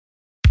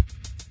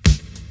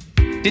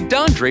Did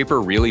Don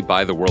Draper really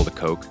buy the world a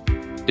Coke?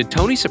 Did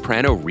Tony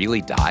Soprano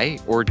really die,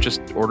 or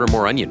just order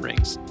more onion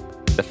rings?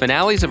 The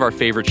finales of our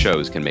favorite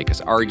shows can make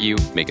us argue,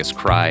 make us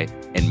cry,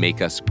 and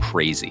make us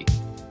crazy.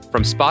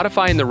 From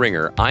Spotify and The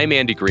Ringer, I'm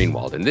Andy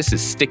Greenwald, and this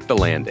is Stick the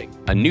Landing,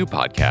 a new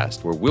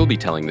podcast where we'll be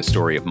telling the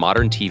story of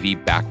modern TV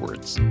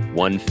backwards,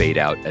 one fade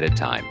out at a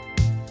time.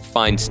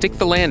 Find Stick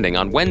the Landing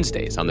on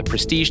Wednesdays on the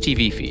Prestige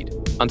TV feed,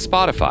 on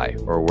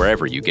Spotify, or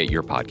wherever you get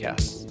your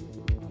podcasts.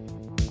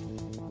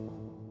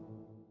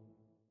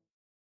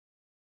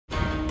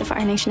 The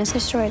Fire Nation has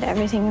destroyed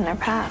everything in their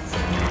path.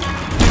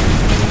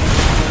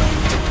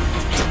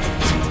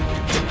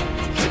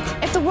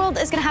 If the world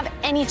is going to have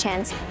any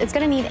chance, it's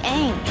going to need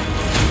Aang.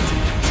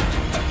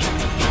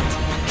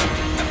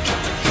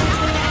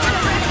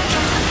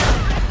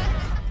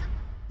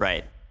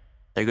 Right.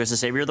 There goes the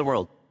savior of the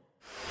world.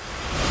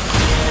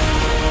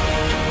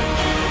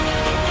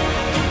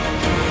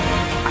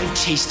 I've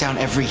chased down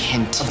every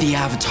hint of the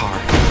Avatar.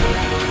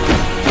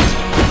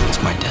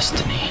 It's my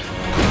destiny.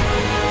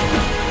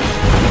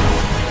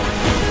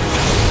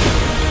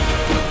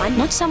 I'm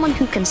not someone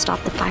who can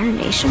stop the Fire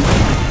Nation.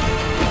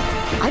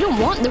 I don't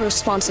want the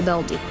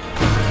responsibility.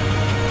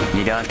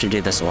 You don't have to do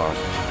this alone.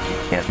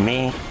 You have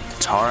me,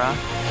 Tara,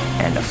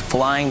 and a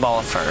flying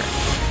ball of fur.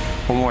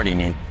 What more do you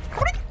need?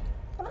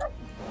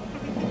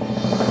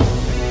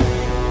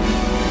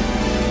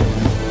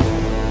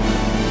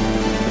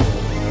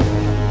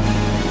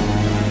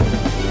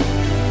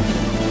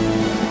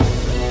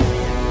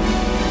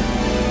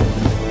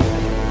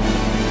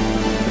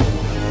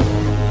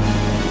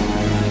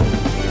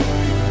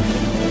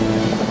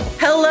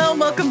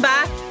 Welcome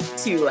back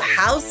to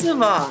House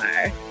of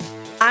R.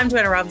 I'm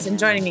Joanna Robinson.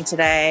 Joining me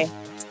today,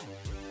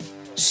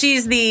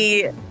 she's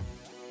the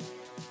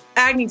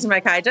Agni to my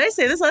Kai. Did I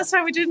say this last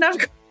time we did an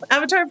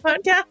Avatar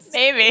podcast?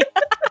 Maybe. It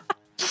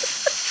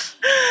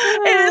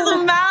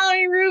is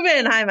Mallory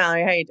Rubin. Hi,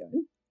 Mallory. How you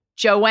doing?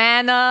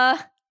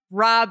 Joanna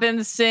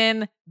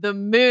Robinson, the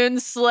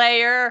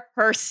Moonslayer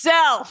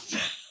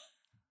herself.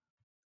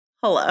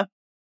 Hello.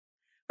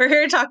 We're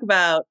here to talk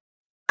about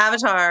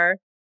Avatar,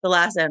 The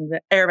Last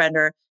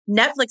Airbender,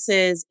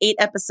 Netflix's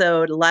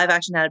 8-episode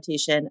live-action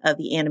adaptation of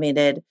the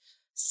animated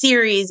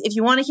series. If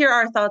you want to hear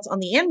our thoughts on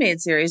the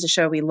animated series, a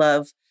show we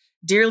love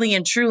dearly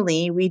and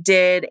truly, we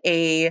did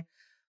a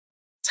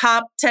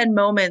top 10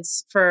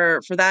 moments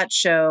for that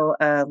show,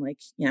 a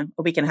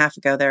week and a half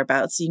ago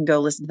thereabouts. So you can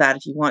go listen to that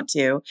if you want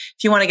to.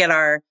 If you want to get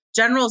our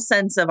general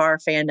sense of our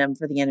fandom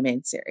for the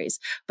animated series.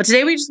 But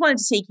today we just wanted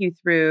to take you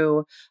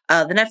through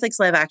the Netflix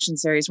live-action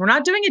series. We're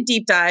not doing a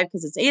deep dive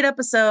because it's 8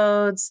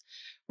 episodes.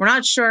 We're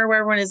not sure where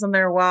everyone is on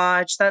their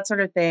watch, that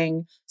sort of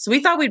thing. So we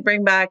thought we'd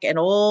bring back an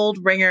old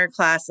Ringer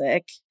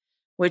classic,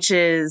 which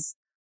is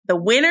the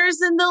winners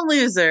and the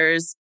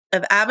losers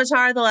of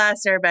Avatar: The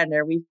Last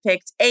Airbender. We've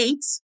picked 8,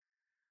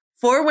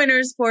 4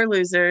 winners, 4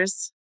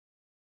 losers,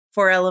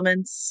 4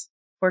 elements,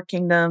 4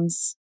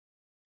 kingdoms,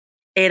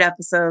 8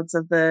 episodes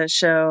of the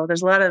show.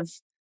 There's a lot of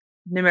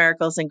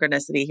numerical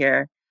synchronicity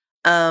here.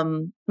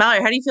 Mallory,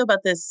 how do you feel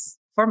about this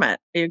format?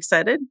 Are you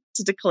excited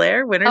to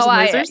declare winners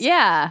and losers?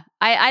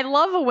 I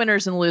love a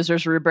winners and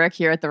losers rubric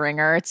here at The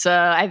Ringer. It's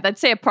I'd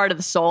say a part of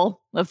the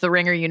soul of the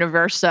Ringer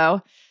universe.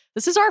 So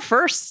this is our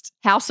first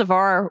House of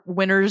R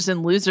winners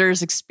and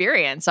losers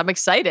experience. I'm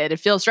excited. It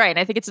feels right. And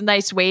I think it's a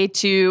nice way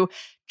to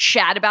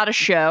chat about a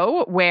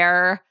show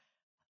where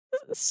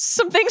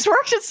some things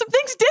worked and some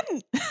things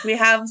didn't. We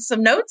have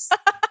some notes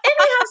and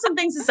we have some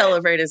things to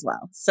celebrate as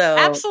well. So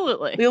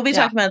absolutely. We will be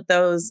talking about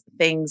those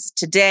things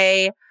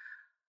today.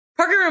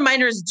 Parking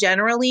reminders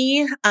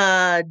generally,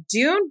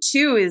 Dune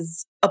 2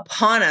 is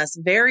upon us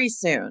very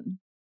soon.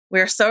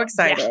 We're so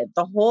excited. Yeah.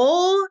 The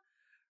whole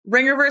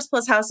Ringerverse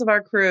plus House of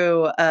R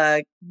crew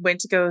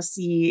went to go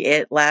see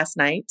it last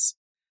night.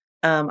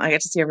 I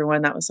got to see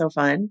everyone. That was so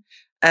fun.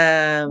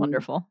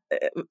 Wonderful.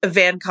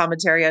 Van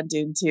commentary on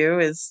Dune 2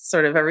 is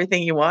sort of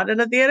everything you want in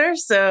a theater.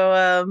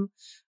 So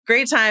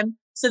great time.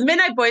 So the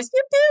Midnight Boys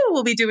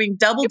will be doing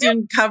double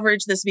Dune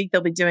coverage this week. They'll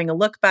be doing a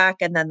look back,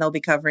 and then they'll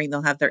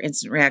have their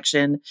instant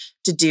reaction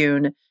to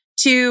Dune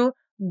 2.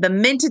 The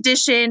Mint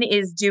Edition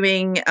is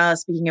doing,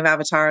 speaking of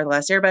Avatar: The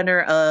Last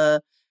Airbender,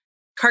 a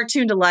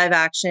cartoon to live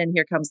action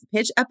Here Comes the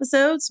Pitch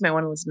episode. So you might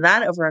want to listen to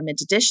that over on Mint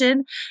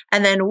Edition.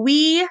 And then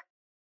we,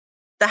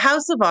 the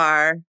House of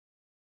R,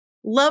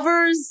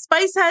 lovers,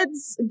 spice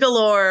heads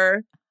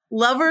galore,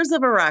 lovers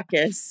of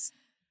Arrakis,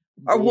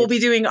 we'll be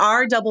doing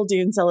our Double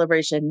Dune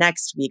celebration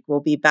next week.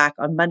 We'll be back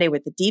on Monday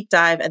with the deep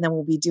dive, and then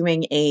we'll be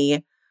doing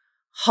a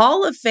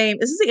Hall of Fame.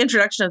 This is the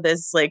introduction of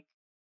this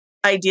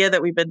idea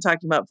that we've been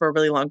talking about for a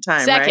really long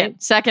time. Second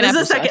this episode. Is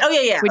the second. Oh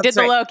yeah. We did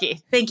the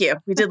Loki. Thank you.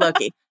 We did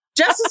Loki.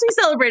 Just as we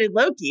celebrated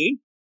Loki,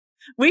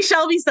 we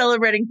shall be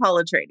celebrating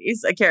Paul Atreides,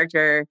 a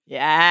character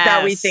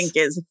that we think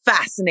is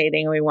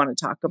fascinating and we want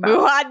to talk about.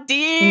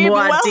 Muad'Dib,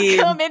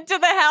 welcome into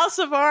the House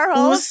of R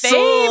Hall of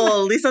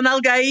Fame. Lisan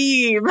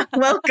al-Gaib.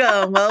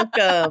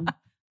 Welcome.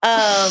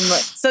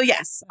 So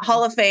yes,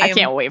 Hall of Fame. I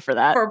can't wait for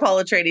that. For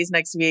Paul Atreides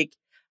next week,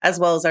 as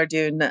well as our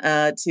Dune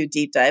 2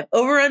 deep dive.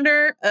 Over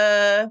under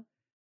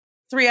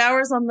 3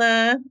 hours on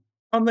the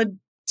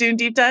Dune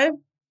deep dive?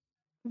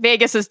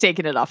 Vegas has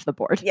taken it off the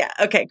board. Yeah.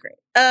 Okay, great.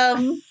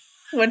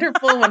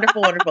 Wonderful,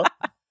 wonderful, wonderful.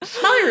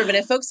 Molly Rubin,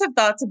 if folks have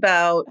thoughts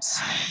about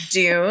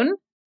Dune,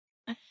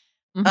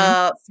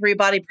 Three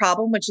Body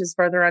Problem, which is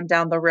further on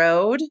down the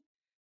road,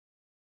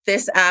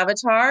 this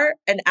Avatar,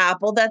 an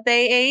apple that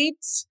they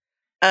ate,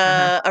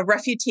 a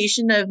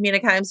refutation of Mina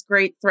Kimes'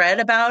 great thread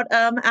about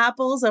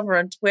apples over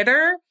on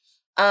Twitter.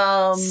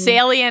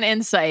 Salient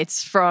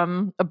insights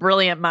from a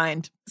brilliant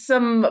mind.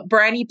 Some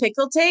briny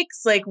pickle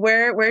takes. Like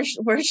where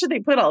should they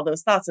put all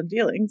those thoughts and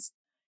feelings?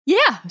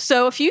 Yeah.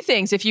 So a few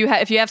things. If you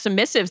have some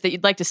missives that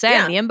you'd like to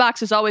send, the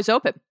inbox is always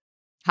open.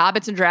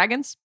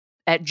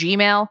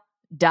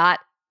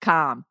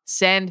 hobbitsanddragons@gmail.com.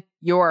 Send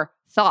your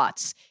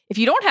thoughts. If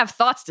you don't have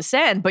thoughts to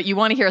send, but you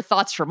want to hear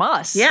thoughts from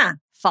us,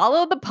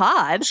 follow the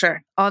pod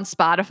on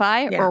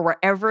Spotify or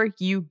wherever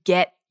you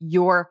get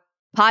your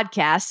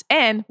podcasts.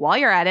 And while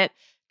you're at it,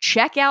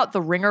 check out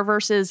the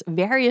Ringerverse's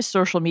various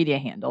social media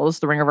handles.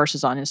 The Ringerverse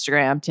is on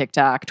Instagram,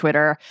 TikTok,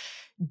 Twitter.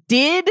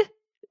 Did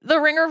the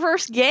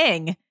Ringerverse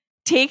gang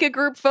take a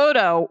group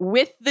photo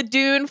with the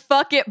Dune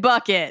Fuck It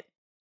bucket?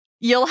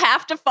 You'll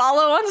have to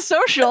follow on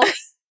social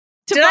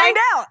to find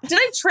out. Did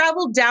I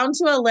travel down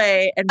to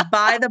LA and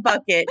buy the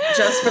bucket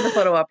just for the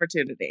photo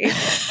opportunity?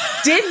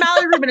 Did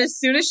Mallory Rubin, as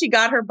soon as she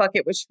got her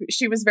bucket, which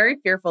she was very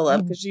fearful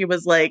of because she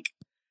was like,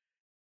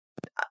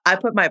 I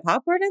put my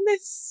popcorn in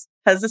this?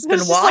 Has this been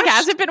washed? Like,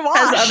 has it been washed?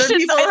 Have other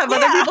people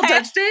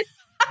touched it?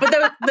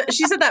 But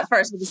she said that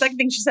first. But the second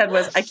thing she said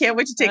was, I can't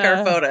wait to take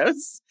our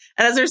photos.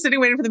 And as they're sitting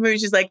waiting for the movie,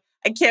 she's like,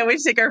 I can't wait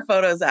to take our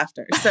photos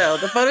after. So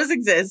the photos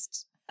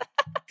exist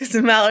because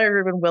Mallory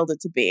Rubin willed it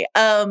to be.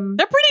 They're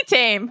pretty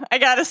tame, I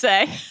gotta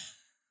say.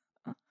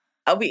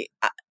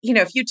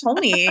 If you told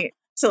me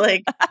to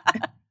like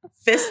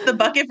fist the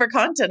bucket for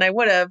content, I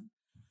would have.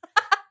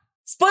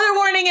 Spoiler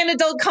warning and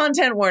adult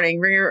content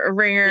warning.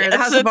 Ringer, the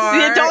House of R.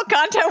 The adult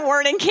content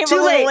warning came a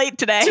little late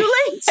today. Too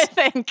late, I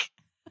think.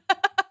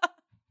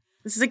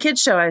 This is a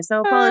kid's show. I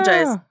so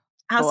apologize.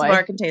 House of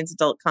R contains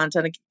adult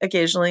content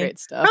occasionally. Great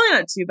stuff. Probably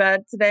not too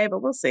bad today,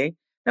 but we'll see.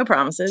 No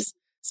promises.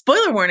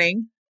 Spoiler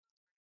warning.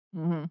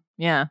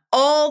 Yeah.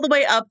 All the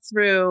way up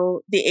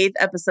through the 8th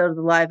episode of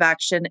the live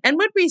action.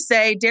 And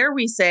dare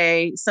we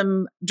say,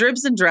 some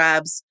dribs and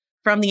drabs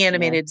from the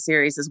animated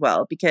series as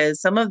well,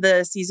 because some of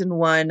the season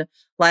 1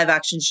 live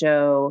action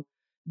show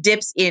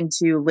dips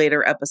into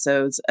later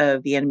episodes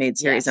of the animated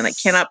series. And I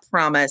cannot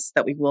promise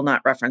that we will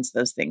not reference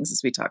those things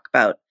as we talk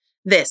about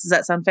this. Does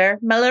that sound fair,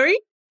 Mallory?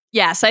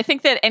 Yes, I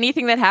think that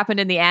anything that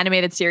happened in the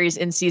animated series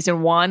in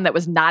season 1 that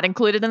was not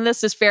included in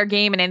this is fair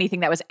game, and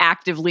anything that was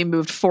actively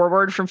moved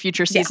forward from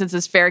future seasons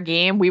is fair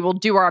game. We will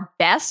do our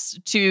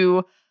best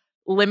to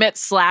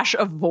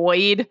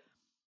limit/avoid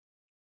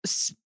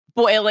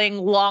spoiling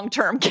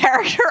long-term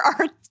character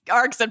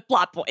arcs and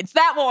plot points.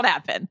 That won't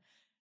happen.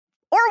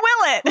 Or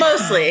will it?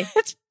 Mostly.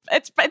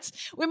 It's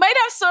we might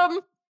have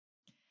some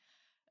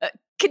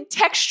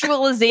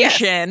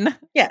contextualization.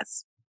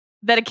 Yes.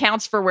 That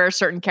accounts for where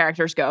certain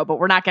characters go, but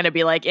we're not going to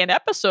be like in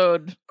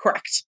episode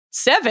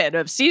 7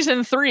 of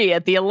season 3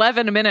 at the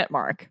 11-minute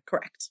mark.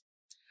 Correct.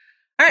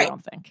 All right. I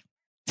don't think.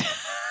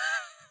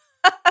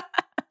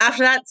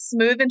 After that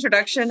smooth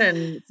introduction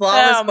and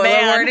flawless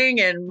spoiler warning,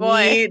 and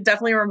me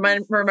definitely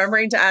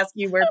remembering to ask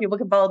you where people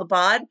can follow the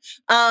pod,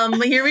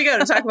 here we go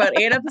to talk about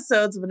 8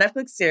 episodes of a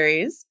Netflix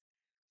series.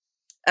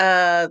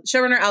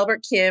 Showrunner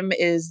Albert Kim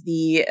is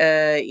the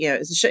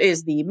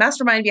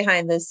mastermind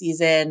behind this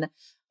season.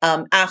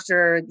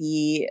 After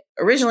the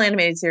original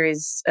animated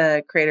series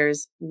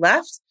creators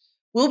left,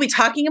 we'll be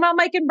talking about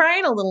Mike and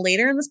Brian a little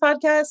later in this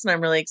podcast, and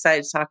I'm really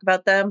excited to talk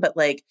about them. But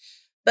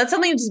that's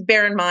something to just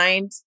bear in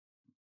mind,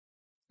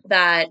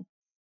 that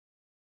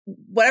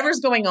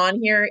whatever's going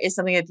on here is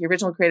something that the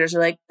original creators are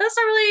like, that's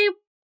not really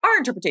our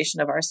interpretation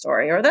of our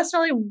story, or that's not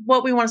really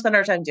what we want to spend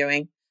our time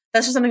doing.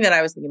 That's just something that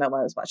I was thinking about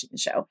while I was watching the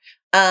show.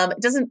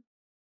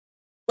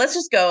 Let's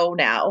just go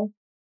now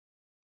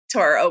to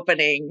our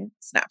opening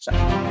snapshot.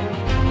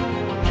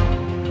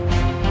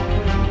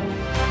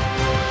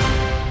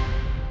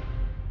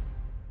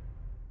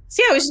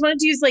 So yeah, we just wanted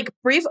to use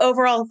brief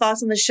overall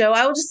thoughts on the show.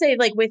 I will just say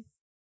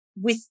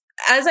with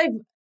as I've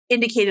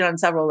indicated on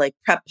several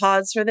prep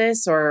pods for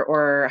this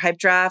or hype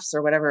drafts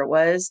or whatever it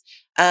was,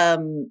 I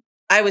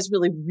was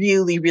really,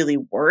 really, really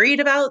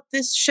worried about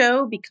this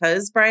show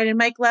because Brian and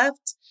Mike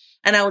left.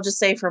 And I will just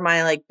say for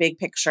my big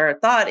picture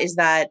thought is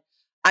that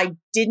I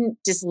didn't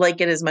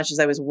dislike it as much as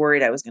I was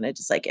worried I was going to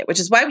dislike it, which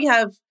is why we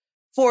have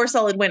 4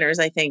 solid winners,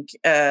 I think,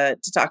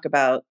 to talk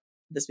about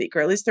this week,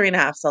 or at least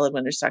 3.5 solid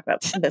winners to talk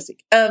about this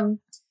week.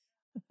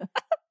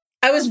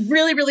 I was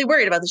really, really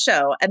worried about the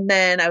show. And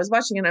then I was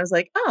watching it and I was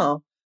like,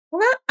 oh,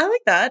 well, I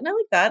like that. And I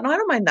like that. No, I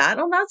don't mind that.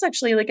 Oh, that's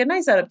actually a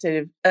nice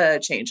adaptive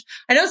change.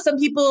 I know some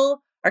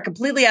people are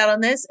completely out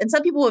on this, and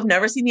some people who have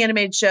never seen the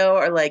animated show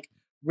are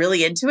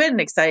really into it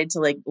and excited to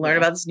learn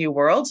about this new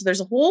world. So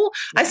there's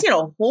I've seen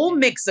a whole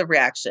mix of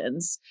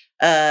reactions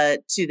to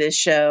this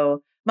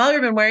show. Molly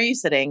Rubin, where are you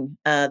sitting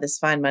this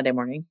fine Monday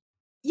morning?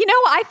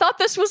 I thought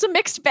this was a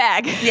mixed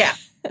bag. Yeah.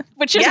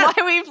 which is why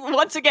we've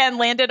once again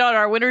landed on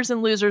our winners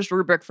and losers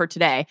rubric for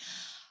today.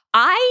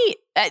 I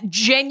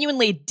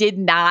genuinely did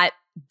not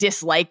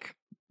dislike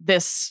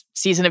this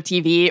season of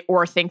TV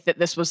or think that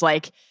this was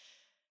like,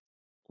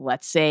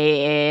 let's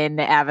say, an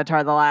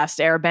Avatar: The Last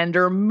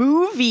Airbender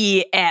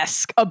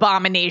movie-esque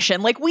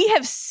abomination. Like, we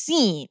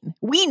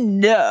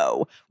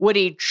know what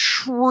a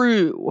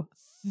true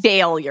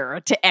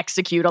failure to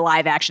execute a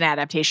live-action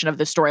adaptation of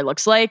the story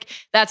looks like.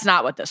 That's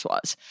not what this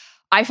was.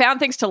 I found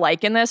things to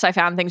like in this. I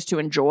found things to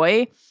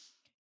enjoy.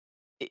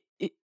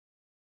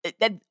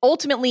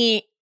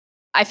 Ultimately,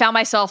 I found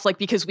myself, like,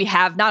 because we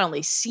have not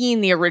only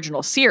seen the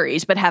original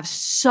series, but have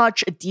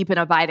such a deep and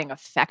abiding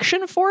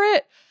affection for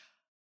it,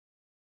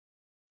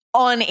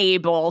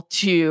 unable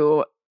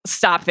to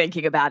stop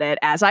thinking about it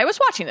as I was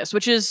watching this,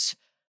 which is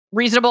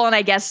reasonable and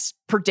I guess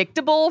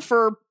predictable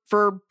for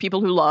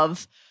people who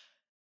love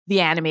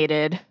the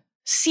animated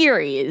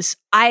series.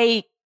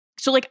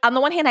 So like, on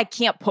the one hand, I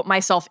can't put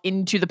myself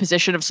into the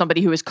position of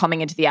somebody who is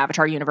coming into the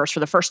Avatar universe for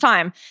the first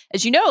time.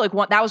 As you know, like,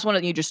 that was one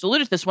of, you just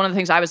alluded to this, one of the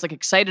things I was like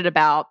excited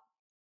about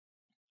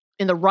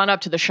in the run up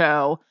to the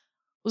show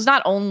was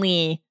not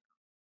only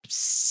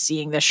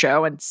seeing the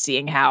show and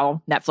seeing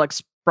how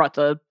Netflix brought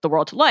the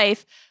world to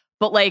life,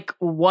 but like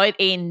what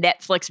a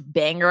Netflix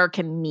banger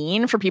can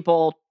mean for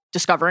people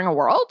discovering a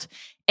world.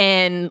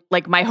 And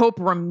like, my hope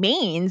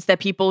remains that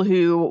people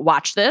who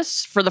watch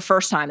this for the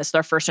first time, this is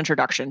their first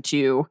introduction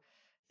to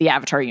the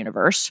Avatar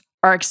universe,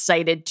 are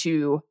excited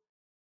to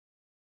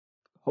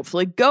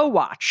hopefully go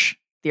watch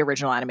the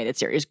original animated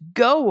series,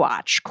 go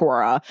watch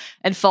Korra,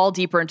 and fall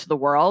deeper into the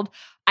world.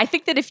 I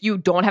think that if you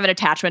don't have an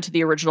attachment to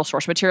the original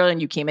source material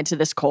and you came into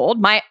this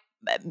cold,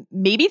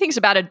 maybe things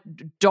about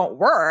it don't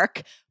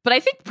work, but I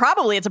think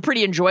probably it's a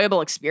pretty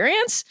enjoyable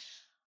experience.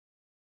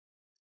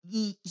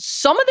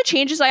 Some of the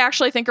changes I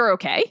actually think are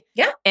okay.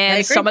 Yeah.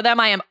 And some of them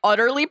I am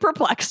utterly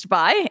perplexed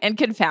by and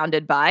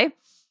confounded by.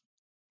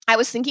 I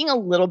was thinking a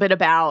little bit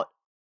about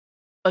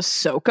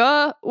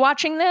Ahsoka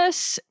watching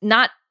this,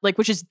 not like,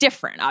 which is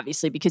different,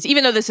 obviously, because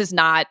even though this is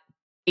not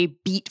a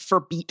beat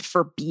for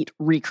beat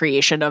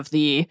recreation of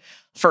the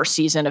first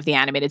season of the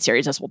animated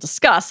series, as we'll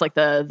discuss, like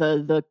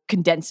the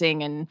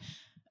condensing and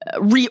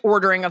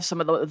reordering of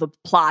some of the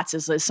plots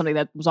is something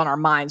that was on our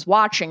minds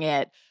watching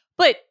it.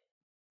 But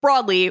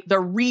broadly,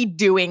 they're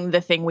redoing the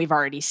thing we've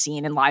already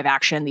seen in live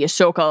action. The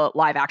Ahsoka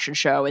live action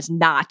show is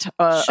not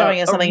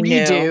showing us something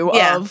redo new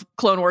of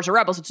Clone Wars or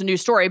Rebels. It's a new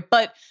story.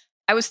 But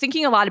I was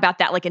thinking a lot about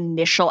that like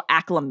initial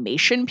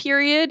acclimation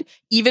period,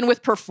 even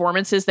with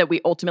performances that we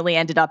ultimately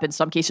ended up in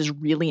some cases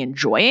really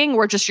enjoying,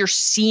 where just you're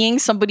seeing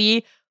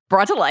somebody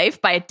brought to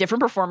life by a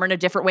different performer in a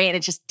different way, and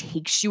it just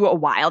takes you a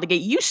while to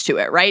get used to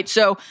it, right?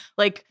 So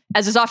like,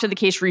 as is often the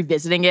case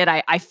revisiting it,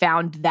 I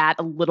found that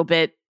a little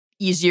bit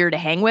easier to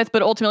hang with,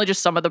 but ultimately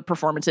just some of the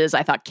performances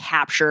I thought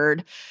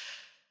captured.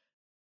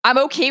 I'm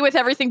okay with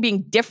everything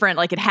being different.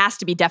 Like, it has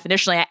to be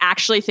definitionally. I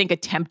actually think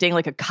attempting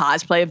like a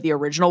cosplay of the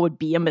original would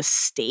be a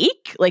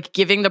mistake. Like,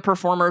 giving the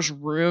performers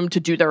room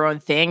to do their own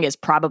thing is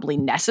probably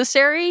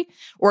necessary,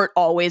 or it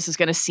always is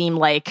going to seem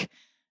like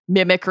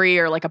mimicry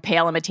or like a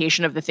pale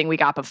imitation of the thing we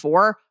got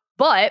before.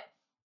 But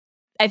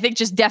I think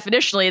just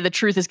definitionally, the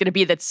truth is going to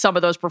be that some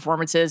of those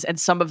performances and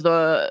some of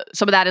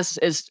that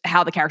is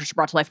how the characters are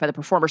brought to life by the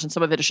performers, and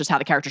some of it is just how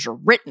the characters are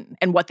written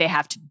and what they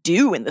have to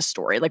do in the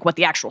story, like what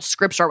the actual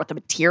scripts are, what the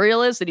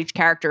material is that each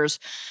character's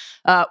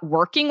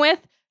working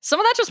with. Some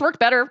of that just worked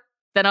better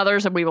than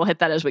others, and we will hit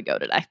that as we go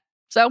today.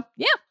 So,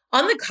 yeah.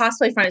 On the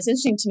cosplay front, it's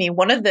interesting to me.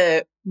 One of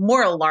the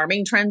more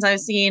alarming trends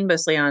I've seen,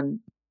 mostly on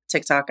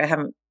TikTok, I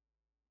haven't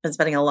been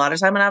spending a lot of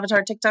time on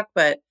Avatar TikTok,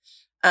 but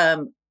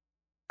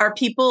are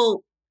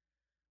people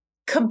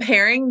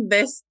comparing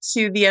this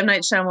to the M.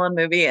 Night Shyamalan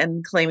movie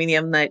and claiming the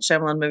M. Night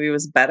Shyamalan movie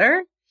was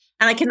better?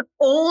 And I can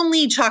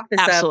only chalk this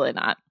Absolutely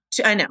not.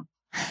 I know,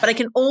 but I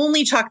can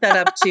only chalk that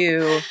up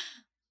to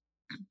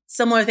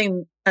similar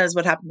thing as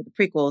what happened with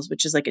the prequels,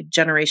 which is like a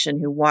generation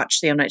who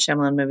watched the M. Night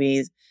Shyamalan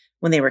movies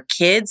when they were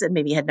kids and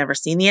maybe had never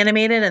seen the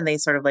animated, and they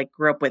sort of like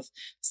grew up with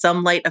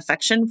some light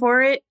affection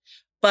for it.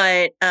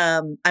 But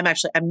I'm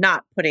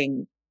not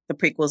putting the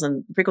prequels,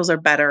 and the prequels are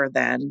better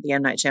than the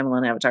M. Night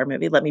Shyamalan Avatar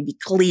movie. Let me be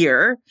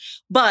clear.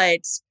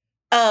 But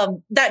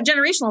that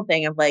generational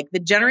thing of like the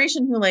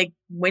generation who like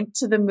went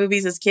to the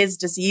movies as kids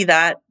to see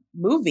that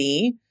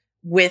movie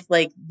with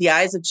like the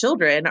eyes of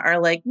children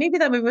are like, maybe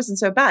that movie wasn't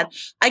so bad.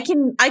 I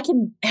can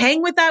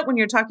hang with that when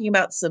you're talking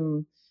about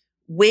some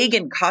wig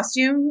and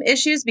costume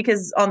issues,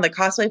 because on the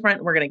cosplay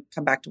front, we're going to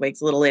come back to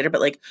wigs a little later,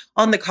 but like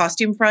on the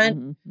costume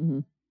front,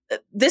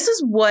 this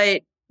is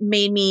what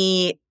made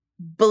me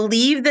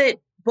believe that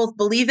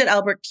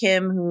Albert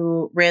Kim,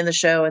 who ran the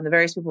show, and the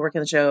various people working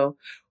the show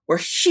were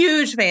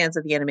huge fans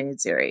of the animated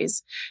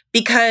series,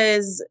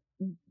 because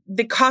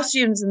the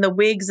costumes and the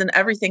wigs and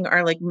everything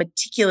are like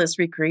meticulous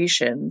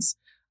recreations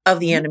of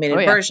the animated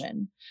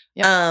version.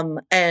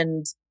 Yep.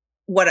 And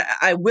what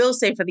I will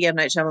say for the M.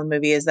 Night Shyamalan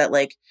movie is that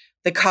like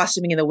the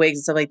costuming and the wigs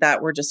and stuff like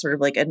that were just sort of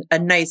like a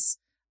nice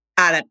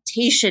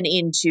adaptation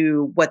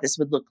into what this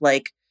would look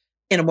like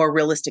in a more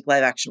realistic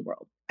live action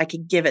world. I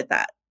could give it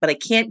that. but I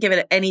can't give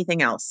it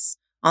anything else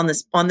in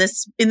this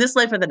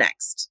life or the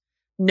next.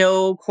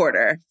 No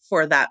quarter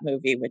for that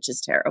movie, which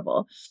is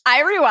terrible.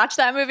 I rewatched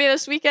that movie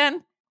this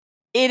weekend.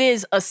 It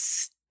is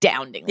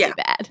astoundingly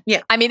bad.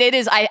 Yeah. I mean, it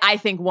is, I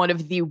think, one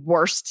of the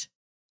worst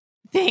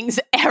things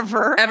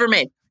ever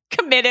made.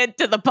 Committed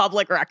to the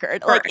public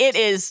record. Correct. Like, it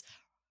is,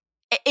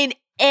 in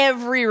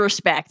every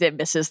respect, it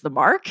misses the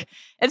mark.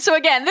 And so,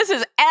 again, this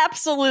is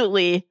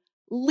absolutely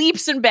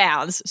leaps and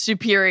bounds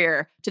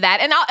superior to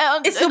that. And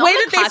it's the way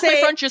that they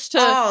say front, just to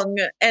Ong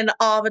and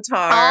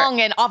Avatar.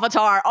 Ong and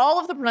Avatar, all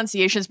of the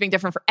pronunciations being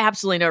different for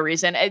absolutely no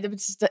reason.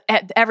 It's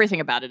everything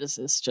about it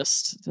is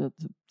just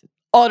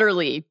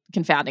utterly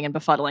confounding and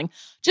befuddling.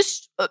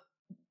 Just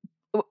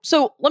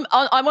so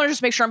I want to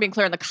just make sure I'm being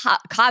clear on the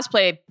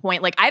cosplay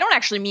point. Like, I don't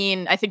actually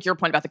mean, I think your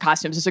point about the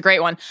costumes is a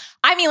great one.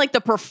 I mean, like, the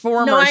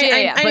performers. No,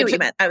 I knew what you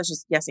meant. I was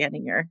just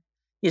yes-anding your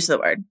use of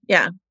the word.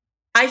 Yeah.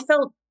 I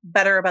felt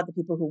better about the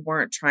people who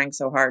weren't trying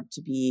so hard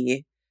to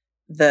be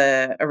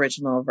the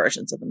original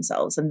versions of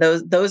themselves. And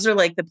those are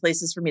like the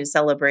places for me to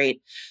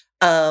celebrate.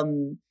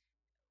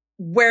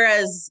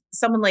 Whereas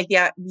someone like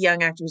the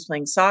young actor who's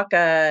playing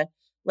Sokka,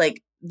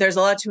 like, there's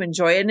a lot to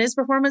enjoy in his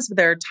performance, but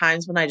there are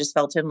times when I just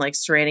felt him like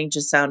straining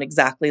to sound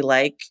exactly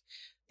like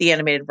the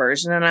animated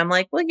version. And I'm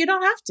like, well, you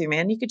don't have to,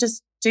 man. You could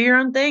just do your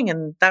own thing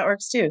and that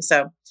works too.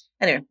 So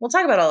anyway, we'll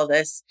talk about all of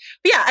this.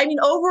 But yeah, I mean,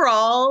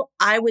 overall,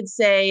 I would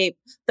say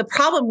the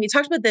problem, we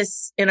talked about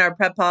this in our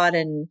prep pod,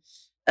 and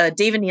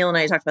Dave and Neil and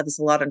I talked about this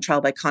a lot on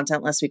Trial by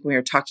Content last week when we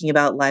were talking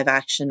about live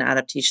action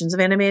adaptations of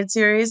animated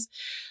series.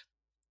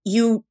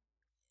 A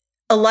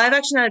live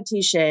action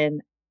adaptation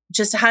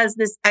just has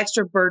this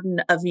extra burden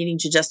of needing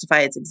to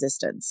justify its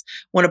existence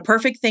when a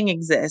perfect thing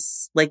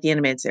exists, like the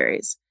animated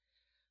series.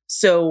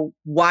 So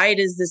why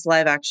does this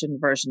live action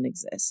version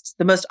exist?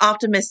 The most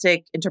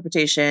optimistic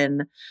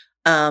interpretation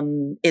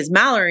is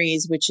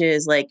Mallory's, which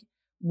is like,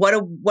 what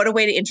a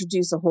way to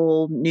introduce a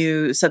whole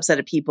new subset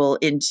of people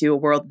into a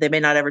world that they may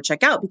not ever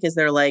check out because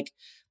they're like,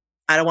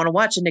 I don't want to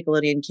watch a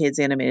Nickelodeon Kids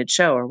animated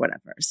show or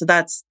whatever. So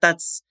that's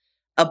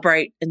a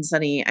bright and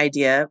sunny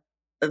idea.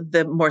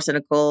 The more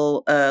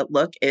cynical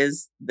look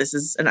is this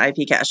is an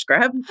IP cash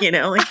grab, like,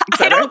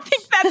 I don't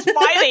think that's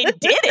why they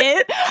did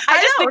it.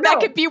 I just think that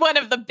could be one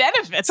of the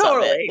benefits of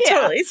it.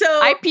 Totally.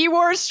 So IP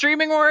wars,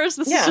 streaming wars,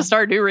 this is just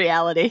our new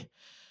reality.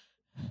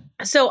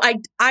 So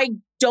I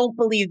don't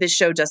believe this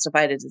show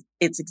justified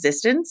its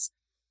existence,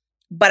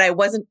 but I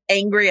wasn't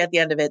angry at the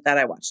end of it that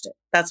I watched it.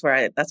 That's where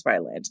I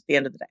land at the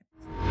end of the day.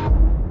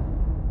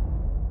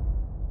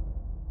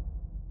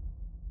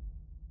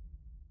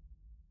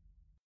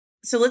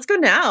 So let's go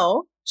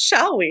now,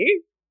 shall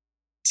we,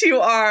 to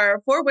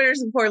our 4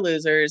 winners and 4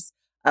 losers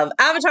of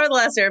Avatar: The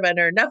Last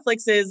Airbender,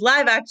 Netflix's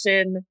live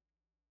action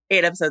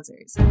 8-episode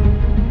series.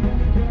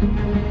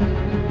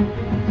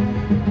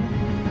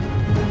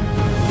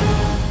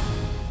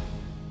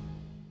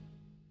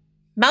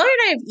 Mallory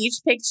and I have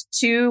each picked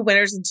 2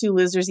 winners and 2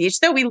 losers each,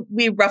 though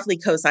we roughly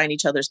co-sign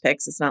each other's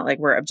picks. It's not like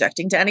we're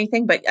objecting to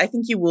anything, but I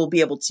think you will be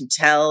able to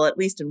tell, at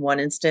least in one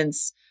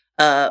instance,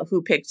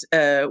 who picked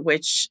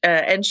which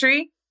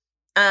entry.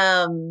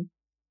 We're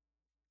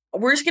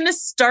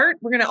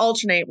going to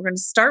alternate. We're going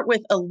to start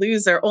with a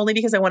loser only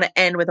because I want to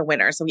end with a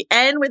winner. So we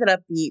end with an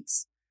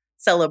upbeat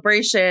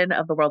celebration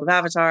of the world of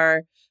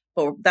Avatar,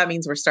 but that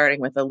means we're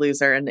starting with a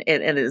loser, and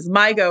it is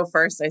my go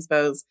first, I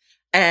suppose.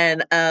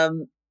 And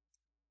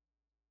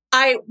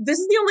this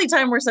is the only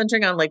time we're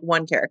centering on like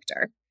one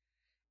character.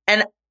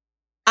 And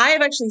I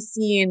have actually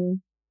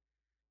seen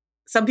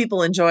some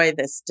people enjoy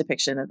this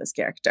depiction of this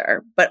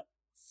character, but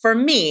for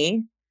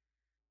me,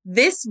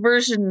 this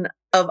version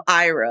of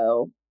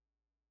Iroh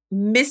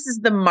misses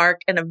the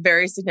mark in a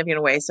very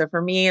significant way. So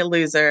for me, a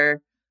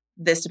loser,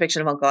 this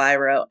depiction of Uncle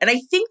Iroh. And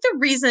I think the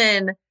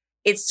reason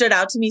it stood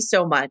out to me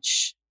so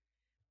much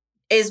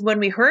is when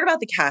we heard about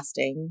the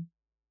casting,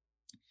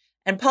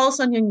 and Paul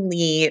Sun-Young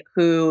Lee,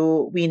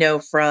 who we know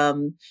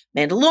from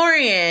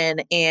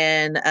Mandalorian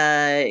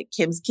and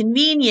Kim's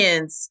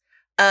Convenience,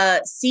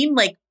 seemed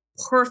like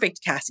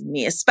perfect casting to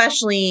me,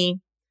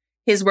 especially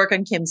his work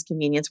on Kim's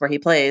Convenience, where he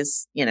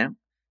plays,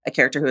 a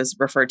character who is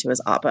referred to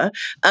as Appa.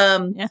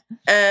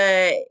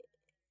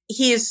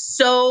 He is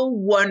so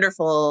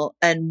wonderful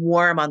and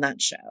warm on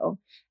that show.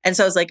 And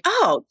so I was like,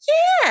 oh,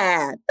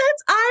 yeah,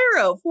 that's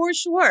Iroh for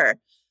sure.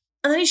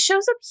 And then he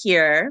shows up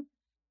here,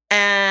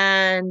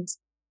 and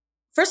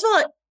first of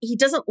all, he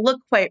doesn't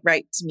look quite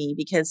right to me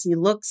because he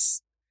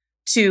looks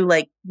too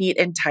like neat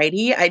and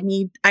tidy. I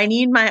need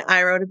my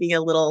Iroh to be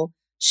a little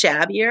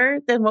shabbier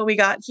than what we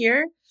got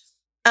here.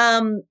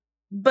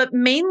 But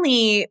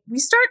mainly we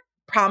start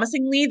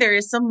promisingly. There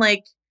is some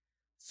like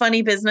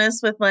funny business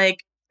with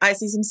like, I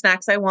see some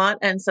snacks I want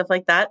and stuff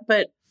like that.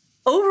 But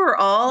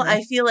overall,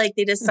 I feel like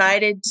they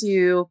decided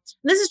to,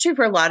 this is true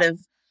for a lot of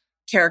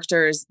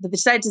characters, that they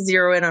decided to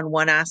zero in on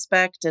one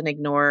aspect and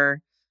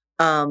ignore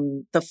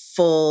the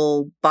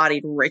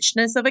full-bodied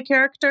richness of a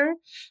character.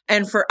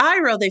 And for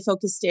Iroh, they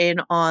focused in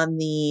on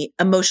the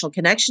emotional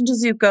connection to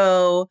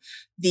Zuko,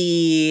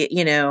 the,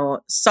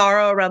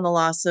 sorrow around the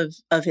loss of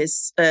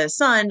his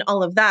son,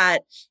 all of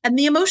that. And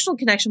the emotional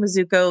connection with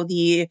Zuko,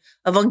 the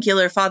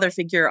avuncular father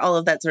figure, all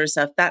of that sort of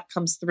stuff, that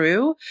comes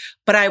through.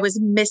 But I was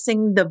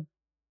missing the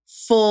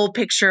full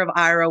picture of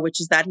Iroh, which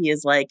is that he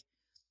is like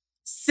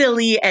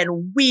silly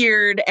and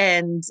weird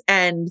and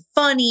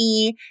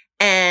funny,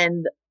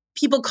 and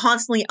people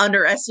constantly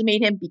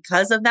underestimate him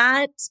because of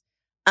that.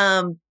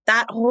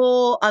 That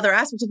whole other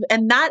aspect of it.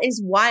 And that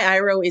is why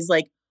Iroh is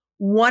like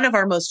one of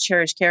our most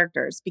cherished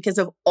characters, because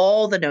of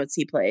all the notes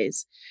he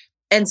plays.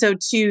 And so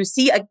to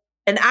see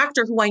an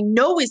actor who I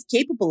know is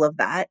capable of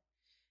that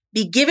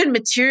be given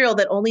material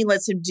that only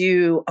lets him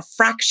do a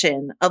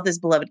fraction of this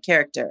beloved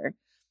character.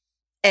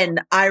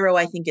 And Iroh,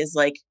 I think, is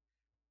like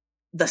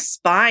the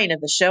spine of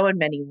the show in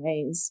many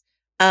ways.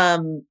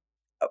 It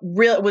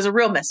was a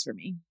real mess for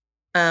me.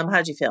 How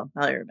did you feel,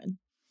 Mallory Rubin?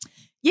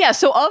 Yeah,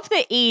 so of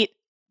the 8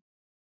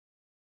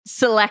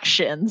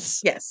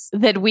 selections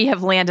that we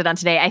have landed on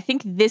today, I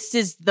think this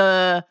is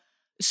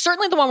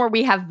certainly the one where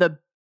we have the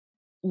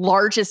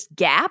largest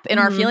gap in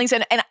our feelings.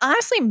 And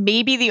honestly,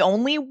 maybe the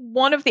only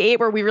one of the 8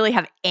 where we really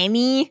have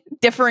any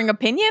differing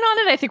opinion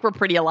on it. I think we're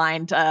pretty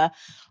aligned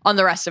on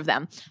the rest of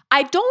them.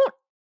 I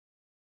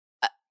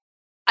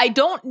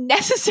don't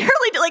necessarily,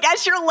 like,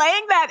 as you're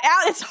laying that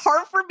out, it's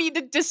hard for me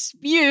to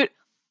dispute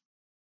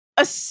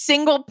a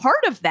single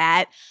part of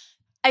that.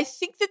 I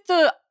think that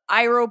the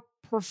Iroh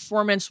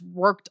performance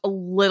worked a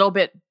little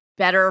bit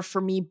better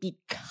for me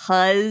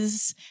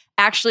because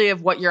actually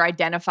of what you're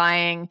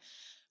identifying,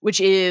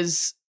 which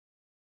is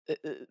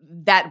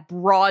that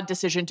broad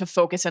decision to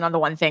focus in on the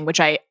one thing, which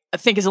I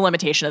think is a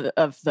limitation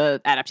of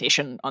the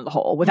adaptation on the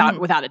whole,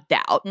 without a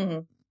doubt.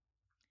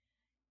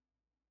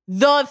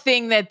 The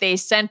thing that they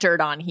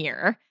centered on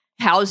here,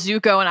 how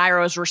Zuko and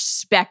Iroh's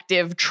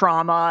respective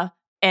trauma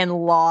and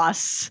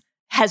loss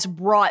has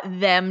brought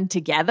them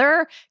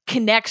together,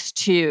 connects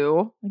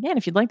to, again,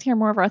 if you'd like to hear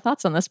more of our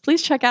thoughts on this,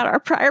 please check out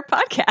our prior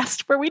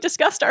podcast where we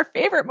discussed our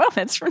favorite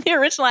moments from the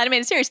original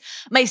animated series.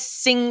 My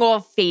single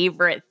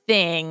favorite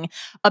thing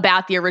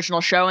about the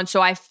original show. And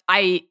so I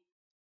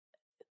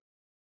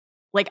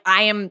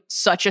am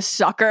such a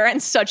sucker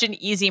and such an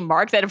easy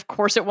mark that of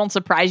course it won't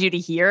surprise you to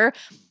hear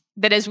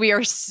that as we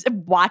are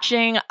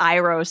watching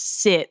Iroh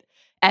sit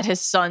at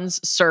his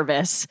son's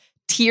service,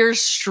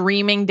 tears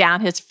streaming down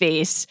his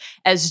face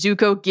as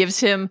Zuko gives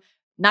him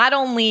not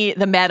only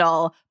the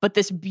medal, but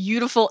this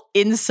beautiful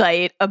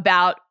insight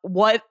about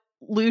what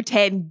Liu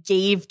Ten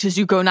gave to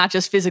Zuko, not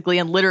just physically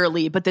and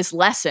literally, but this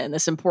lesson,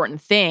 this important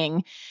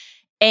thing.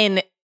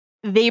 And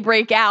they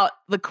break out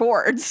the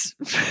chords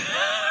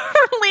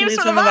from Leaves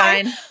from the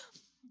Vine.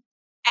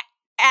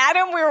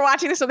 Adam, we were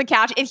watching this on the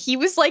couch, and he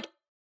was like,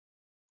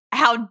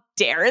 how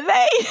dare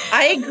they?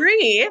 I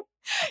agree.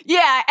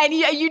 Yeah, and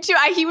you too.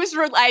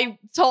 I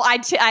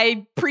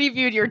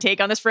previewed your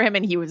take on this for him,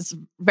 and he was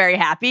very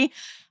happy.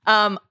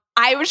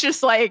 I was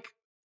just like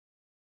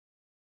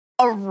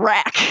a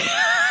wreck.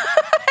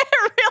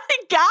 It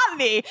really got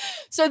me.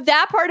 So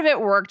that part of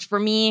it worked for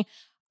me.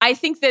 I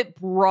think that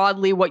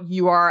broadly, what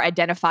you are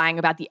identifying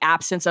about the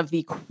absence of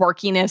the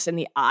quirkiness and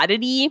the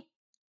oddity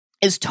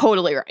is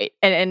totally right,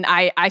 and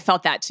I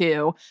felt that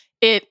too.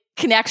 It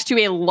connects to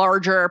a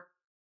larger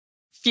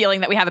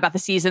feeling that we have about the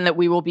season that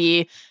we will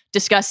be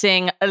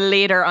discussing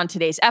later on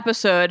today's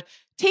episode.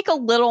 Take a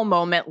little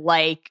moment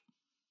like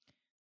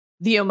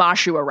the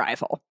Omashu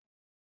arrival,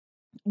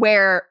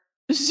 where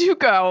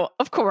Zuko,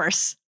 of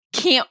course,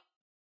 can't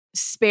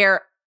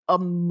spare a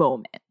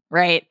moment,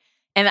 right?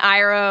 And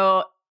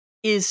Iroh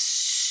is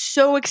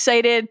so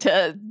excited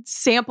to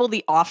sample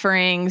the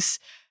offerings,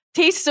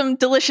 taste some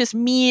delicious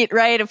meat,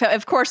 right?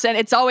 Of course, and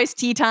it's always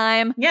tea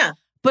time. Yeah.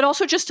 But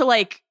also just to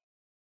like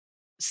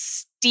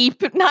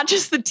steep, not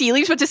just the tea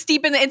leaves, but to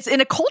steep in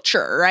a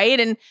culture, right?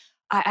 And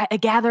I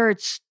gather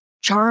its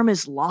charm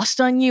is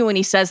lost on you. And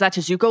he says that to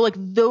Zuko. Like,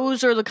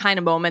 those are the kind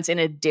of moments, in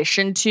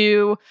addition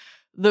to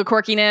the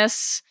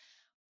quirkiness,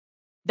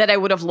 that I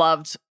would have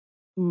loved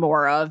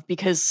more of,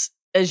 because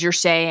as you're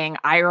saying,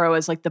 Iroh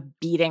is like the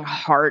beating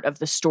heart of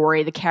the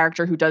story, the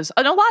character who does,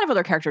 and a lot of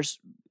other characters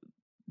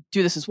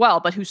do this as well,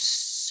 but who's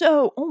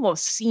so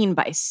almost scene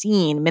by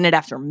scene, minute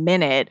after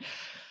minute,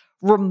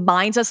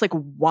 reminds us like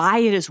why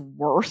it is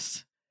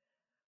worth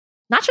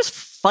not just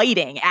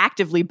fighting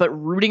actively, but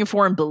rooting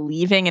for and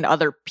believing in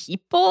other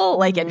people,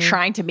 like, and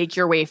trying to make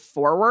your way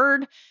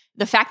forward.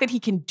 The fact that he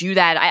can do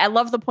that, I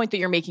love the point that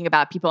you're making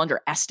about people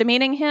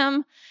underestimating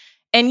him.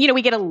 And, you know,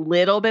 we get a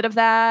little bit of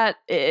that,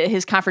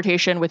 his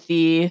confrontation with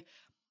the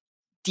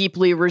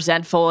deeply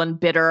resentful and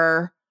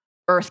bitter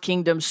Earth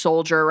Kingdom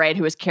soldier, right,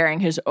 who is carrying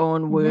his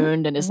own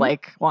wound and is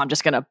like, well, I'm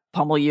just going to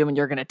pummel you and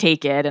you're going to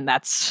take it. And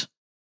that's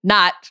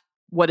not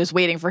what is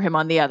waiting for him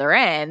on the other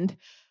end.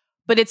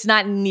 But it's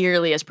not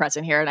nearly as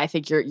present here. And I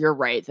think you're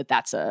right that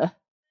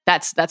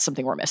that's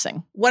something we're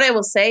missing. What I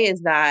will say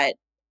is that,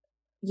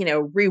 you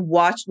know,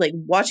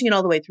 watching it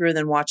all the way through and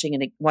then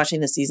watching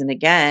the season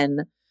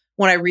again,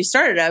 when I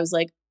restarted, I was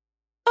like,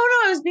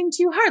 oh no, I was being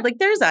too hard. Like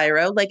there's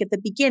Iroh, like at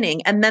the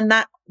beginning. And then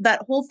that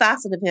whole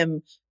facet of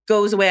him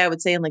goes away, I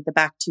would say, in like the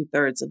back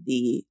 2/3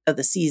 of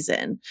the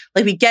season.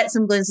 Like we get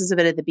some glimpses of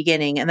it at the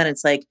beginning, and then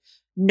it's like,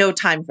 no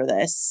time for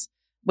this,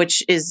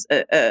 which is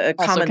a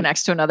also common,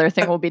 connects to another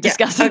thing we'll be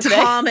discussing today.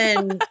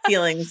 Common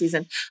feeling this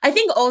season. I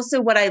think also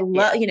what I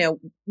love,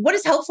 what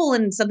is helpful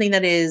in something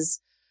that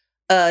is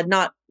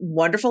not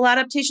wonderful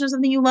adaptation of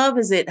something you love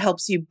is it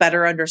helps you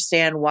better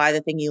understand why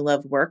the thing you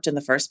loved worked in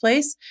the first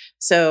place.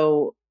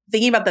 So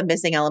thinking about the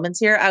missing elements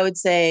here, I would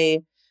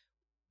say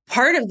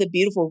part of the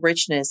beautiful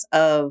richness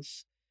of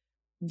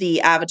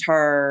the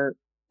Avatar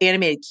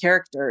animated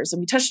characters, and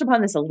we touched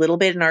upon this a little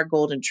bit in our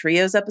Golden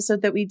Trios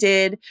episode that we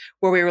did,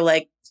 where we were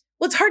like,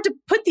 well, it's hard to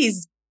put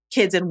these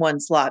kids in one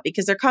slot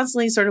because they're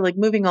constantly sort of like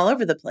moving all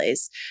over the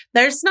place.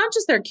 There's not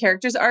just their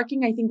characters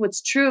arcing. I think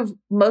what's true of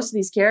most of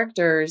these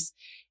characters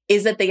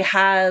is that they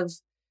have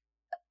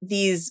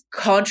these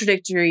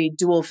contradictory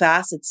dual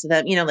facets to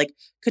them. Like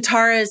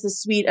Katara is the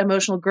sweet,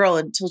 emotional girl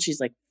until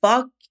she's like,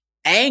 fuck,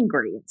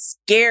 angry and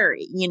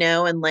scary,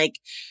 and like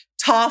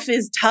Toph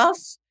is tough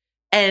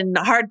and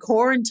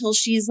hardcore until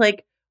she's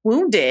like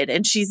wounded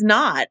and she's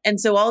not. And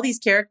so all these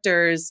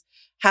characters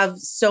have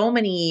so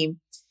many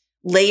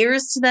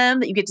layers to them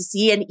that you get to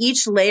see. And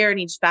each layer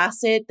and each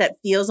facet that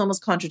feels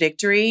almost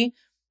contradictory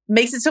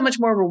makes it so much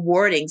more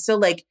rewarding. So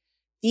like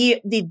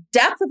the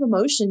depth of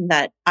emotion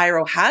that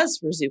Iroh has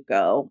for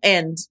Zuko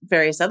and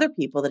various other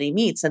people that he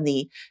meets, and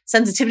the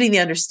sensitivity and the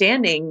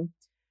understanding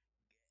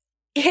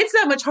hits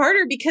that much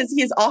harder because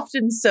he is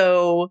often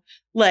so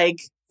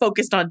like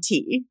focused on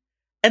tea.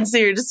 And so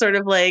you're just sort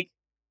of like,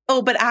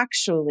 oh, but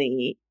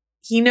actually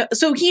he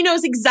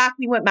knows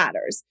exactly what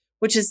matters,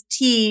 which is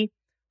tea,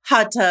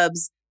 hot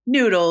tubs,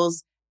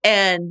 noodles,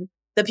 and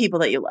the people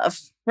that you love.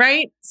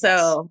 Right.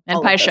 So,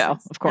 and Pai Sho,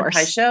 of course.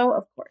 Pai Sho,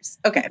 of course.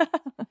 Okay.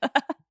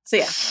 So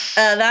yeah,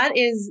 that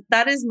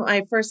is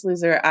my first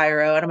loser,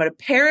 Iroh, and I'm going to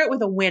pair it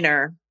with a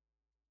winner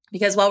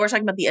because while we're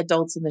talking about the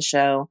adults in the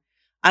show,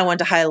 I want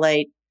to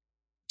highlight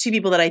two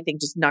people that I think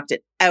just knocked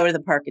it out of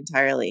the park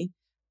entirely.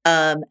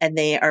 And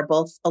they are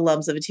both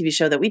alums of a TV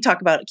show that we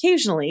talk about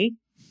occasionally.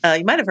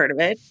 You might have heard of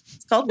it.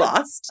 It's called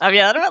Lost. Have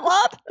you heard of it,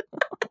 Lot?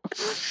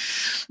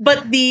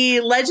 But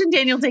the legend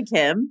Daniel Day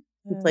Kim,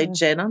 who played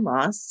Jin on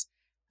Lost,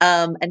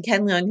 and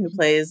Ken Leung, who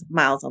plays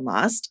Miles on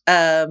Lost,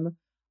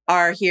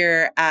 are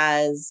here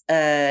as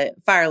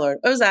Fire Lord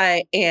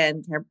Ozai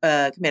and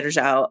Commander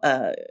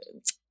Zhao,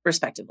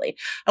 respectively.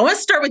 I want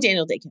to start with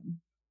Daniel Day Kim.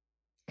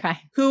 Okay.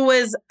 Who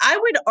was, I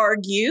would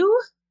argue,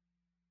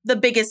 the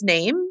biggest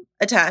name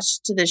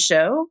attached to this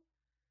show,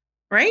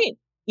 right?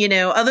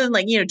 Other than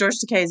like, George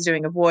Takei is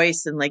doing a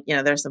voice and like,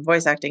 there's some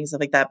voice acting and stuff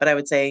like that. But I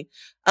would say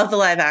of the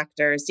live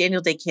actors,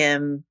 Daniel Day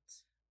Kim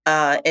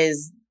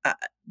is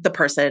the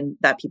person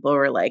that people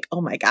were like,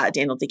 oh my God,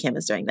 Daniel Day Kim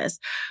is doing this.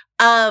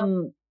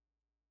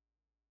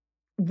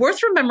 Worth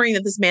remembering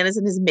that this man is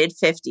in his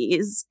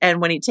mid-50s.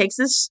 And when he takes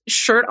his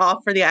shirt off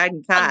for the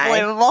Agni Kai,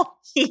 unbelievable.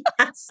 He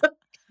has a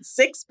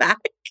six-pack.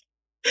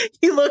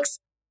 He looks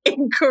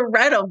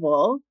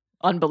incredible.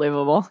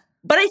 Unbelievable.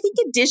 But I think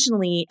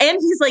additionally, and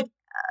he's like,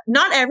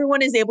 not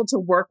everyone is able to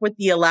work with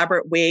the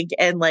elaborate wig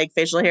and like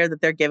facial hair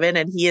that they're given.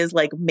 And he is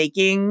like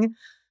making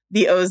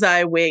the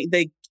Ozai wig,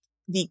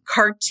 the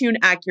cartoon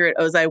accurate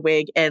Ozai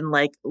wig and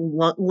like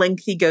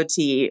lengthy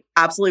goatee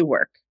absolutely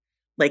work.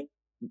 Like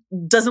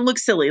doesn't look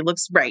silly,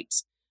 looks right.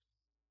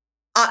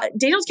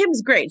 Daniel Kim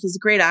is great. He's a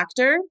great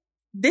actor.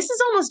 This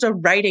is almost a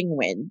writing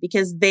win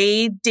because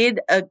they did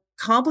a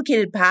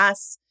complicated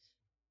pass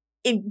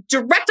in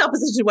direct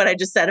opposition to what I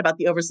just said about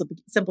the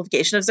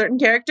oversimplification of certain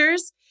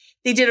characters.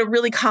 They did a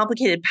really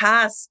complicated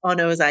pass on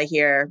Ozai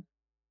here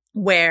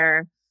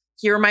where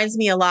he reminds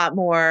me a lot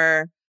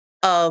more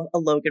of a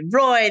Logan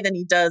Roy than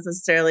he does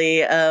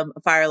necessarily a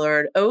Fire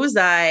Lord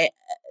Ozai.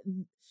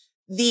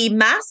 The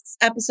Masks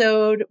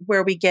episode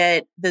where we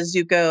get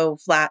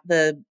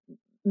the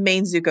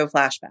main Zuko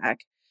flashback,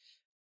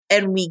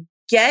 and we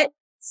get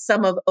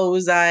some of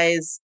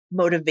Ozai's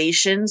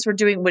motivations for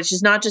doing, which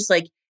is not just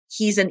like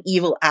he's an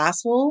evil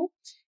asshole.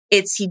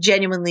 It's he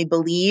genuinely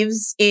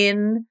believes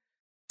in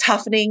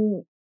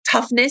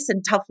toughness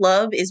and tough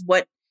love is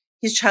what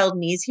his child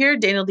needs here.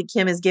 Daniel Day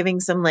Kim is giving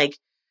some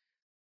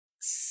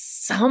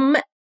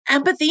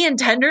empathy and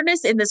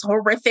tenderness in this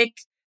horrific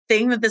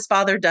thing that this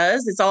father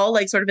does. It's all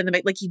like sort of in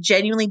the, like he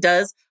genuinely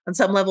does on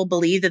some level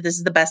believe that this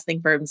is the best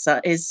thing for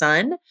his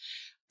son.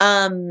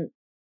 And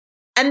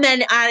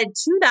then added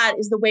to that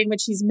is the way in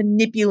which he's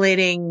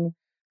manipulating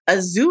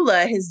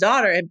Azula, his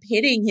daughter, and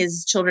pitting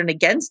his children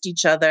against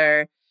each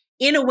other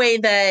in a way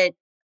that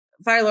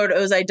Fire Lord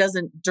Ozai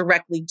doesn't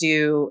directly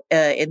do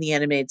in the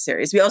animated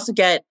series. We also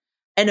get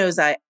an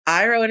Ozai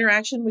Iroh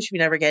interaction, which we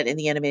never get in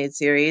the animated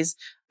series.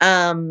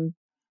 So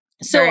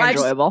very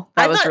enjoyable.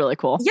 That was really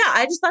cool. Yeah,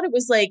 I just thought it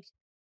was like,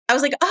 I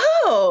was like,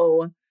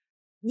 oh,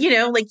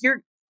 like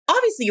you're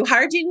obviously you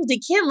hired Daniel Day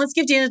Kim. Let's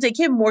give Daniel Day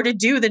Kim more to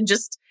do than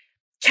just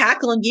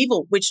cackling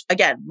evil. Which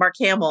again, Mark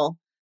Hamill,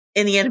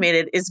 in the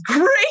animated is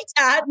great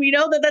at. We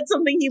know that that's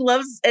something he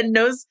loves and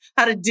knows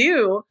how to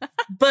do.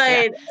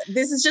 But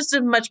this is just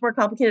a much more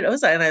complicated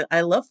Ozai, and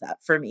I love that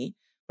for me.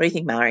 What do you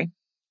think, Mallory?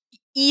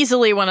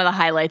 Easily one of the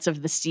highlights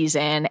of the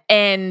season,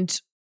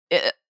 and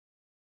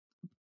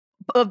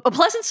a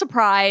pleasant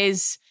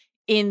surprise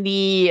in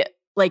the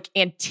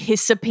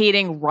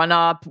anticipating run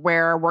up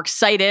where we're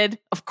excited,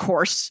 of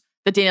course,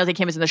 that Daniel Day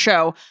Kim is in the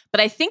show. But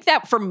I think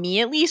that for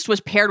me, at least, was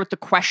paired with the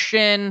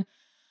question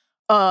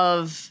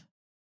of,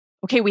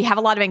 okay, we have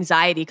a lot of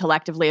anxiety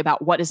collectively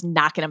about what is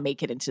not going to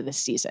make it into this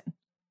season.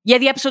 Yeah,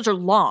 the episodes are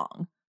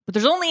long, but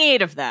there's only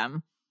 8 of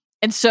them.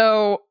 And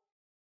so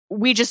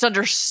we just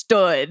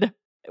understood,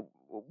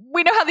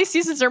 we know how these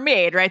seasons are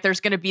made, right?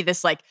 There's going to be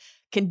this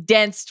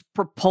condensed,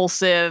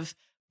 propulsive,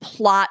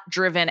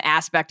 plot-driven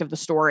aspect of the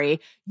story.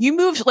 You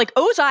moved,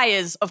 Ozai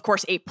is, of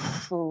course, a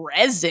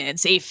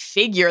presence, a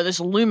figure,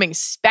 this looming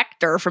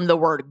specter from the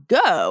word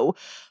go.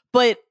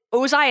 But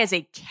Ozai is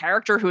a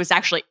character who is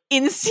actually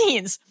in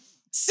scenes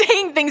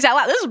saying things out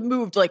loud. This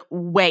moved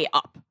way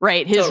up,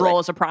 right? His role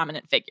as a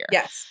prominent figure.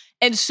 Yes.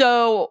 And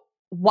so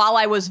while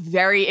I was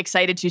very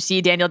excited to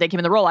see Daniel Day Kim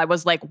in the role, I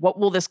was like, what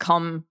will this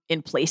come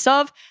in place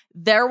of?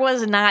 There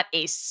was not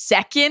a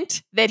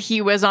second that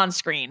he was on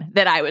screen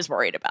that I was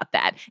worried about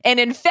that. And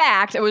in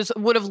fact, I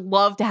would have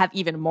loved to have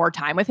even more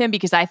time with him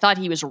because I thought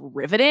he was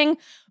riveting.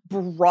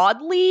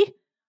 Broadly,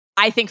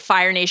 I think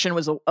Fire Nation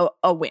was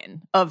a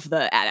win of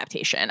the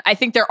adaptation. I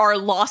think there are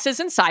losses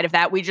inside of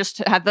that. We just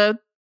had the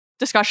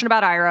discussion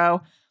about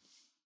Iroh.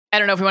 I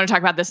don't know if we want to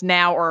talk about this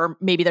now or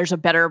maybe there's a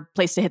better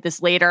place to hit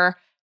this later.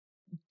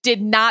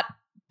 Did not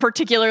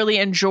particularly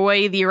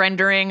enjoy the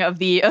rendering of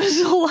the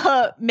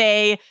Azula,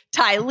 May,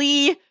 Ty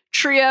Lee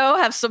trio.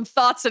 Have some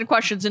thoughts and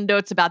questions and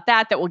notes about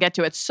that we'll get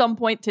to at some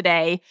point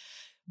today.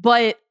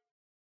 But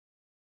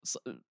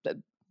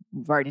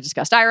we've already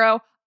discussed Iroh.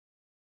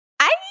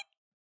 I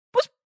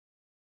was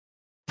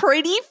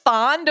pretty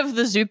fond of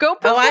the Zuko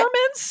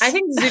performance. I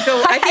think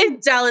Zuko, I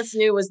think Dallas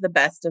Liu was the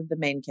best of the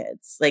main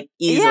kids,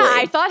 easily. Yeah,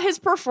 I thought his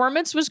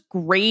performance was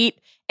great.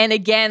 And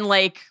again,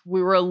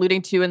 we were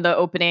alluding to in the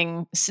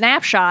opening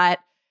snapshot,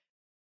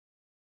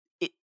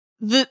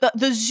 the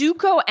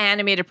Zuko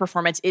animated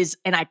performance is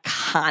an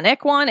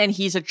iconic one, and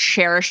he's a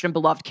cherished and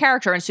beloved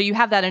character. And so you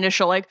have that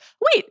initial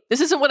wait,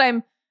 this isn't what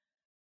I'm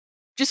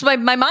just my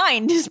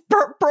mind is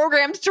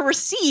programmed to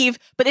receive.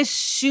 But as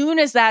soon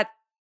as that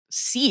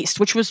ceased,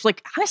 which was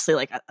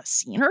honestly a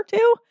scene or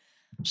two,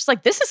 just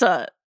this is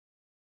a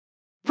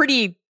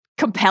pretty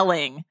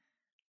compelling,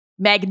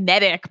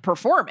 magnetic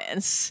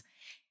performance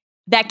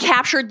that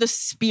captured the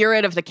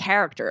spirit of the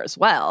character as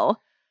well.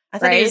 I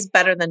thought he was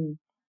better than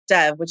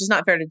Dev, which is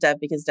not fair to Dev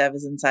because Dev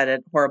is inside a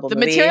horrible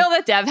movie. The material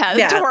that Dev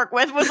had to work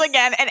with was,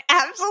 again, an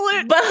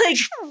absolute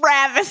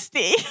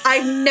travesty.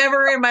 I've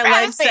never in my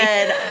life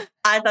said,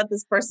 I thought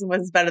this person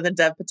was better than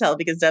Dev Patel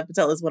because Dev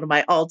Patel is one of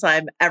my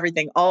all-time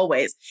everything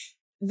always.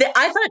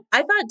 I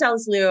thought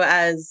Dallas Liu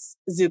as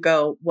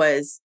Zuko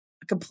was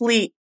a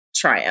complete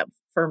triumph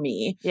for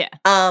me. Yeah.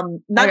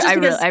 Not just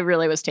because I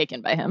really was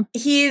taken by him.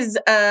 He's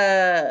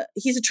a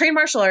trained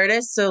martial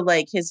artist, so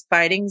his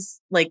fighting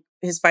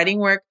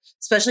work,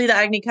 especially the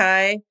Agni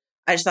Kai,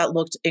 I just thought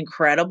looked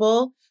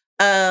incredible.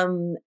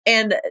 And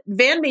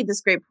Van made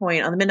this great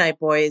point on the Midnight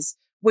Boys,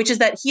 which is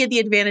that he had the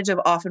advantage of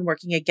often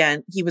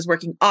he was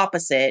working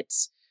opposite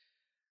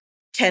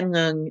Ken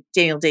Leung,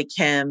 Daniel Day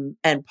Kim,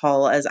 and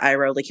Paul as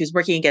Iroh. He was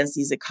working against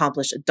these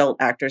accomplished adult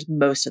actors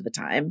most of the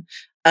time.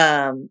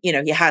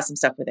 He has some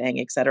stuff with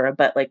Aang, etc.,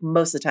 but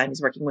most of the time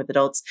he's working with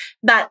adults.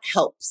 That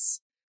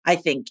helps, I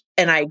think,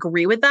 and I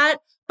agree with that.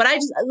 But I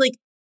just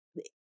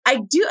I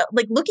do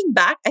looking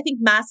back, I think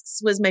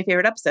Masks was my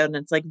favorite episode, and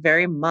it's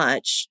very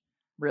much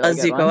really a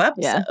Zuko one.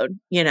 episode.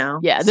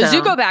 Yeah, the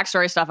Zuko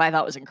backstory stuff I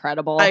thought was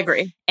incredible. I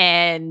agree.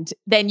 And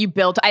then you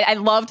built. I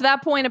loved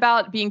that point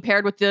about being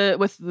paired with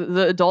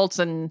the adults,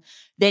 and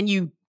then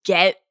you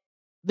get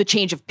the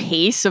change of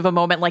pace of a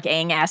moment like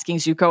Aang asking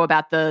Zuko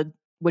about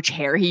which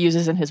hair he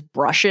uses in his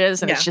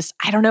brushes, and it's just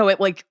I don't know it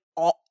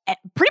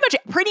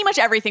pretty much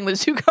everything with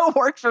Zuko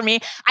worked for me.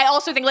 I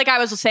also think, I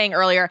was saying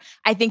earlier,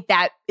 I think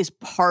that is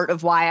part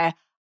of why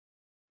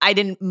I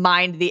didn't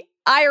mind the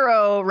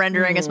Iroh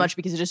rendering as much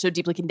because it's just so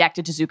deeply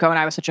connected to Zuko, and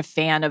I was such a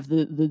fan of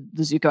the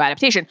Zuko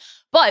adaptation.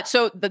 But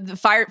so the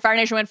Fire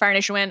Nation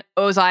win,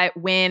 Ozai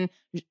win,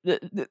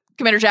 the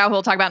Commander Zhao, who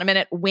we'll talk about in a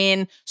minute,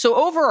 win. So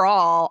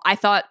overall, I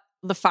thought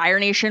the Fire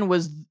Nation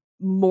was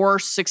more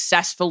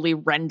successfully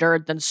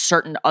rendered than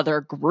certain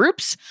other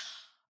groups.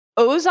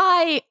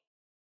 Ozai,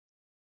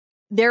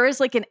 there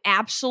is an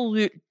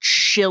absolute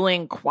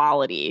chilling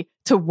quality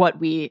to what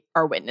we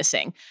are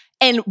witnessing.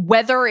 And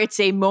whether it's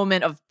a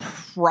moment of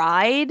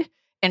pride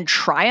and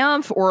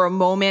triumph or a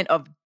moment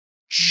of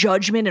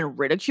judgment and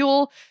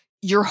ridicule,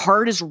 your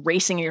heart is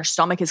racing and your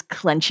stomach is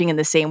clenching in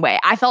the same way.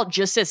 I felt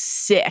just as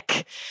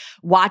sick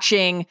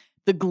watching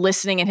the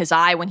glistening in his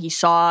eye when he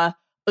saw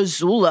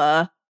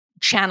Azula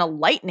channel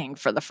lightning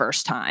for the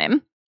first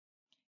time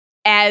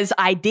as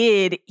I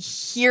did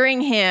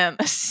hearing him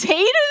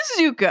say to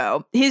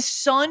Zuko, his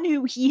son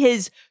who he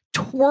has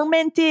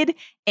tormented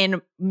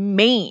and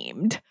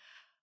maimed.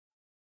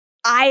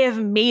 I have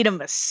made a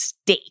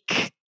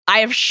mistake. I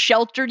have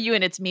sheltered you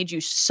and it's made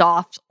you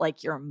soft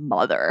like your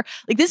mother.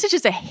 Like, this is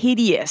just a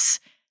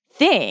hideous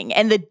thing.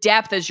 And the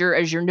depth, as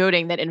you're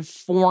noting, that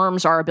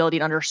informs our ability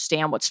to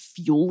understand what's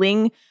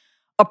fueling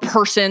a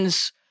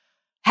person's,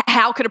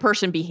 how could a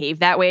person behave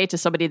that way to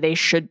somebody they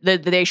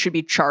should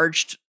be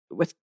charged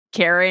with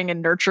caring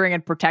and nurturing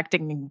and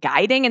protecting and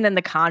guiding. And then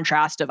the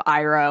contrast of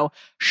Iroh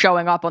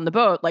showing up on the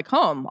boat like,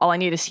 home, all I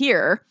need is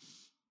here.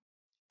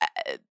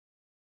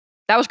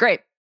 That was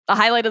great. The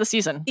highlight of the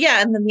season.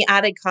 Yeah, and then the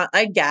added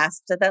I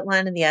gasped at that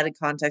line, and the added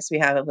context we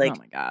have of like, oh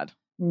my God,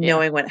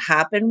 knowing what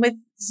happened with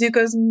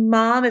Zuko's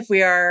mom. If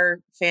we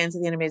are fans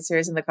of the animated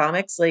series and the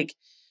comics, like,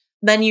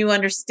 then you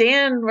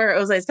understand where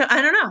Ozai's coming.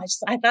 I don't know.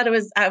 I thought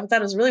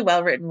it was really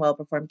well written, well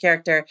performed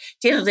character.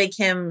 Daniel Day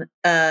Kim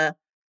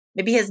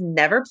maybe has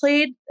never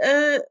played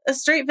a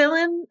straight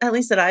villain, at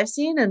least that I've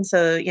seen, and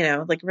so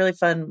like really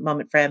fun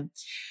moment for him.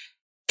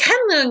 Ken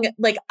Leung,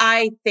 like,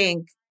 I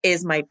think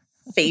is my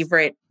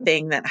favorite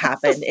thing that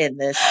happened in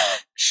this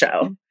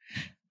show.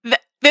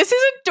 This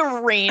is a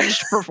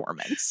deranged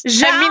performance.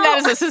 Zhao, I mean that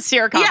is a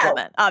sincere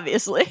compliment, yes.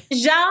 Obviously.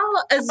 Zhao,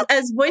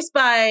 as voiced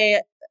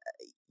by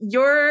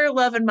your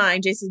love and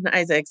mine, Jason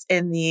Isaacs,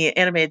 in the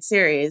animated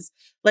series.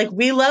 Like,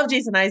 we love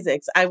Jason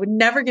Isaacs. I would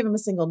never give him a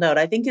single note.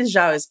 I think his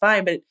Zhao is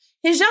fine, but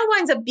his Zhao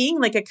winds up being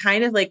like a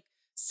kind of like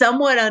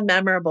somewhat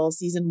unmemorable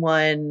season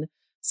 1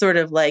 sort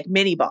of like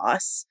mini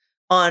boss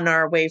on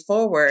our way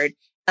forward.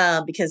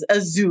 Because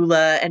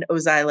Azula and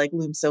Ozai like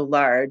loom so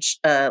large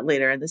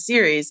later in the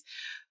series.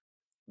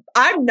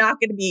 I'm not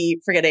going to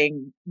be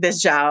forgetting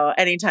this Zhao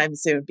anytime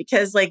soon,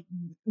 because like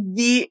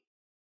the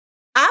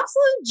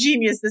absolute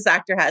genius this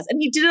actor has,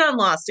 and he did it on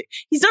Lost.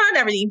 He's done it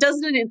on everything. He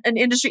does it in an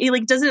industry. He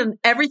like does it on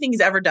everything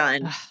he's ever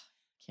done.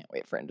 Can't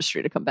wait for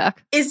Industry to come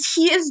back.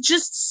 He is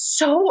just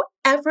so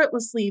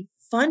effortlessly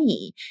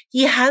funny.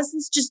 He has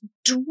this just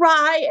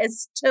dry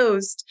as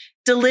toast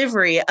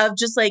delivery of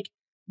just like,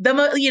 I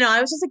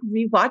was just like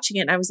rewatching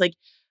it and I was like,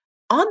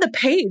 on the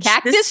page.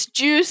 Cactus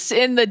juice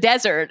in the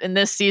desert in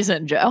this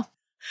season, Joe.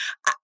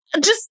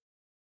 Just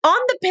on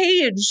the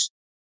page,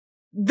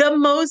 the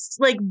most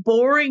like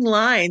boring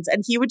lines.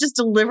 And he would just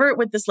deliver it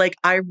with this like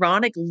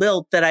ironic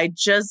lilt that I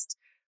just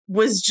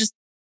was just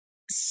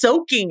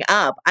soaking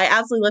up. I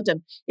absolutely loved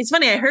him. It's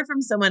funny. I heard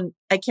from someone,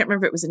 I can't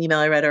remember if it was an email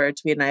I read or a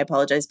tweet, and I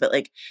apologize, but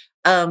like,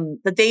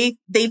 that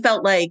they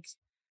felt like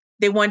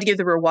they wanted to give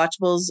the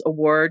Rewatchables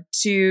award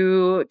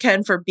to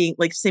Ken for being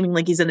like seeming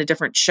like he's in a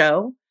different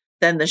show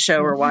than the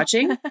show we're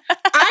watching.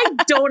 I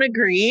don't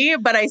agree,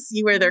 but I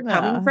see where they're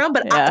coming from.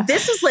 But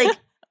this is like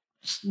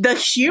the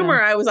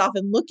humor I was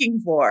often looking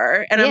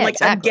for. And I'm like,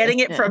 exactly. I'm getting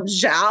it from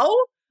Zhao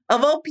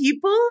of all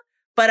people.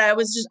 But I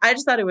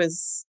just thought it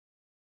was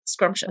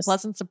scrumptious. A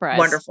pleasant surprise.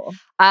 Wonderful.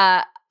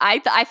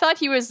 I thought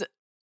he was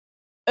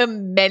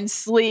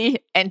immensely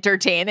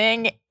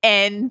entertaining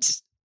and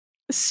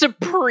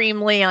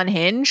supremely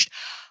unhinged.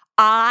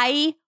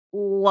 I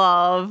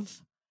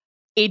love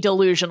a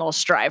delusional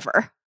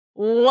striver.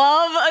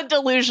 Love a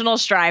delusional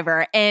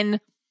striver. And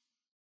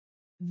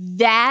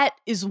that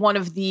is one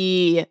of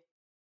the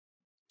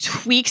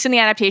tweaks in the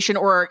adaptation,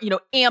 or,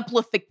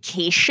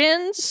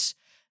 amplifications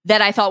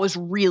that I thought was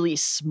really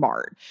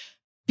smart.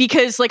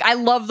 Because like, I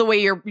love the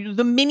way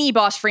the mini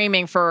boss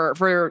framing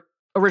for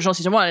original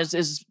season 1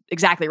 is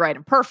exactly right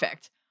and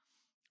perfect.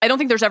 I don't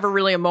think there's ever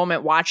really a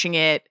moment watching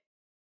it.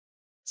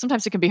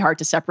 Sometimes it can be hard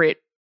to separate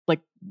like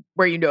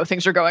where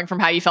things are going from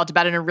how you felt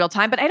about it in real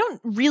time. But I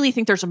don't really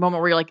think there's a moment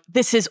where you're like,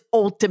 this is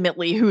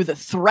ultimately who the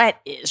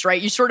threat is,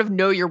 right? You sort of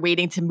know you're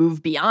waiting to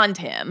move beyond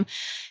him.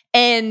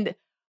 And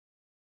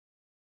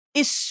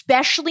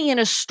especially in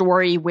a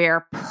story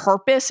where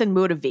purpose and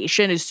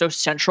motivation is so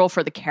central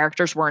for the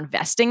characters we're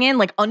investing in,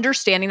 like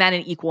understanding that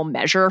in equal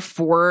measure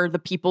for the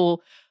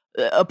people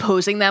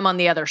opposing them on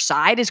the other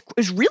side is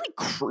really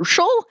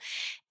crucial.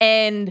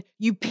 And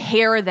you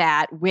pair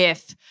that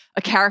with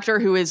a character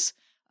who is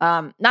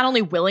not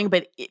only willing,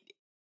 but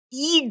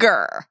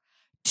eager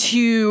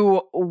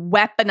to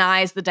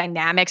weaponize the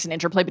dynamics and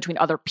interplay between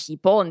other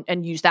people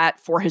and use that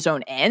for his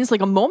own ends.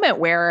 Like a moment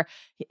where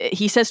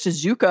he says to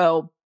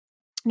Zuko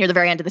near the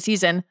very end of the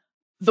season,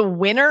 the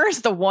winner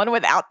is the one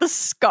without the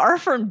scar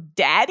from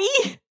daddy.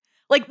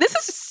 Like, this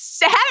is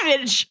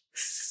savage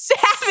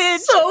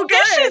so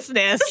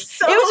viciousness.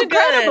 So it was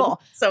incredible.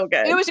 Good. So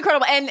good. It was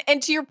incredible.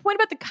 And to your point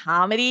about the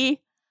comedy,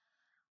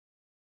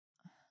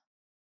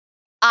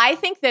 I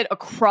think that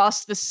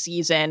across the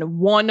season,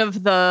 one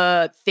of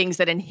the things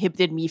that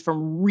inhibited me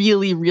from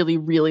really, really,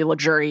 really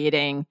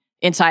luxuriating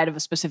inside of a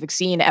specific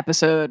scene,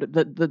 episode,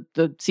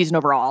 the season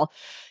overall,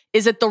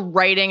 is that the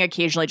writing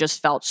occasionally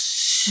just felt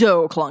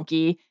so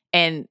clunky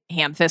and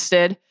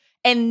ham-fisted.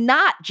 And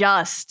not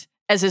just,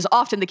 as is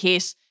often the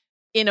case,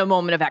 in a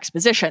moment of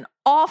exposition.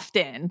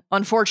 Often,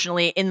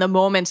 unfortunately, in the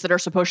moments that are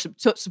supposed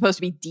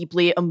to be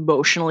deeply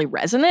emotionally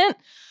resonant,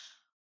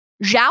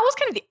 Zhao was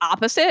kind of the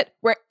opposite,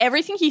 where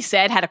everything he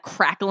said had a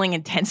crackling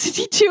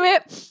intensity to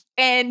it.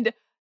 And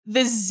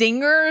the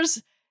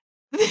zingers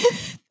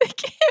they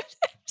kept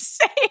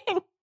saying,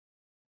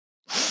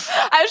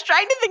 I was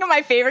trying to think of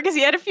my favorite because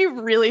he had a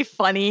few really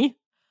funny,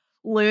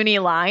 loony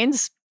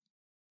lines.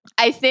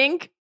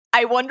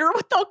 I wonder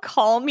what they'll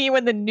call me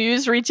when the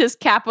news reaches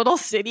Capital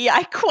City.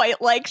 I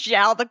quite like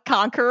Zhao the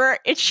Conqueror.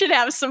 It should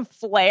have some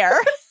flair.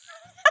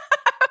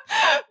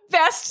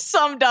 Best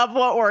summed up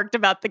what worked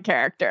about the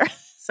character.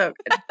 So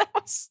good. That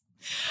was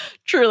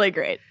truly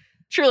great.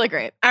 Truly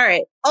great. All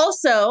right.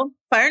 Also,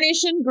 Fire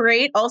Nation,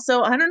 great.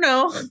 Also, I don't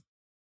know if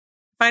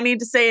I need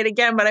to say it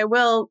again, but I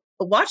will.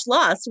 Watch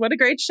Lost. What a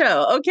great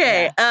show.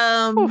 Okay.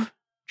 Yeah.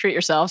 Treat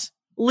yourselves.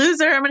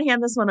 Loser. I'm going to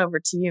hand this one over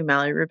to you,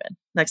 Mallory Rubin.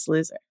 Next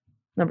loser.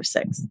 Number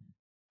 6.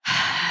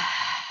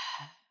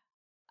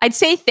 I'd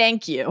say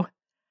thank you,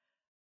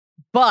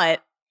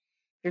 but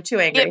you're too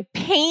angry. It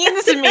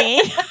pains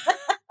me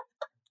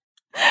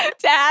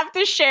to have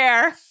to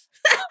share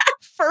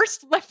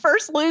my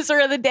first loser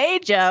of the day,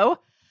 Joe.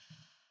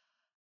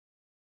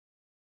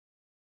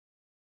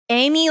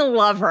 Amy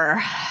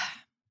Lover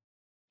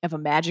of A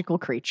Magical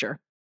Creature.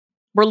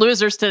 We're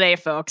losers today,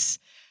 folks.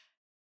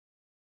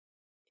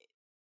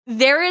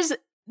 There is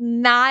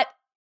not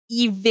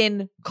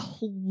even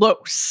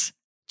close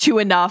to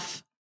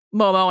enough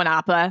Momo and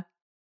Appa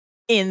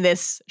in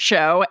this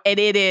show. And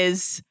it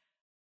is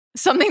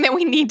something that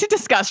we need to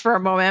discuss for a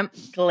moment.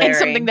 Glaring. And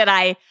something that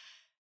I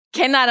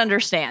cannot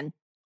understand.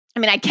 I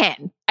mean, I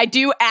can. I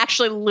do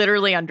actually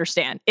literally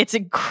understand. It's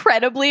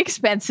incredibly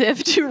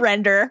expensive to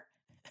render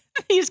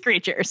these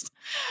creatures.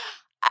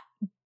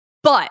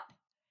 But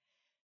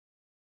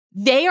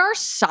they are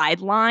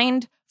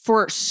sidelined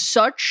for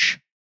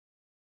such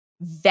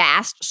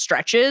vast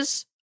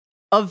stretches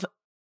of,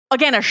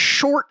 again, a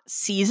short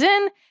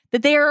season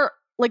that they are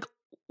like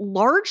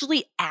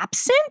largely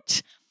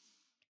absent.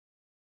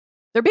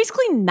 They're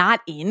basically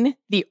not in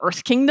the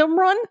Earth Kingdom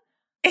run.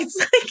 It's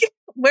like,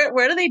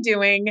 what are they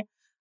doing?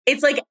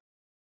 It's like,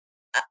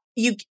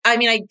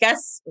 I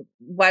guess,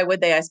 why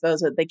would they, I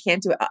suppose, but they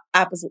can't do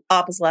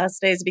Appa's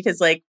last days because,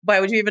 like, why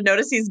would you even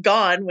notice he's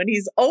gone when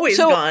he's always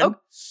gone?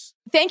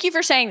 Thank you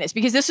for saying this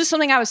because this is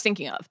something I was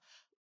thinking of.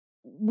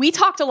 We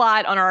talked a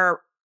lot on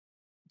our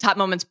Top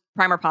Moments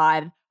Primer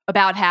Pod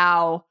about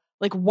how,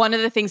 like, one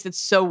of the things that's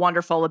so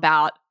wonderful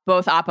about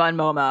both Appa and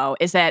Momo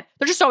is that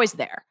they're just always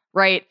there,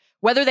 right?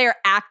 Whether they're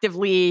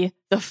actively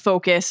the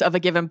focus of a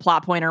given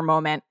plot point or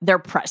moment, they're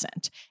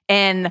present.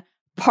 And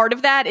part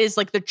of that is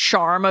like the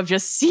charm of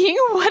just seeing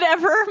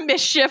whatever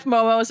mischief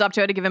Momo is up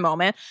to at a given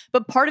moment.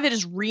 But part of it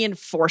is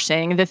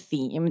reinforcing the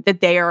theme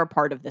that they are a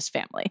part of this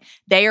family.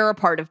 They are a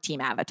part of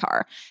Team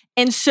Avatar.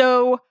 And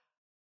so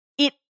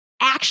it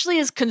actually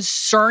is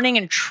concerning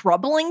and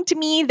troubling to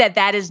me that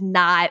that is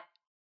not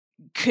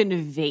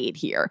conveyed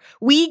here.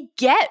 We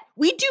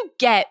do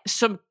get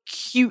some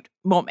cute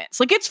moments.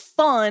 Like, it's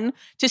fun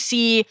to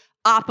see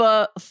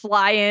Appa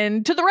fly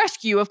in to the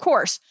rescue, of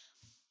course.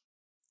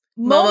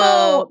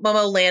 Momo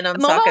land on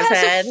Sokka's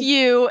head. Momo has a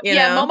few.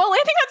 Momo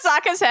landing on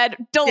Sokka's head,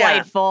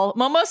 delightful.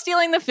 Yeah. Momo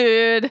stealing the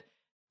food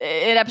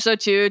in episode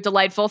 2,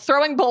 delightful.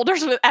 Throwing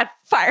boulders at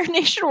Fire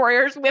Nation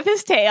warriors with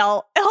his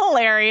tail,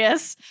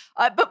 hilarious.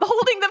 But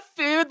holding the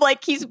food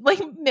like he's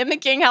like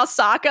mimicking how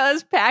Sokka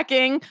is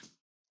packing,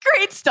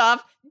 great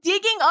stuff.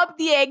 Digging up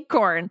the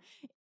acorn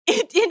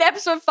in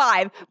episode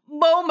 5,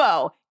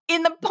 Momo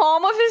in the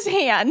palm of his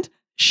hand,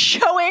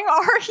 showing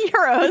our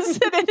heroes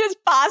that it is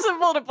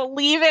possible to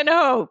believe in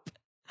hope.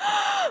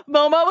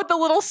 Momo with the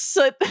little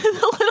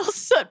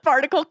soot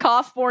particle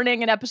cough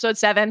warning in episode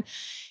 7.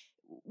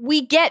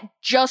 We get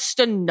just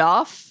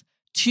enough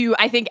to,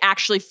 I think,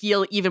 actually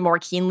feel even more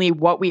keenly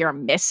what we are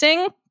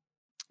missing.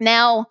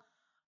 Now,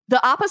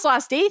 the Appa's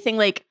last day thing,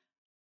 like,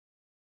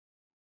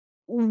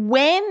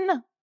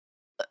 when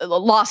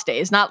Lost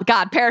Days, not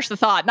God, perish the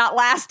thought, not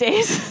last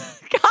days.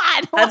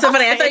 God, that's so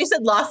funny. I thought you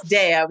said lost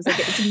day. I was like,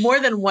 it's more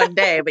than one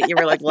day, but you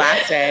were like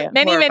last day.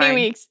 Many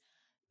weeks.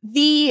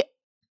 The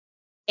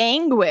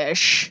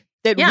anguish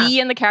that we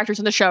and the characters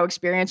in the show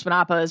experience when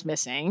Appa is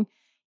missing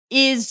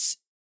is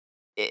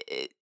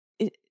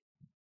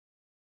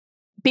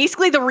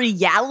basically the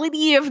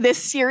reality of this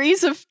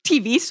series of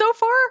TV so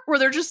far, where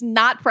they're just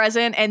not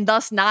present and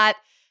thus not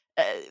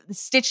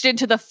stitched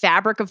into the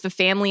fabric of the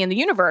family and the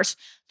universe.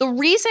 The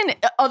reason,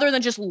 other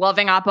than just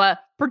loving Appa,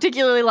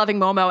 particularly loving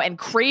Momo and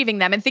craving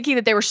them and thinking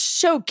that they were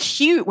so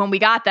cute when we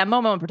got them,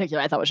 Momo in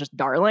particular, I thought was just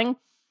darling.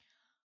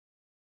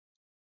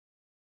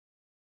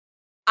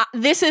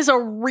 This is a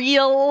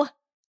real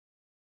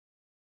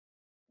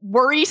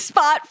worry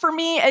spot for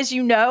me, as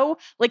you know.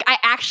 Like, I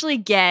actually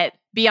get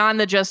beyond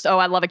the just,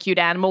 I love a cute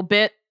animal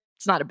bit.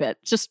 It's not a bit.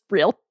 It's just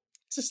real.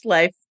 It's just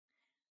life.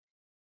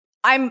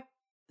 I'm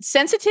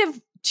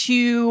sensitive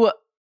to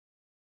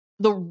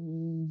the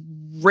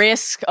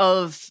risk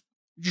of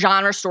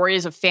genre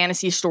stories, of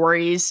fantasy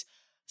stories,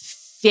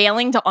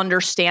 failing to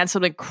understand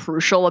something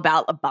crucial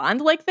about a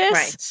bond like this.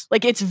 Right.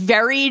 Like, it's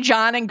very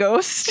John and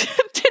Ghost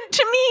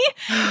to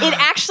me. It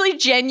actually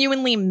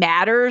genuinely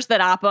matters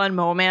that Appa and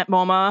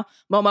Momo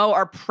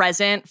are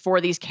present for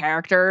these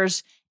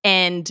characters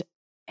and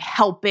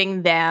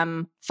helping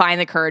them find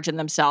the courage in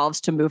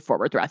themselves to move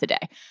forward throughout the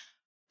day.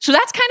 So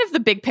that's kind of the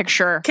big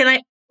picture. Can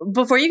I,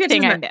 before you get to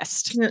thing I the,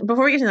 missed.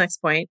 before we get to the next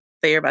point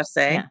that you're about to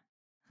say,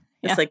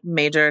 this like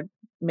major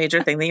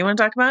thing that you want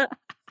to talk about.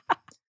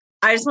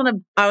 I just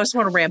want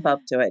to ramp up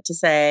to it to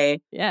say,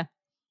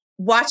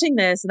 watching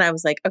this, and I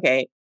was like,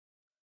 okay,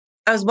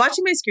 I was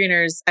watching my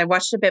screeners. I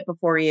watched a bit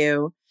before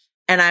you,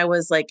 and I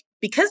was like,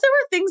 because there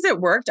were things that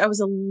worked, I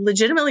was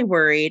legitimately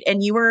worried.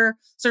 And you were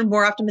sort of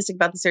more optimistic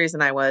about the series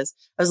than I was.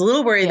 I was a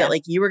little worried that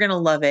like you were going to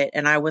love it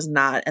and I was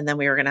not. And then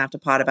we were going to have to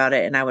pod about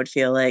it. And I would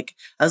feel like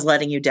I was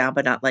letting you down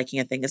by not liking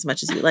a thing as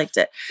much as you liked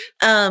it.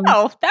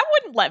 No, that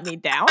wouldn't let me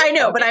down. I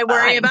know, but I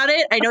worry about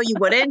it. I know you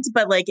wouldn't,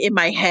 but like in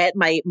my head,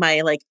 my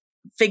like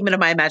figment of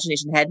my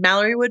imagination head,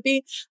 Mallory would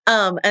be.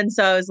 And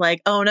so I was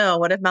like, oh no,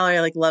 what if Mallory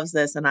like loves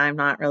this and I'm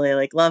not really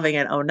like loving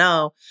it? Oh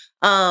no.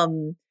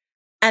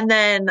 And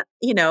then,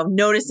 you know,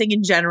 noticing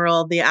in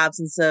general the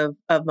absence of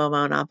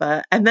Momo and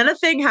Appa. And then a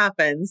thing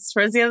happens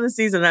towards the end of the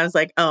season. I was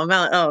like,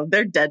 oh,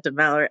 they're dead to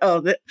Mallory.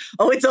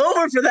 It's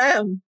over for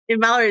them in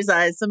Mallory's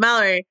eyes. So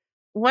Mallory,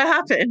 what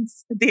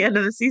happens at the end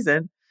of the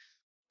season?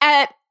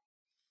 At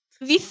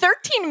the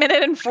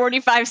 13-minute and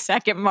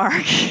 45-second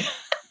mark.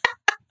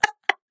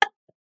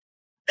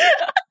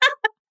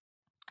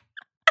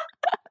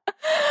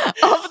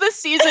 Of the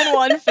season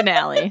 1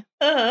 finale.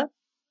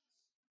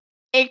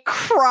 A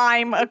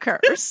crime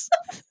occurs.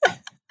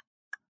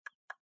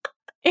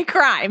 A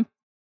crime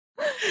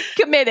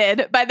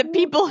committed by the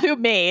people who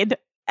made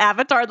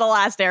Avatar: The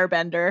Last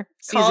Airbender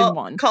season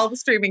 1. Call the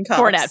streaming cops.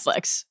 For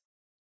Netflix.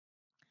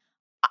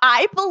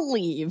 I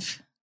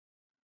believe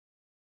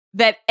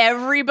that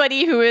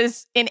everybody who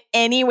is in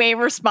any way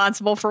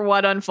responsible for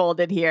what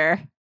unfolded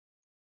here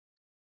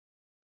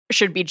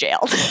should be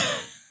jailed.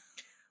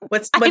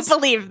 I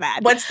believe that.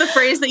 What's the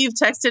phrase that you've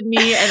texted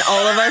me and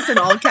all of us in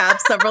all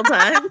caps several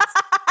times?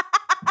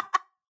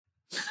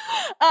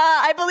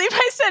 I believe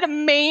I said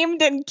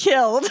maimed and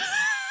killed.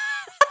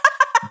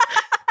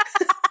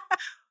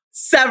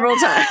 Several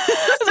times.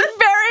 I was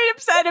very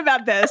upset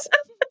about this.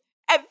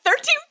 At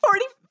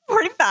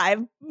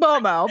 13:45,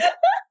 Momo,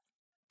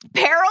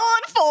 peril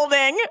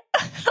unfolding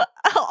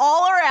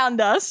all around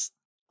us,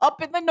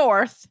 up in the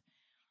north,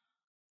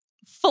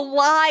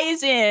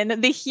 flies in,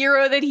 the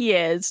hero that he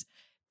is,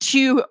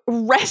 to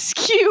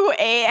rescue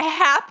a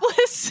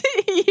hapless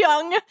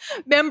young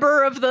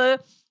member of the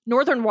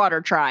Northern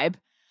Water Tribe.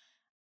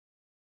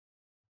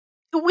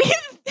 We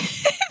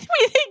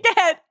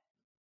get,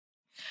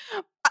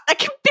 I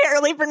can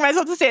barely bring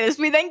myself to say this,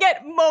 we then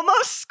get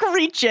Momo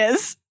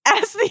Screeches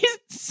as the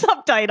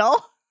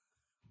subtitle.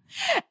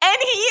 And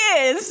he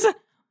is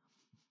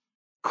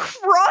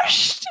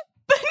crushed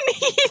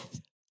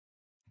beneath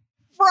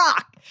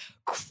rock.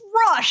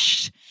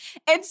 Crushed.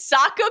 And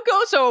Sokka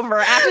goes over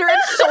after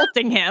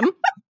insulting him.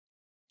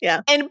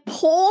 And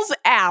pulls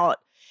out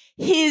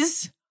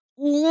his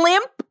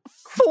limp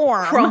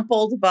form.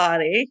 Crumpled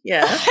body.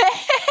 Yeah.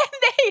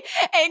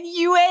 and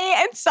Yue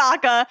and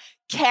Sokka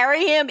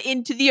carry him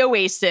into the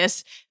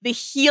oasis, the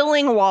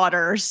healing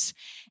waters,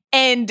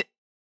 and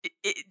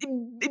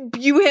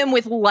imbue him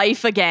with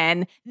life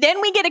again.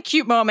 Then we get a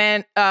cute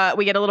moment.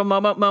 We get a little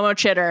Momo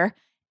chitter.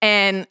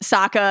 And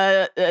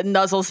Sokka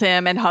nuzzles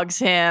him and hugs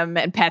him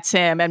and pets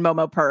him and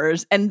Momo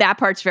purrs. And that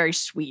part's very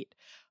sweet.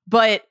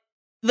 But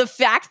the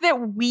fact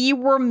that we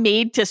were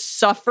made to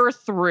suffer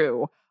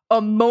through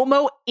a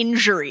Momo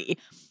injury,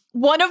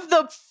 one of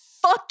the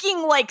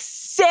fucking like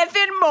 7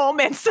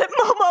 moments that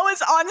Momo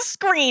is on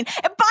screen.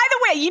 And by the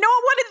way, you know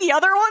what one of the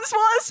other ones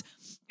was?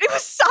 It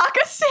was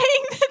Sokka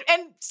saying that,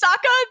 and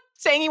Sokka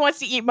saying he wants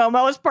to eat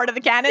Momo as part of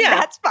the canon. Yeah.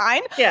 That's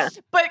fine. Yeah.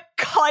 But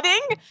cutting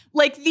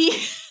like the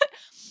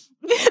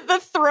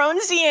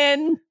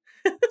Thronesian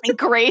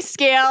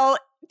grayscale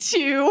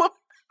to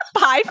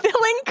pie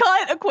filling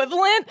cut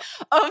equivalent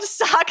of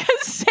Sokka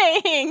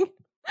saying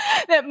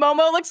that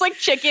Momo looks like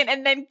chicken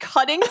and then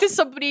cutting to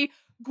somebody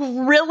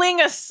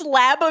grilling a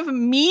slab of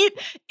meat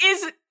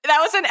that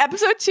was in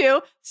episode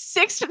 2,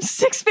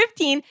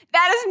 6:15.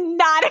 That is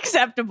not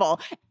acceptable.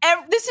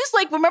 This is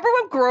like, remember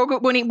when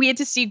Grogu, we had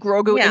to see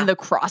Grogu in the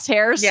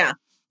crosshairs? Yeah.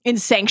 In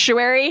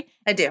Sanctuary?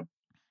 I do.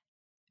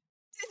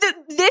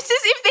 This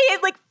is if they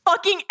had like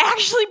fucking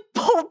actually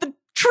pulled the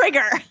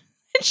trigger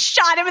and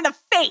shot him in the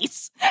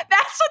face. That's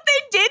what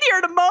they did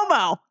here to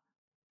Momo.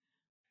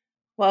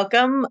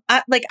 Welcome.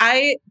 That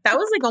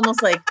was like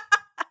almost like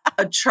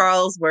a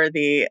Charles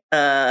Worthy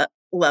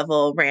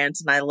level rant,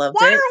 and I loved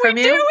it from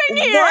you.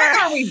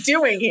 What are we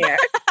doing here?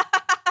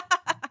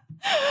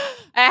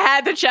 I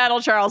had to channel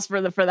Charles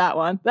for that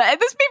one.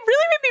 This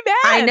really made me mad.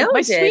 I know,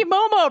 my sweet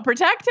Momo,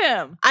 protect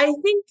him. I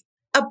think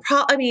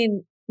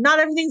not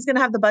everything's going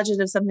to have the budget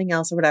of something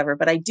else or whatever,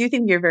 but I do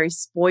think you're very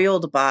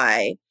spoiled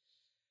by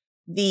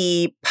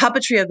the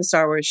puppetry of the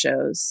Star Wars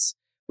shows,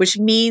 which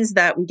means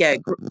that we get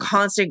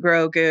constant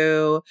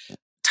Grogu,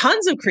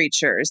 tons of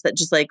creatures that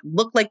just like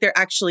look like they're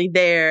actually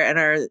there and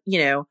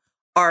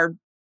are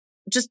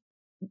just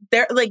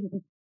there. Like,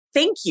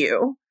 thank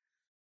you.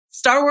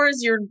 Star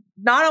Wars, you're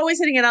not always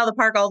hitting it out of the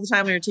park all the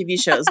time on your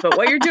TV shows, but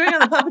what you're doing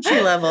on the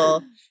puppetry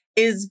level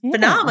is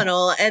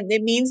phenomenal. And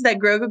it means that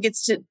Grogu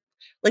gets to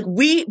Like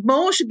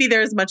Momo should be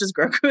there as much as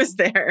Grogu is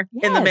there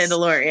in The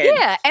Mandalorian.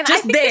 Yeah, and just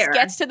I think there, this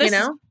gets to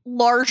this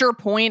larger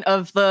point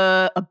of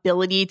the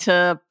ability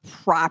to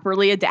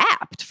properly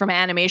adapt from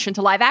animation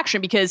to live action,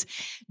 because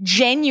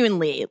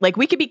genuinely, like,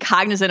 we could be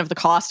cognizant of the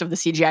cost of the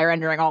CGI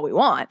rendering all we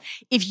want.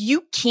 If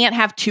you can't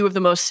have two of the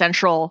most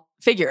central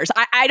figures,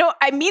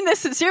 I mean this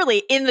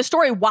sincerely, in the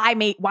story, why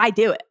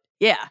do it?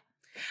 Yeah.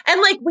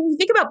 And like, when you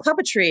think about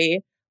puppetry,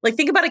 like,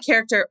 think about a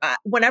character,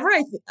 whenever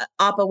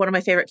Appa, one of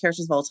my favorite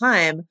characters of all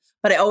time,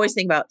 but I always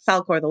think about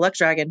Falkor, the Luck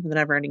Dragon from the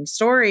Neverending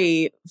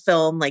Story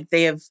film. Like,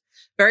 they have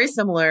very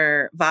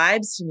similar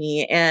vibes to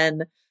me.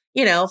 And,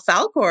 you know,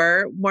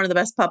 Falkor, one of the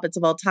best puppets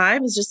of all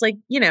time, is just like,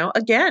 you know,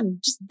 again,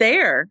 just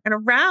there and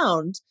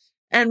around.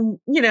 And,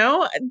 you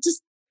know,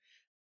 just,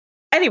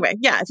 anyway,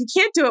 yeah, if you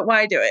can't do it,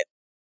 why do it?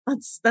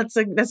 That's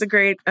a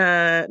great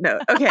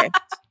note. Okay.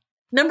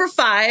 Number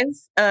 5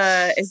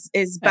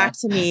 is back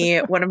to me,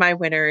 one of my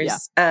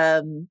winners.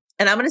 And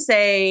I'm going to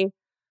say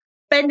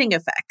bending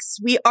effects.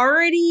 We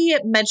already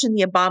mentioned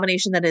the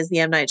abomination that is the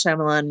M. Night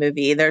Shyamalan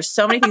movie. There's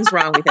so many things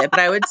wrong with it,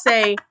 but I would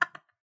say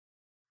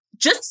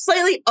just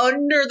slightly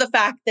under the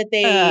fact that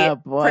they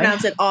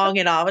pronounce it Ong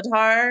in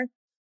Avatar,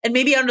 and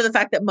maybe under the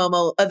fact that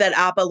that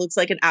Appa looks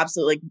like an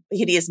absolute, like,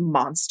 hideous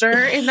monster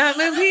in that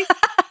movie,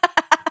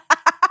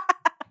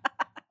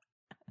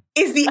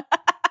 is the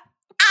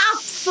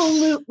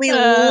absolutely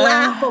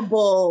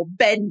laughable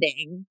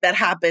bending that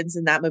happens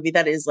in that movie.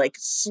 That is like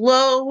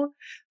slow.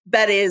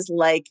 That is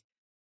like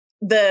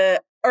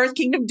the Earth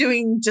Kingdom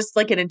doing just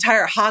like an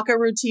entire haka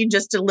routine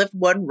just to lift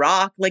one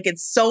rock. Like,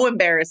 it's so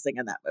embarrassing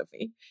in that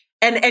movie.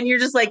 And you're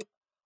just like,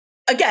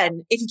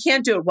 again, if you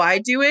can't do it, why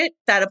do it?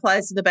 That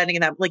applies to the bending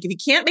in that. Like, if you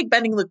can't make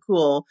bending look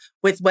cool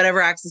with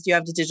whatever access you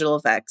have to digital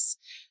effects,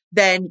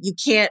 then you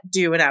can't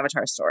do an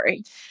Avatar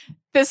story.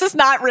 This is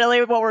not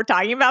really what we're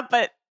talking about,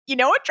 but you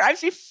know what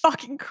drives me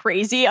fucking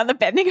crazy on the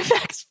bending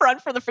effects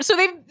front for the first? So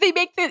they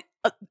make the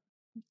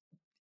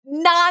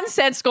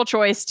nonsensical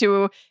choice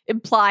to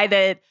imply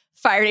that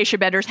Fire Nation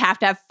benders have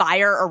to have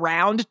fire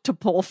around to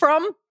pull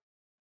from,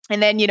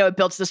 and then, you know, it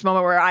builds this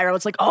moment where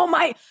Iroh's like, "Oh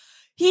my,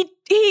 he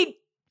created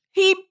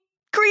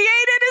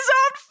his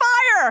own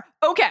fire."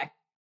 Okay,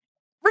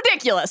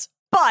 ridiculous.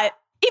 But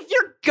if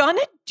you're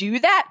gonna do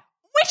that,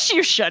 which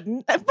you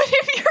shouldn't, but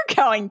if you're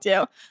going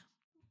to.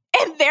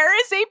 And there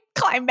is a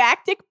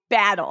climactic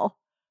battle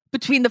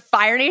between the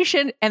Fire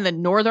Nation and the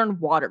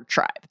Northern Water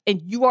Tribe.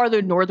 And you are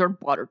the Northern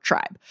Water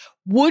Tribe.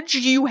 Would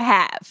you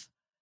have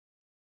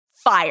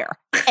fire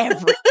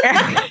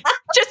everywhere?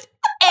 Just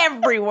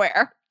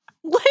everywhere.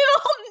 Little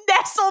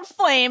nestled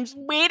flames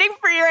waiting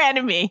for your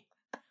enemy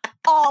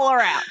all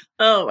around.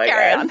 Oh my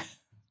Carry God. on.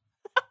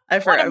 I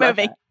forgot what a about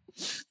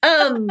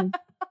movie.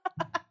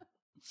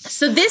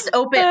 So this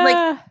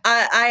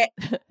I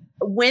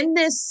when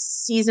this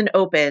season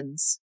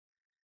opens,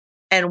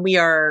 and we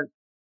are,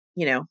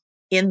 you know,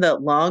 in the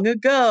long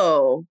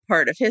ago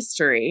part of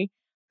history.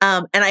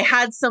 And I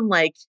had some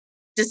like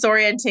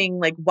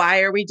disorienting, like,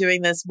 why are we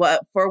doing this?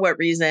 For what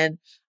reason?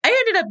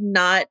 I ended up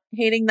not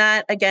hating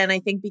that. Again, I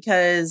think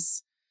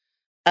because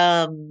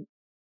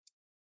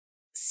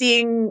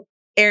seeing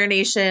Air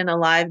Nation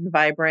alive and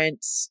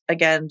vibrant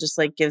again, just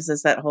like gives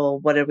us that whole,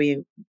 what did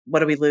we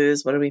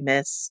lose? What did we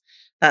miss?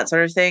 That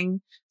sort of thing.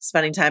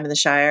 Spending time in the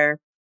Shire.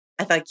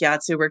 I thought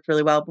Gyatso worked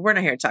really well, but we're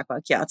not here to talk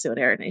about Gyatso and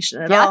Air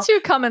Nation at all.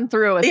 Gyatso coming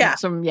through with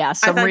some I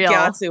thought real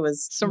Gyatso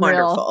was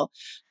wonderful.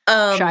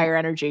 Shire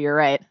energy. You're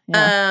right.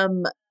 Yeah.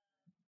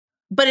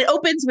 But it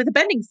opens with a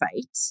bending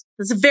fight.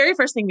 That's the very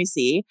first thing we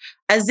see,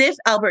 as if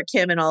Albert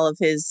Kim and all of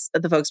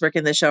the folks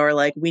working the show are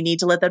like, we need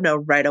to let them know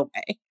right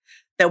away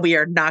that we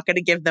are not going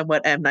to give them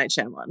what M. Night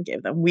Shyamalan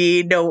gave them.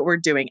 We know what we're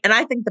doing. And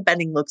I think the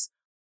bending looks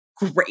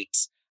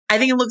great. I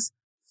think it looks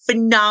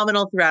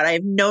phenomenal throughout. I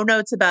have no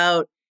notes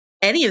about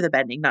any of the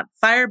bending, not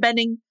fire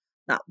bending,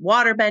 not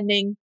water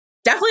bending,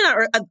 definitely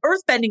not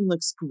earth bending.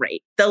 Looks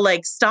great. The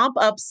like stomp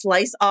up,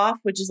 slice off,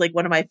 which is like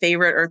one of my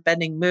favorite earth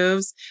bending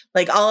moves.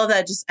 Like, all of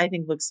that just, I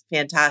think, looks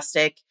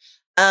fantastic.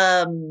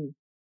 I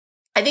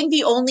think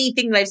the only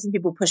thing that I've seen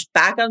people push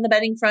back on the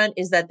bending front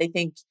is that they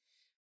think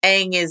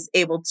Aang is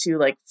able to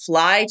like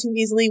fly too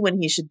easily when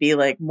he should be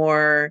like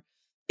more,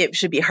 it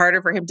should be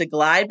harder for him to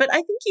glide. But I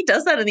think he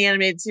does that in the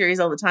animated series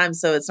all the time.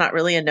 So it's not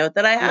really a note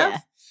that I have. Yeah.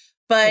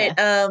 But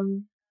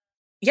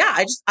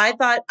I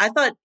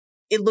thought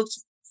it looked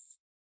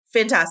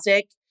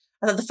fantastic.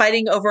 I thought the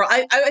fighting overall,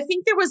 I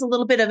think there was a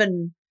little bit of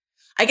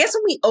I guess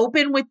when we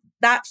open with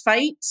that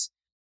fight,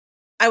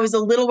 I was a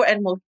little,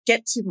 and we'll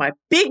get to my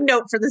big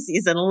note for the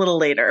season a little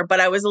later, but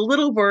I was a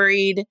little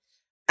worried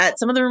at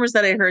some of the rumors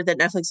that I heard that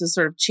Netflix was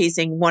sort of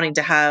wanting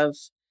to have,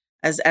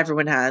 as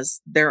everyone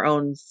has, their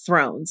own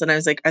Thrones. And I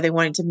was like, are they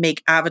wanting to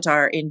make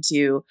Avatar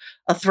into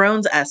a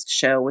Thrones-esque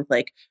show with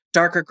like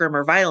darker,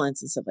 grimmer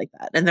violence and stuff like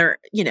that? And they're,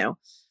 you know,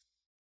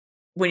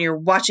 when you're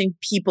watching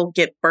people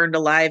get burned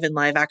alive in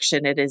live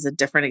action, it is a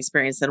different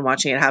experience than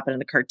watching it happen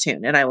in a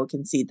cartoon. And I will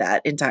concede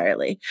that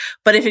entirely.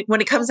 But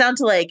when it comes down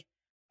to like,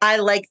 I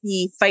like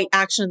the fight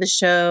action of the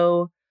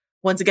show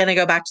once again, I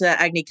go back to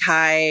that Agni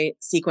Kai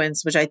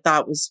sequence, which I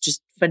thought was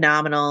just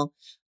phenomenal.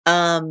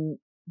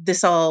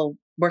 This all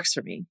works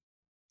for me.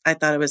 I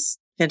thought it was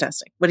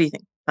fantastic. What do you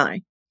think,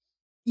 Mallory?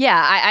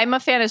 Yeah, I'm a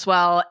fan as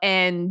well.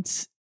 And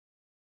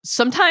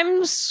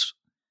sometimes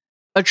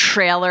a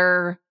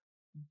trailer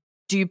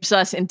dupes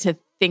us into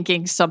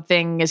thinking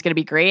something is going to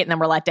be great and then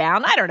we're let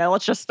down. I don't know.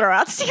 Let's just throw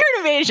out Secret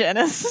Invasion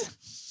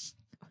as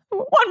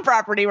one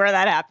property where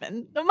that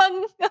happened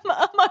among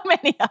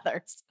many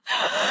others.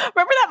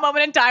 Remember that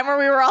moment in time where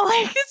we were all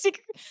like,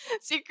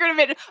 Secret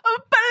Invasion,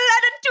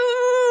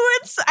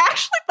 platitudes. I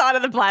actually thought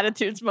of the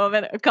platitudes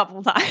moment a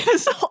couple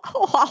times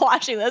while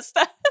watching this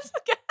stuff.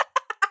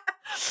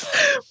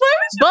 Why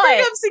would you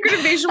bring up Secret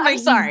Invasion? I'm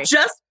sorry. You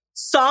just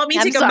saw me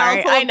take a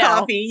mouthful of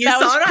coffee. You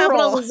saw it happen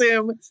on the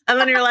Zoom. And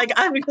then you're like,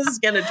 I'm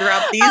just going to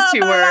drop these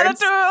two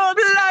words.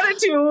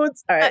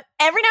 Platitudes. All right.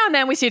 Every now and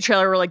then we see a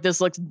trailer where like,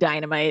 this looks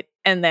dynamite.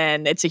 And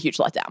then it's a huge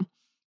letdown.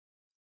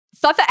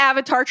 Thought the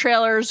Avatar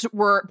trailers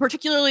were,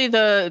 particularly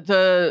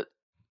the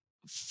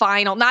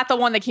final, not the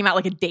one that came out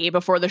like a day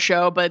before the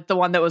show, but the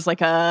one that was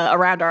like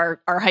around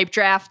our hype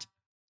draft,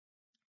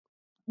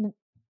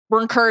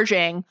 were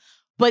encouraging.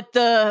 But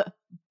the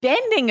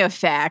bending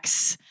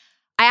effects,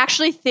 I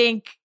actually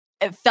think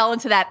it fell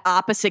into that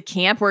opposite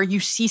camp where you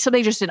see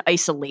something just in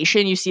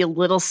isolation. You see a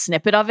little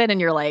snippet of it and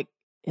you're like,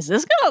 is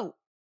this gonna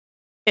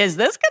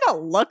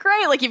look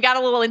right? Like you've got a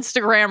little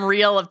Instagram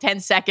reel of 10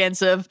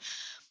 seconds of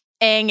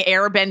Aang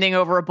airbending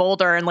over a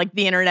boulder and like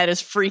the internet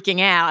is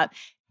freaking out.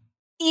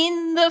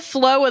 In the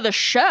flow of the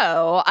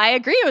show, I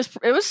agree.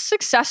 It was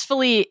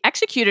successfully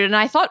executed. And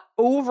I thought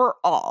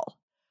overall,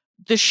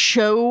 the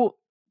show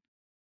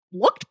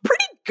looked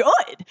pretty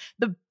good.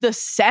 The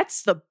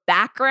sets, the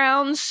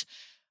backgrounds,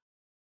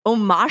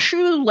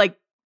 Omashu, like,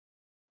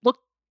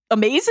 looked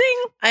amazing.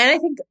 And I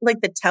think,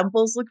 like, the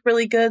temples look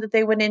really good that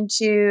they went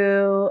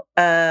into.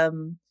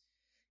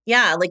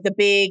 Yeah, like the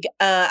big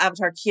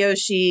Avatar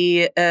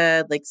Kyoshi,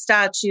 like,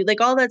 statue,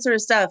 like, all that sort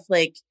of stuff.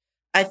 Like,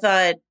 I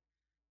thought,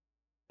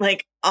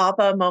 like,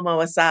 Appa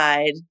Momo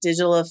aside,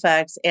 digital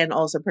effects and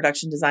also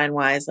production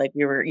design-wise, like,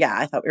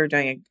 I thought we were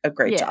doing a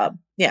great job.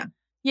 Yeah.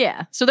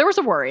 Yeah. So there was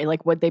a worry,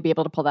 like, would they be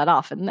able to pull that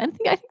off? And I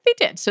think they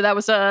did. So that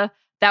was a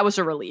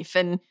relief.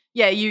 And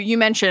yeah, you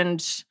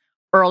mentioned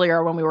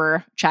earlier when we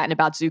were chatting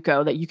about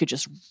Zuko that you could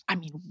just,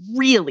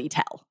 really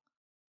tell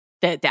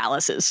that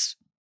Dallas is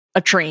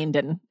a trained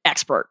and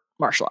expert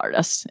martial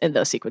artist in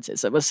those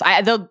sequences. It was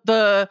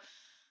the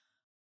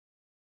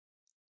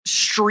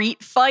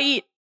street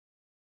fight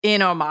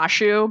in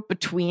Omashu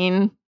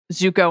between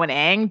Zuko and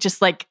Aang,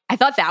 just like, I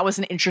thought that was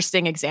an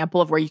interesting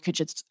example of where you could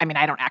just,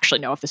 I don't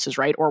actually know if this is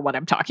right or what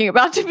I'm talking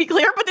about, to be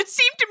clear, but it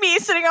seemed to me,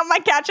 sitting on my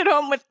couch at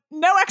home with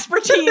no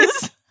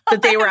expertise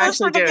that they were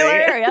actually doing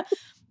area,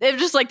 it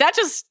was just like, that's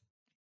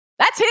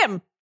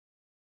him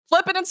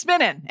flipping and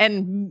spinning.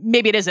 And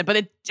maybe it isn't, but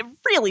it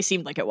really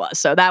seemed like it was.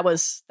 So that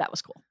was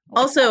cool.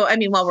 Also,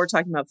 while we're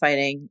talking about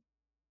fighting,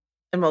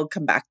 and we'll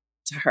come back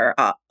to her,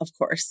 of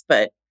course,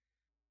 but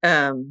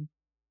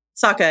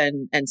Sokka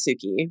and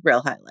Suki,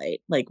 real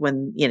highlight. Like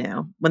when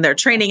they're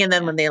training and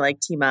then when they like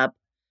team up,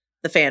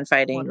 the fan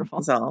fighting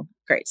is all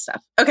great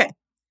stuff. Okay.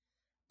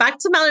 Back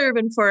to Mallory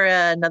Rubin for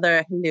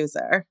another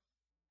loser.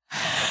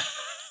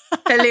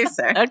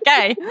 Loser.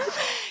 Okay.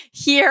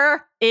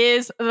 Here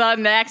is the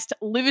next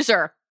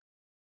loser.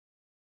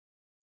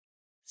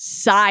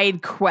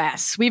 Side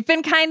quests. We've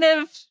been kind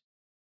of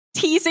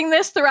teasing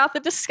this throughout the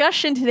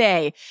discussion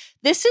today.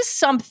 This is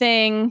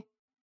something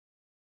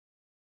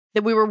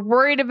that we were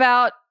worried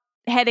about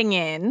heading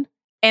in,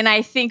 and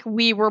I think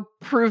we were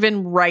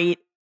proven right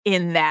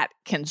in that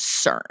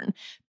concern.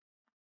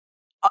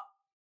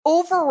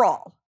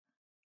 Overall,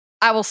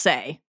 I will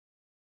say,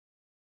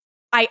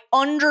 I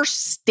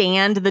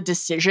understand the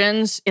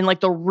decisions in like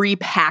the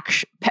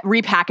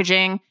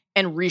repackaging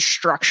and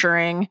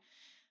restructuring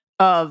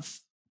of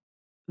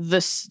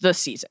the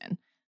season,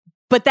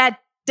 but that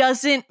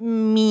doesn't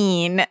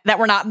mean that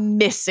we're not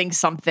missing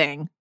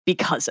something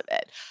because of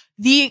it.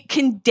 The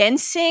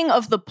condensing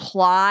of the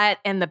plot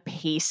and the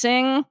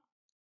pacing,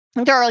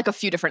 there are like a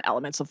few different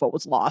elements of what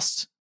was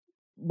lost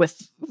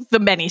with the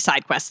many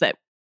side quests that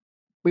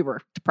we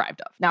were deprived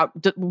of. Now,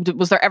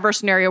 was there ever a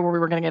scenario where we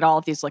were going to get all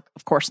of these? Like,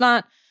 of course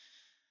not.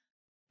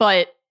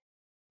 But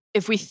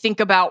if we think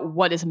about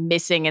what is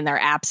missing in their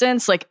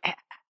absence, like,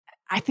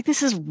 I think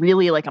this is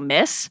really like a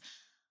miss.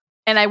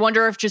 And I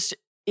wonder if just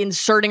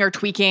inserting a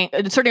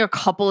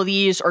couple of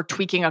these or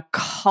tweaking a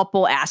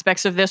couple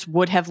aspects of this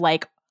would have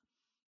like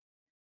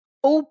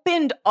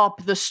opened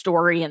up the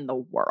story in the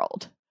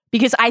world.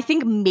 Because I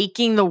think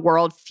making the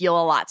world feel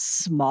a lot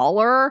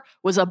smaller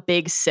was a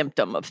big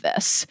symptom of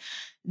this.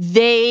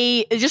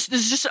 There's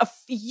just a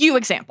few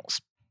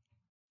examples.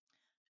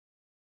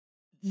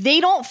 They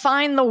don't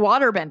find the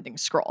waterbending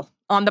scroll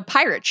on the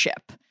pirate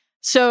ship.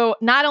 So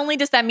not only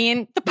does that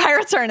mean the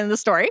pirates aren't in the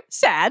story,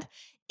 sad,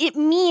 it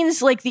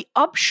means like the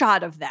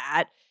upshot of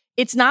that,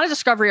 it's not a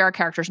discovery our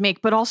characters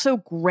make, but also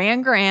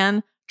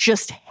Gran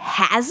just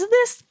has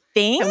this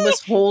thing and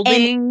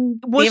withholding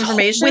the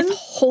information,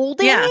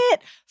 withholding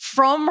it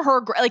from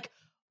her. Like,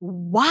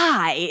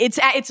 why? It's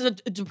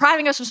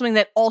depriving us of something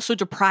that also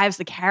deprives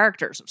the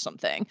characters of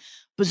something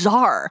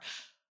bizarre.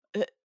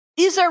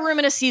 Is there room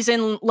in a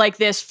season like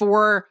this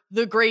for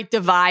the Great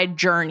Divide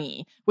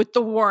journey with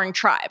the warring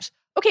tribes?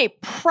 Okay,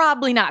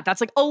 probably not.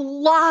 That's like a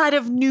lot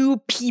of new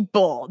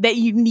people that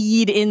you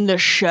need in the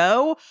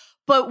show.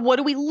 But what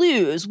do we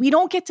lose? We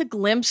don't get to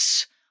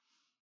glimpse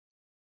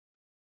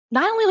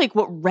not only like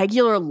what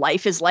regular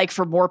life is like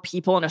for more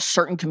people in a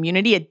certain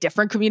community, a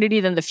different community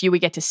than the few we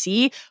get to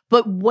see,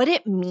 but what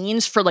it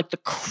means for like the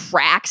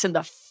cracks and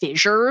the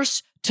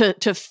fissures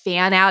to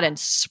fan out and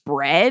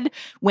spread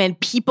when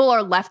people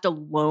are left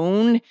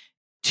alone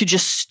to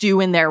just stew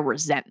in their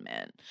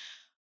resentment.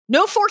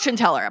 No fortune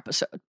teller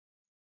episode.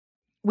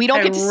 We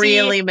don't get to see.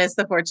 I really miss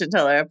the fortune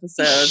teller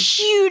episode.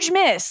 Huge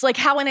miss. Like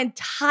how an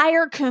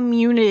entire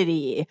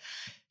community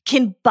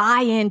can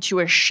buy into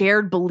a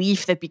shared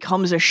belief that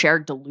becomes a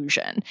shared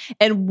delusion,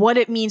 and what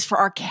it means for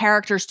our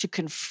characters to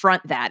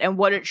confront that, and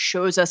what it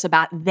shows us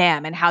about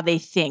them and how they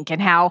think,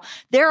 and how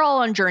they're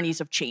all on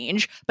journeys of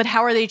change, but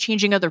how are they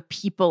changing other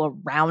people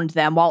around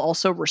them while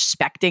also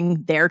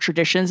respecting their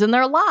traditions and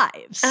their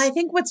lives? And I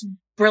think what's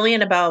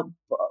brilliant about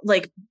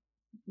like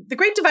the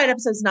Great Divide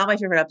episode is not my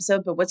favorite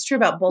episode, but what's true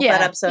about both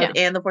that episode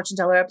and the fortune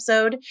teller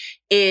episode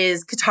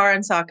is Katara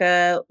and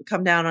Sokka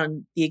come down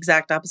on the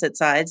exact opposite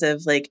sides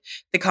of like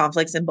the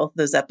conflicts in both of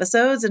those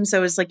episodes. And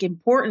so it's like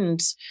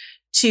important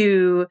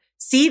to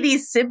see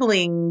these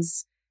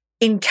siblings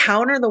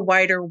encounter the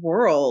wider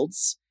world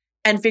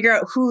and figure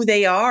out who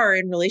they are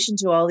in relation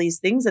to all these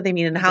things that they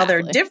mean and how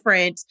they're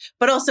different,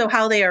 but also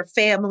how they are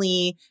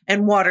family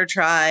and water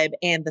tribe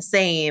and the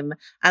same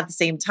at the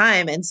same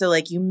time. And so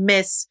like you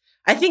miss,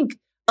 I think,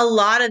 a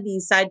lot of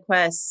these side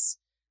quests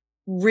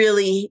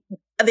really,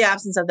 the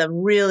absence of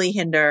them really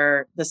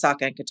hinder the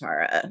Sokka and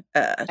Katara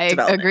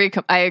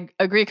development. I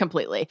agree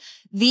completely.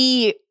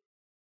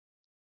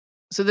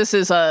 So this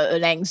is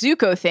an Aang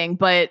Zuko thing,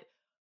 but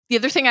the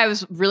other thing I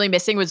was really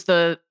missing was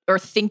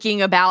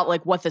thinking about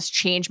like what this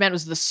change meant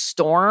was the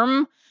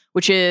storm,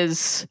 which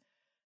is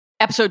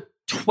episode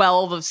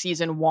 12 of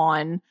season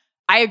 1.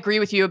 I agree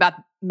with you about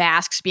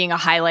masks being a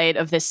highlight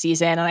of this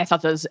season, and I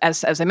thought those,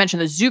 as I mentioned,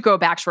 the Zuko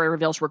backstory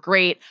reveals were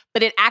great.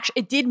 But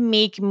it did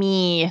make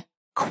me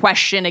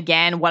question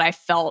again what I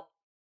felt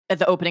at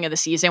the opening of the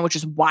season, which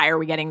is why are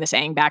we getting this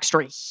Aang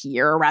backstory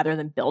here rather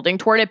than building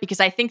toward it?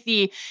 Because I think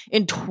the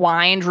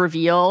entwined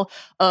reveal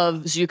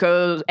of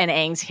Zuko and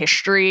Aang's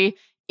history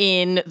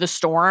in the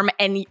storm,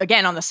 and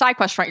again on the side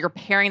quest front, you're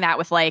pairing that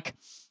with like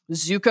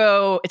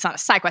Zuko. It's not a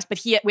side quest,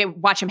 but we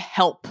watch him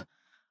help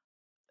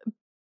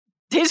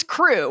his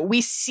crew. We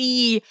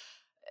see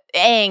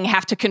Aang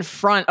have to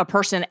confront a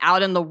person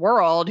out in the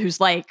world who's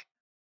like,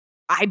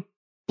 I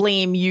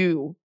blame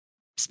you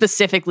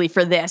specifically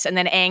for this. And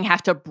then Aang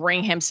have to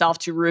bring himself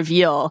to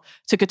reveal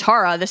to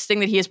Katara this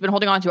thing that he has been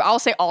holding on to. I'll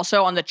say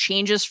also on the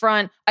changes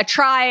front,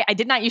 I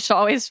did not used to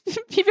always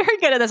be very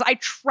good at this. I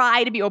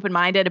try to be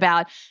open-minded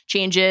about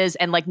changes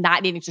and like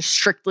not needing to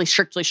strictly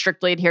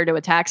adhere to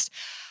a text.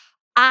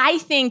 I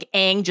think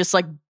Aang just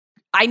like,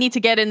 I need to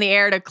get in the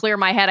air to clear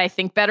my head. I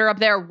think better up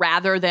there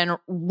rather than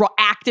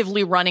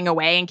actively running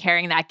away and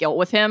carrying that guilt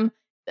with him.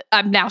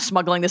 I'm now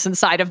smuggling this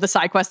inside of the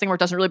side questing where it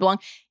doesn't really belong,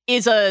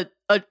 is a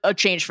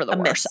change for the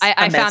worse.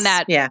 I found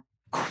that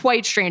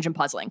quite strange and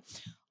puzzling.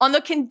 On the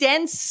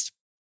condensed,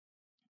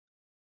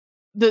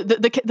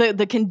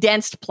 the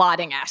condensed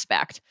plotting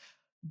aspect,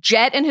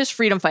 Jet and his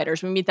freedom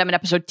fighters, we meet them in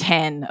episode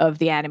 10 of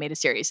the animated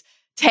series.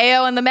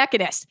 Teo and the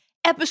Mechanist,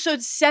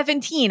 episode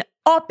 17,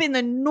 up in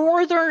the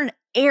Northern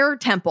Air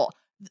Temple.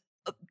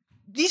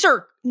 These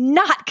are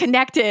not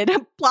connected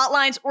plot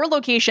lines or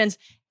locations.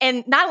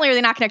 And not only are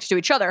they not connected to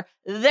each other,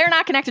 they're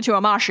not connected to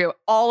Omashu.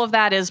 All of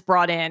that is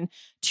brought in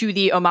to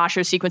the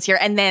Omashu sequence here.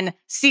 And then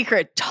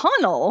Secret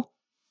Tunnel,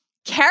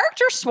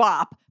 character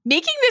swap,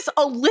 making this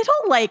a little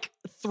like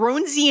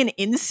Thronesian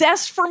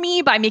incest for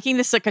me by making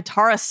this a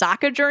Katara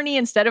Sokka journey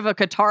instead of a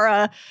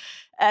Katara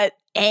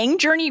Aang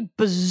journey.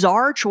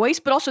 Bizarre choice,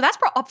 but also that's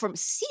brought up from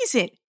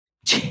season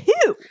 2.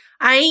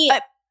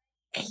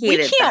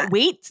 We can't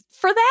wait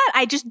for that.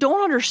 I just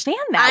don't understand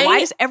that. Why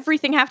does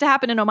everything have to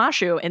happen in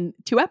Omashu in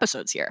 2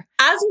 episodes here?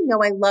 As you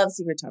know, I love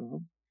Secret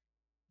Tunnel.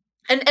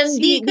 And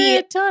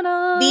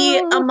Tunnel.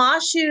 The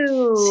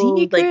Omashu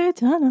Secret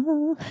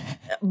Tunnel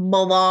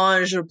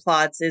melange of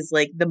plots is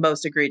like the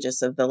most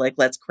egregious of the like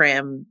let's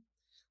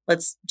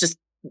just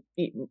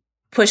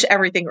push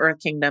everything Earth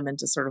Kingdom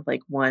into sort of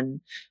like one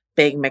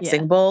big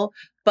mixing bowl.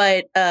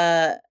 But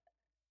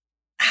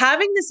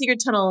having the Secret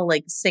Tunnel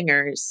like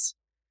singers,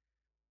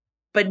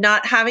 but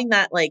not having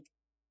that like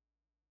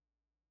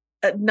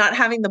not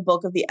having the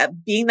bulk of the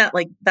being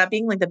like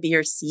the B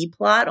or C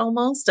plot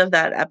almost of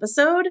that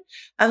episode,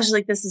 I was just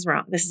like, this is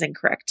wrong. This is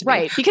incorrect to me.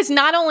 Right. Because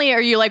not only are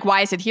you like,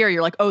 why is it here?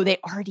 You're like, oh, they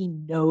already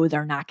know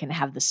they're not going to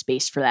have the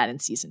space for that in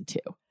season 2.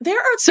 There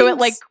are so things,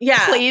 it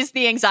like plays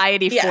the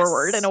anxiety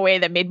forward in a way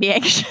that made me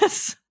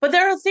anxious. But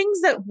there are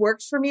things that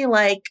worked for me,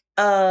 like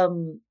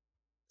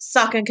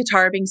Sokka and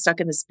Katara being stuck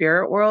in the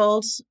spirit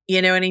world.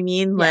 You know what I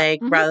mean? Yeah. Like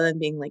rather than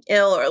being like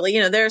ill or like,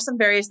 there are some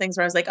various things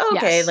where I was like, oh,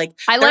 okay, Yes. like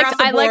I they're liked- off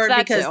the I liked board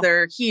that because too.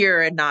 they're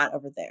here and not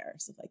over there,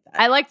 stuff like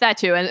that. I like that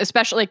too. And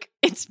especially like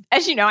it's,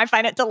 as you know, I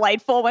find it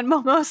delightful when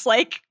Momo's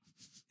like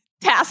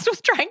tasked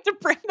with trying to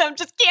bring them,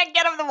 just can't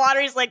get them in the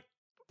water. He's like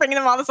bringing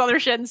them all this other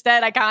shit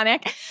instead.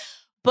 Iconic.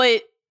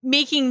 But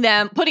putting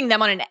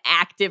them on an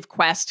active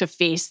quest to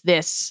face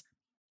this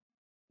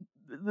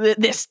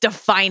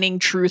defining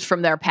truth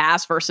from their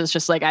past versus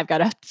just like, I've got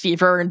a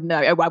fever and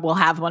I will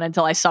have one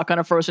until I suck on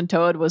a frozen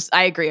toad was,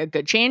 I agree, a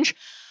good change.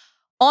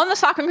 On the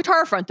Sokka and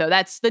Katara front, though,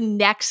 that's the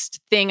next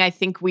thing I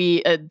think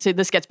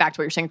this gets back to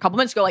what you're saying a couple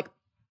minutes ago. Like,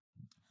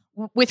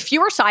 with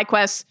fewer side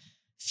quests,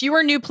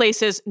 fewer new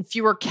places, and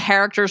fewer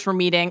characters we're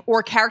meeting,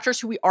 or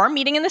characters who we are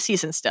meeting in the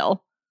season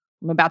still,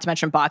 I'm about to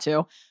mention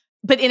Batu,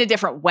 but in a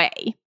different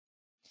way,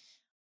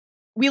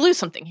 we lose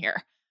something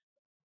here.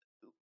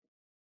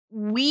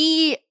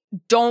 We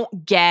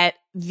don't get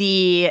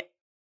the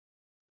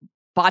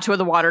Batu of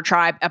the Water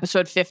Tribe,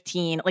 episode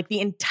 15, like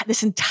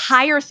this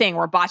entire thing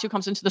where Batu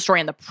comes into the story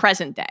in the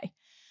present day.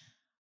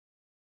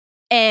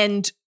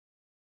 And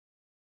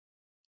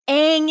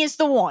Aang is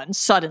the one,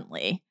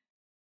 suddenly,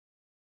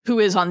 who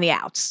is on the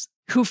outs,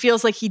 who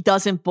feels like he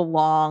doesn't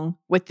belong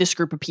with this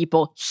group of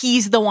people.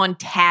 He's the one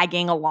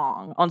tagging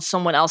along on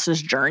someone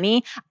else's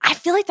journey. I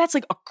feel like that's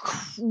like a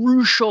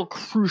crucial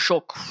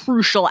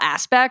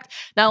aspect,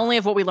 not only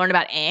of what we learned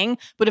about Aang,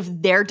 but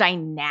of their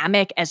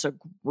dynamic as a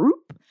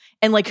group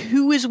and like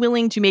who is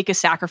willing to make a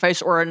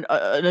sacrifice or an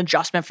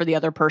adjustment for the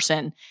other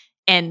person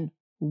and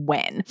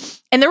when.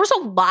 And there was a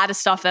lot of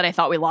stuff that I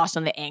thought we lost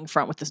on the Aang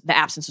front with the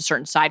absence of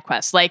certain side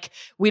quests. Like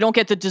we don't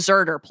get the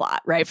deserter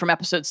plot, right, from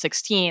episode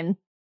 16.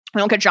 We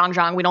don't get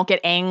Zhang. We don't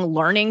get Aang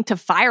learning to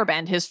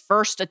firebend, his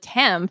first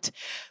attempt,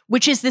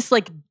 which is this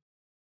like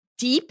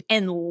deep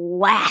and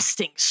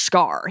lasting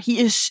scar.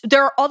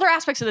 There are other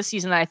aspects of the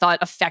season that I thought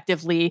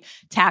effectively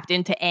tapped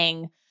into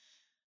Aang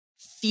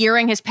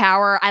fearing his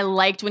power. I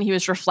liked when he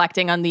was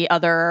reflecting on the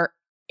other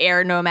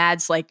air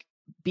nomads, like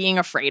being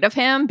afraid of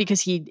him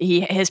because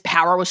his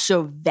power was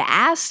so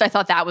vast. I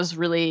thought that was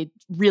really,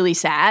 really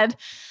sad.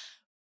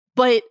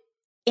 But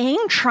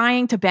Aang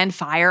trying to bend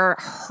fire,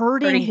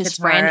 hurting his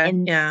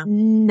friend,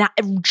 and not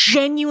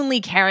genuinely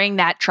carrying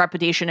that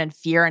trepidation and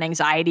fear and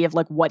anxiety of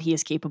like what he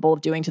is capable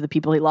of doing to the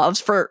people he loves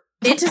for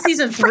into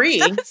season 3.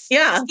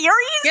 Series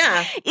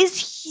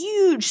is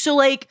huge. So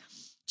like,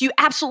 do you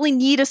absolutely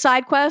need a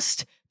side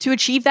quest to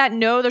achieve that?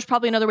 No, there's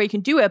probably another way you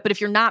can do it. But if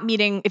you're not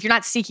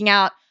seeking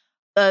out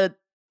a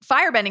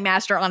firebending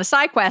master on a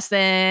side quest,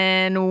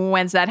 then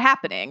when's that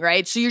happening,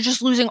 right? So you're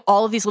just losing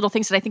all of these little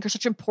things that I think are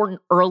such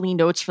important early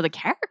notes for the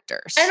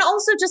characters. And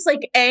also just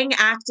like Aang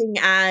acting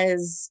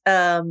as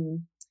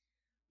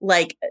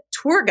like a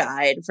tour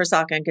guide for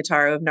Sokka and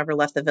Katara who have never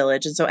left the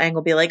village. And so Aang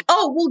will be like,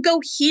 oh, we'll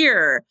go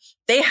here.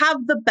 They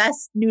have the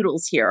best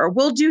noodles here. Or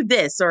we'll do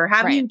this. Or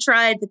have you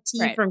tried the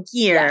tea from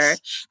here?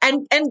 Yes.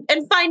 And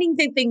finding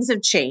that things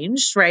have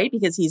changed, right?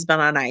 Because he's been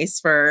on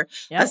ice for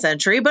a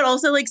century. But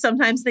also like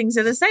sometimes things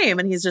are the same.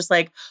 And he's just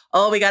like,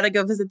 oh, we got to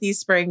go visit these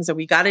springs. Or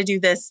we got to do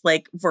this.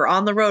 Like if we're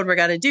on the road, we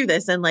got to do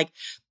this. And like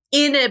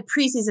in a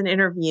preseason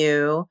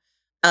interview,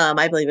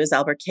 I believe it was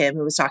Albert Kim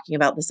who was talking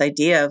about this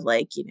idea of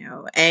like,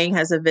 Aang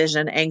has a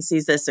vision, Aang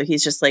sees this. So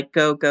he's just like,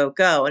 go, go,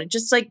 go. And it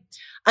just like,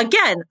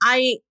 again,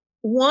 I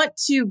want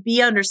to be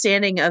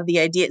understanding of the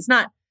idea. It's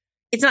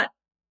not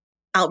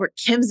Albert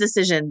Kim's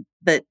decision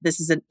that this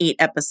is an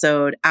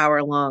 8-episode,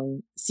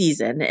 hour-long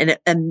season. And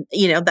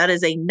that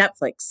is a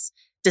Netflix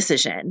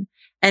decision.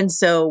 And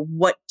so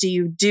what do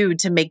you do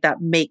to make that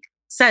make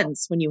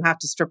sense when you have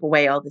to strip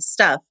away all this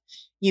stuff?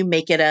 You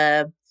make it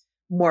a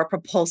more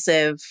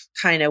propulsive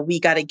kind of, we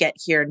got to get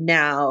here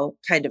now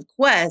kind of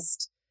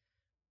quest,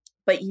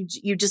 but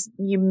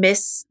you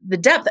miss the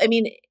depth. I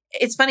mean,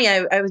 it's funny.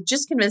 I was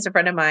just convinced a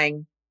friend of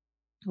mine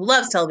who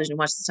loves television,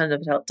 watches a ton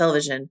of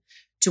television,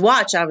 to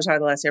watch Avatar: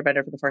 The Last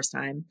Airbender for the first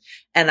time.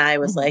 And I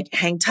was like,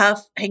 hang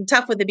tough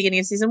with the beginning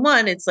of season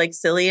 1. It's like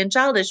silly and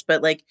childish,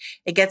 but like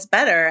it gets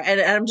better.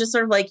 And I'm just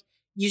sort of like,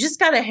 you just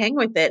got to hang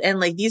with it. And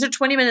like, these are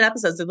 20-minute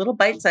episodes. They're little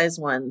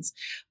bite-sized ones,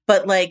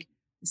 but like,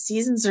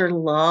 seasons are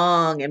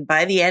long, and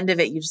by the end of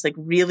it, you just like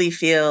really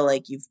feel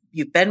like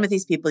you've been with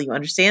these people, you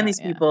understand these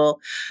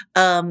people,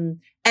 and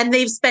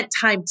they've spent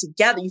time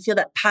together. You feel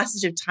that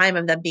passage of time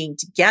of them being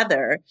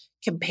together,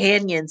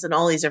 companions in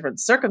all these different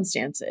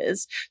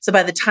circumstances. So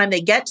by the time they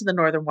get to the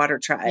Northern Water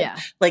Tribe,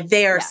 like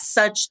they are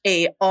such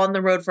a on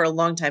the road for a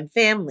long time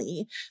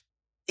family.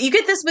 You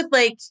get this with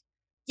like,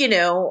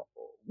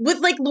 with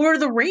like Lord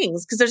of the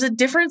Rings, because there's a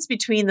difference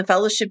between the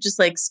Fellowship just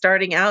like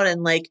starting out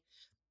and like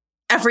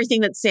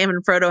everything that Sam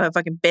and Frodo have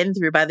fucking been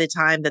through by the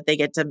time that they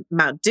get to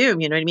Mount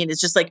Doom. You know what I mean?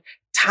 It's just like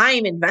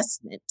time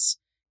investment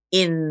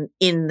in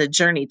the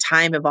journey,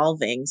 time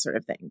evolving sort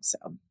of thing. So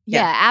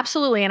yeah,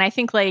 absolutely. And I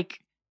think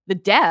like the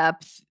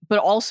depth, but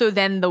also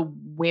then the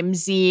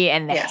whimsy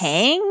and the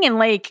hang, and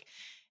like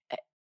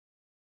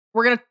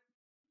we're gonna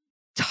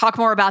talk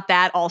more about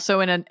that also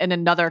in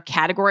another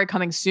category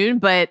coming soon.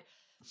 But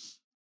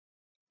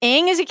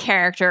Aang is a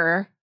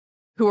character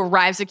who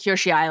arrives at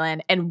Kyoshi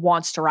Island and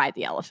wants to ride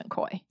the elephant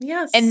koi.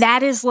 Yes. And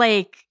that is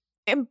like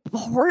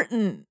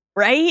important,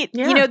 right?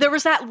 Yeah. You know, there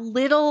was that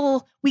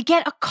little, we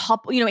get a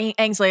couple, you know,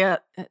 Aang's like,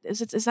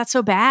 is that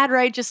so bad,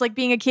 right? Just like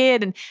being a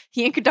kid. And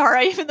he and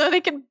Katara, even though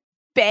they can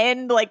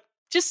bend, like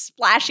just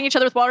splashing each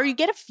other with water, you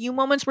get a few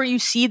moments where you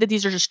see that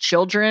these are just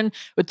children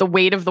with the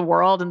weight of the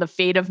world and the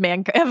fate of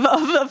mankind,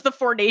 of the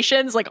four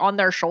nations, like on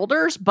their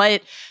shoulders,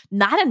 but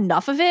not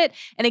enough of it.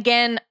 And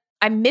again,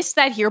 I missed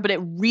that here, but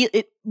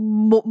it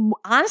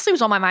honestly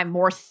was on my mind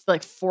more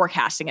like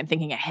forecasting and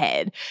thinking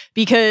ahead,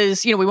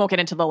 because, you know, we won't get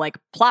into the like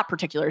plot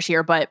particulars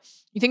here, but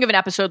you think of an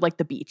episode like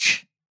The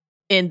Beach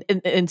in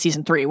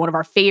season 3, one of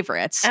our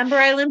favorites. Ember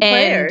Island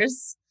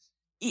players.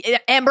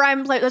 Ember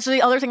Island players. That's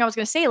the other thing I was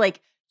going to say.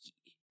 Like,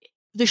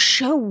 the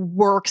show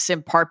works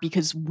in part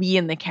because we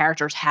and the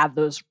characters have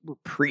those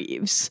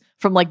reprieves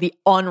from like the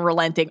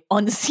unrelenting,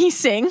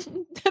 unceasing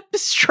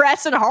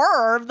stress and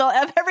horror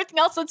of everything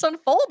else that's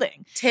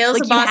unfolding. Tales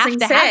like, of Bossing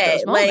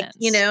Say, like,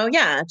 you know,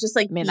 just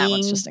like that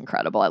one's just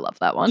incredible. I love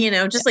that one. You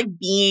know, just like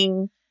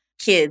being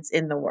kids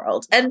in the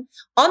world. And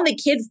on the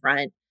kid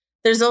front,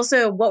 there's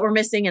also what we're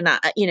missing in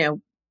that, you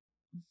know,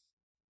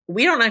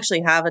 we don't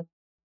actually have a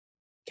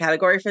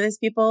category for these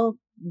people,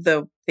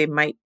 though they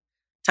might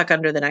tuck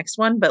under the next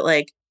one, but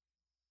like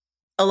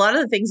a lot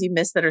of the things you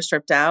miss that are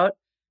stripped out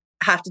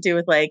have to do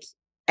with like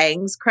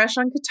Aang's crush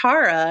on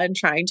Katara and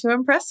trying to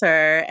impress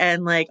her,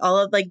 and like all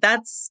of like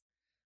that's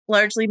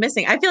largely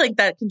missing. I feel like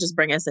that can just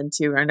bring us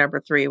into our number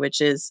 3,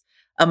 which is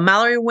a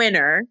Mallory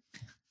winner.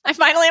 I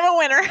finally am a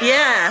winner.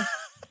 Yeah.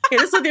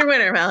 Hit us with your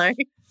winner,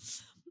 Mallory.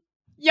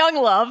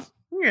 Young Love.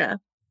 Yeah.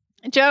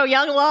 Joe,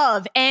 Young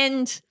Love.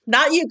 And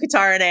not you,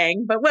 Katara and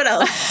Aang, but what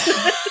else?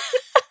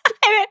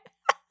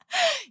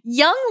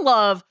 Young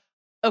Love,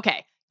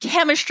 okay,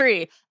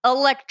 chemistry,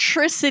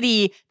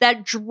 electricity,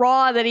 that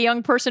draw that a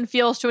young person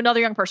feels to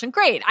another young person.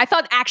 Great. I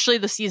thought actually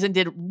the season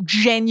did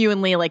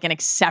genuinely like an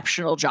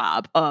exceptional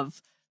job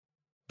of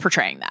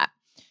portraying that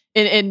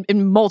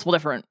in multiple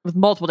different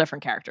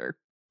character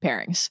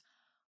pairings.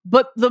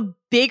 But the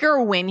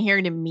bigger win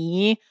here to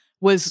me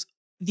was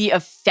the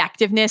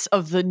effectiveness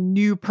of the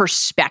new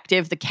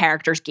perspective the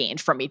characters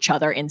gained from each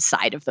other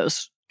inside of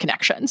those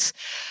connections.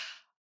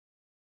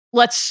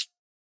 Let's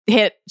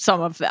hit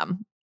some of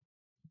them.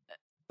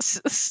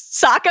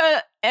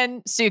 Sokka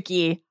and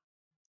Suki.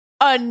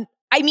 I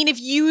mean, if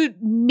you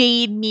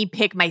made me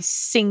pick my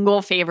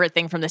single favorite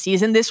thing from the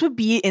season, this would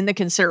be in the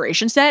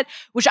consideration set,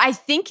 which I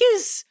think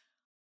is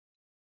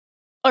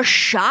a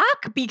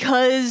shock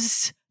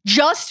because,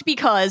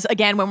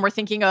 again, when we're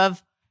thinking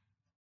of,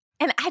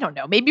 and I don't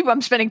know, maybe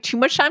I'm spending too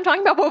much time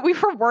talking about what we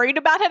were worried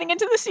about heading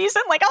into the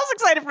season. Like, I was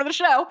excited for the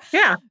show.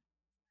 Yeah.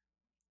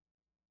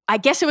 I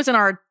guess it was in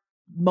our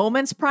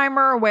moments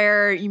primer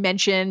where you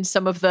mentioned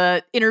some of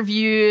the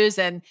interviews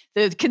and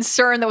the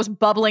concern that was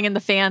bubbling in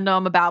the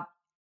fandom about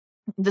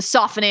the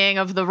softening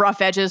of the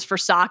rough edges for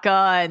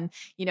Sokka and,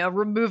 you know,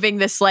 removing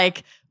this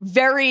like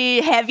very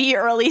heavy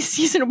early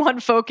season 1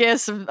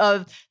 focus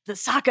of the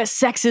Sokka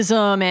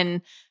sexism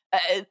and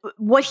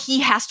what he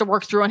has to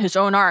work through on his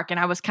own arc. And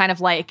I was kind of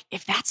like,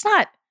 if that's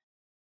not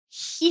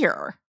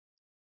here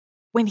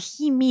when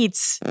he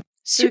meets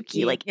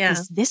Suki, like,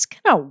 is this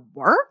gonna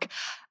work?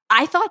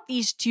 I thought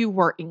these two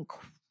were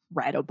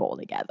incredible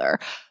together.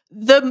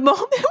 The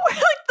moment where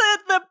like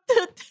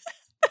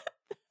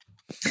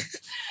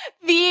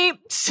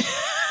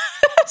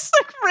it's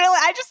like really,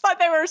 I just thought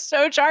they were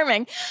so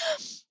charming.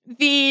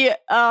 The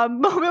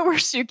moment where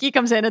Suki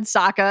comes in and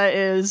Sokka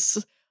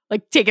is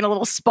like taking a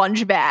little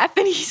sponge bath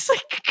and he's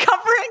like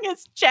covering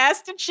his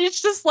chest and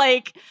she's just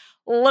like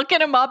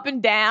looking him up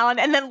and down.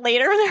 And then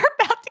later they're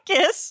about to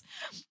kiss.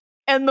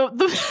 And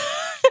the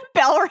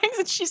bell rings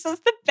and she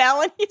says the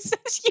bell and he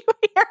says, you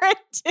hear it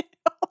too.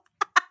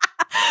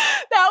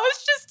 That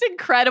was just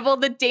incredible.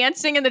 The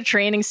dancing and the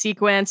training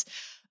sequence,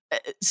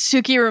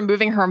 Suki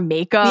removing her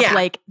makeup,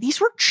 like these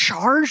were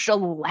charged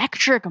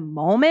electric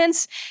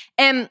moments.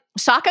 And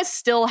Sokka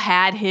still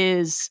had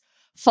his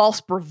false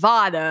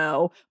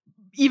bravado,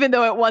 even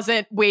though it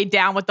wasn't weighed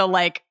down with the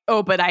like,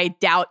 oh, but I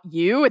doubt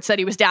you. It said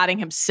he was doubting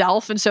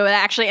himself. And so it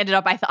actually ended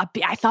up, I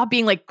thought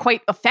being like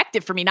quite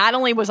effective for me. Not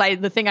only was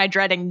the thing I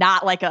dreading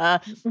not like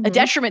a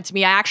detriment to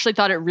me, I actually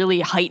thought it really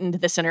heightened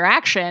this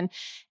interaction.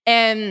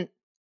 And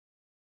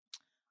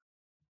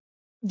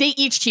they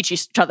each teach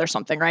each other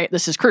something, right?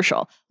 This is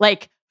crucial.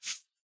 Like,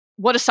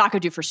 what does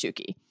Sokka do for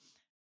Suki?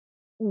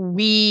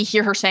 We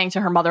hear her saying to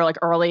her mother, like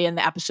early in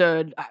the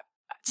episode,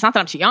 it's not that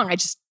I'm too young.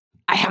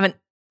 I haven't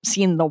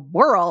seen the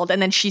world.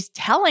 And then she's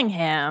telling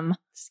him,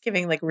 just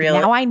giving like real,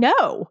 now I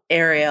know,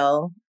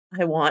 Ariel,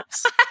 I want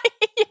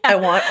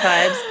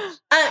vibes.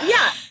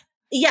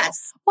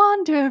 Yes.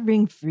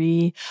 Wandering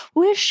free,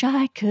 wish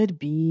I could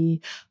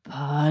be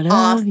part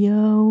of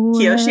your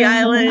Kyoshi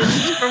Island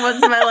for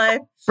once in my life.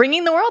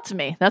 Bringing the world to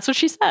me. That's what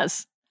she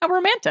says. How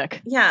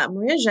romantic. Yeah.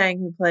 Maria Zhang,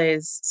 who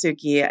plays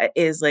Suki,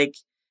 is like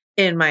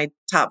in my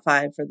top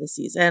 5 for the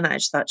season. I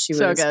just thought she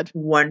was good.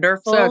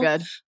 Wonderful. So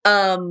good.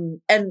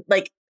 And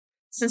like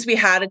since we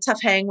had a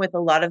tough hang with a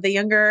lot of the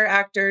younger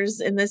actors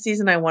in this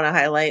season, I want to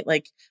highlight,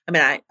 like, I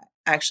mean, I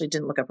actually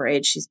didn't look up her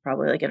age. She's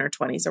probably like in her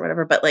 20s or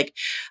whatever. But like,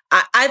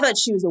 I thought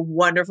she was a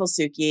wonderful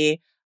Suki,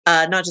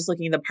 not just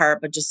looking the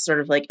part, but just sort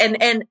of like,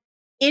 and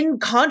in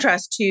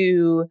contrast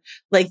to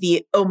like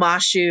the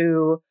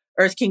Omashu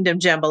Earth Kingdom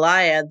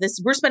Jambalaya,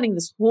 we're spending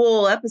this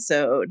whole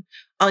episode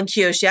on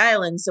Kyoshi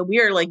Island. So we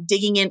are like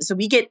digging in. So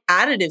we get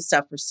additive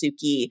stuff for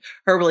Suki,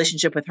 her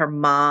relationship with her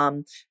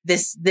mom,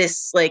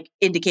 this like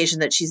indication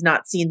that she's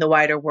not seen the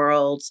wider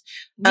world,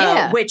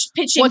 which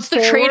pitching what's the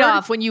forward,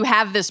 trade-off when you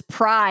have this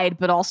pride,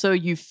 but also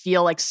you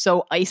feel like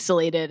so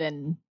isolated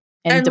and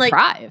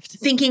deprived. Like,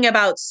 thinking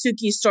about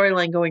Suki's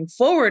storyline going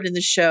forward in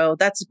the show,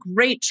 that's a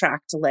great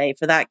track to lay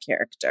for that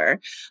character.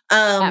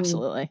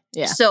 Absolutely.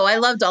 Yeah. So I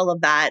loved all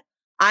of that.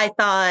 I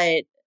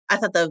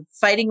thought the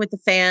fighting with the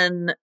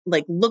fan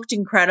like looked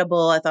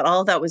incredible. I thought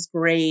all of that was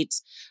great.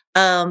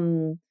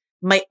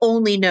 My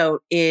only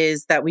note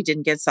is that we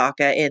didn't get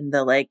Sokka in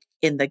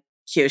the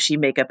Kyoshi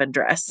makeup and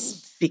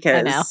dress, because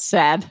I know,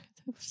 sad.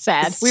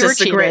 We were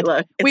cheated. Great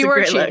look. We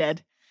were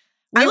cheated.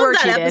 I love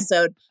that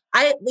episode.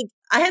 I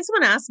had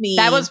someone ask me.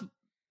 That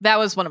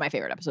was one of my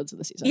favorite episodes of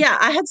the season. Yeah,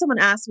 I had someone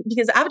ask me,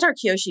 because Avatar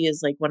Kyoshi is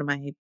like one of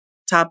my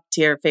top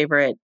tier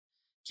favorite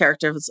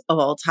characters of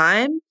all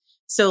time.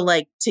 So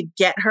like to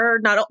get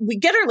her, we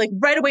get her like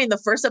right away in the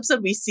first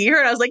episode, we see her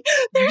and I was like,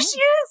 there she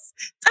is,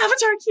 it's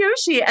Avatar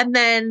Kyoshi. And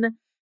then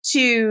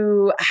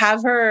to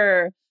have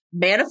her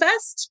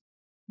manifest,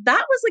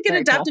 that was like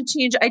an adaptive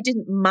change I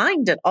didn't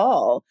mind at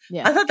all.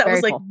 Yeah, I thought that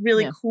was like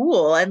really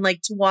cool. And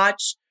like to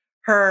watch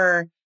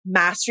her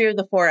mastery of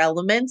the 4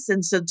 elements.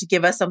 And so to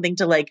give us something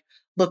to like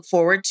look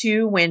forward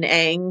to when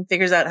Aang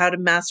figures out how to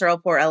master all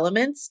 4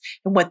 elements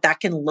and what that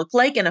can look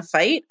like in a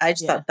fight. I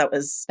just thought that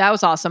was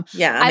awesome.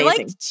 Yeah, amazing. I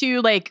liked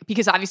to like,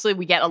 because obviously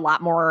we get a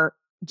lot more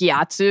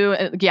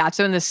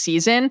Gyatso in this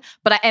season,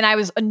 but I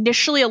was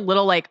initially a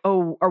little like,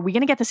 oh, are we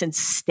going to get this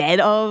instead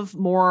of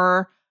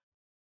more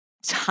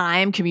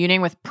time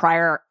communing with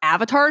prior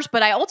avatars?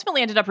 But I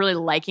ultimately ended up really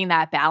liking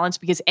that balance,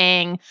 because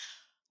Aang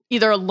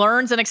either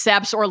learns and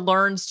accepts or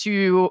learns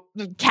to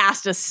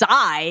cast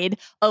aside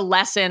a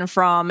lesson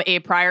from a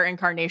prior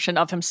incarnation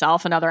of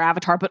himself, another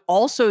avatar, but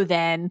also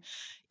then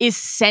is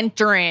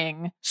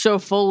centering so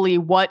fully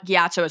what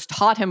Gyatso has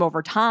taught him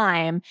over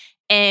time.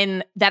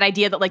 And that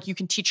idea that like you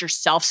can teach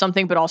yourself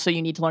something, but also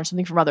you need to learn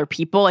something from other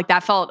people. Like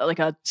that felt like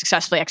a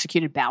successfully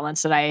executed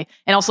balance and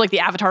also like the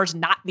avatar is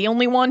not the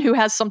only one who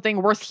has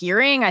something worth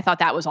hearing. I thought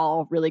that was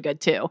all really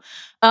good too.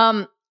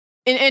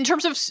 In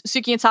terms of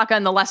Suki and Sokka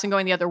and the lesson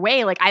going the other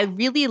way, like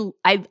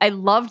I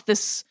loved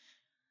this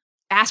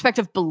aspect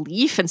of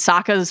belief and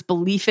Sokka's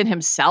belief in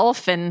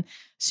himself, and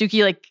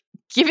Suki like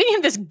giving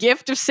him this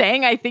gift of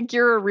saying, I think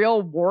you're a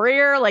real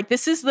warrior. Like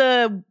this is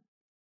I'm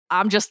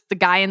just the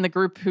guy in the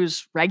group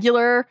who's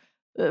regular.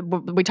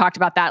 We talked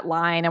about that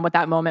line and what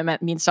that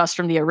moment means to us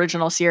from the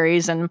original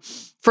series. And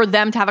for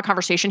them to have a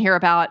conversation here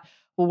about,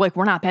 well, like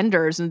we're not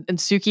benders, and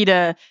Suki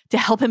to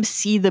help him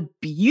see the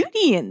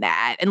beauty in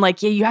that. And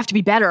like, yeah, you have to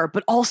be better,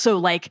 but also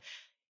like,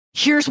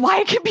 here's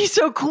why it can be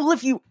so cool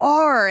if you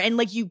are. And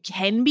like, you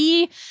can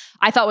be,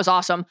 I thought was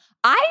awesome.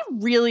 I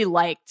really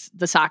liked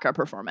the Sokka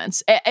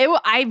performance.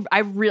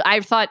 I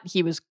thought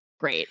he was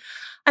great.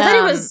 I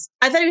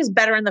thought he was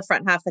better in the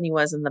front half than he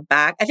was in the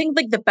back. I think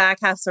like the back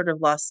half sort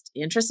of lost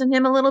interest in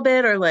him a little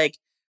bit, or like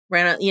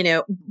ran out,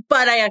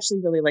 but I actually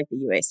really like the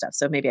UA stuff.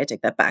 So maybe I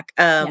take that back.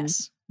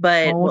 Yes.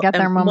 But we'll get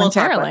there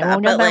momentarily.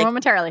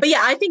 But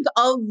yeah, I think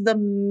of the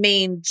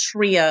main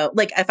trio,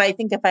 like if I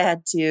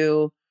had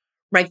to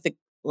rank the,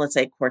 let's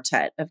say,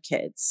 quartet of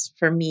kids,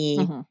 for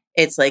me,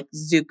 it's like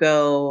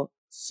Zuko,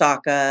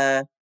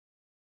 Sokka,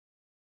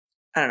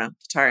 I don't know,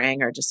 Katara,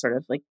 Aang are just sort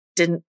of like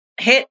didn't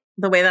hit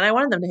the way that I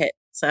wanted them to hit.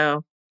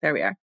 So there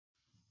we are.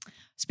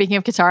 Speaking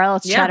of Katara,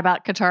 let's chat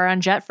about Katara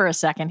and Jet for a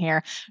second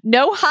here.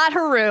 No hot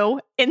Haru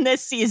in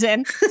this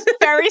season.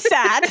 Very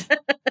sad.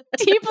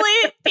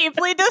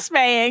 deeply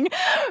dismaying.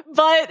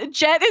 But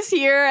Jet is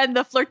here and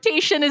the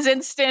flirtation is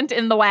instant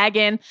in the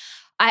wagon.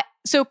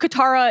 So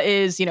Katara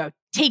is,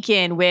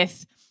 taken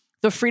with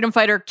the freedom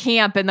fighter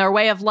camp and their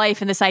way of life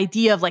and this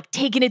idea of like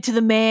taking it to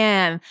the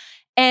man.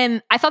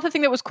 And I thought the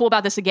thing that was cool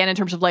about this, again, in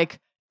terms of like,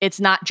 it's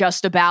not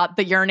just about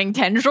the yearning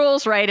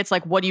tendrils, right? It's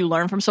like, what do you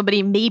learn from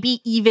somebody? Maybe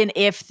even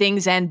if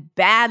things end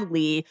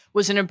badly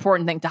was an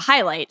important thing to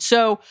highlight.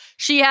 So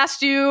she has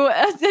to,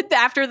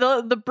 after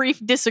the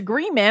brief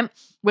disagreement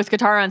with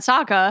Katara and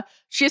Sokka,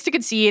 she has to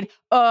concede,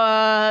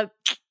 my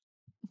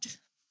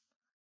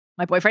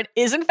boyfriend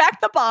is in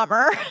fact the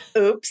bomber.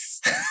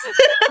 Oops.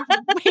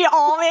 We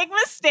all make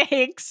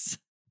mistakes.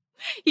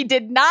 He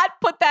did not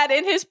put that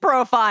in his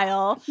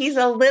profile. He's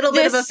a little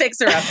bit of a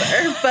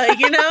fixer-upper, but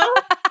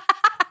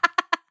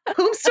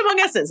whomst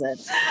among us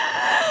isn't?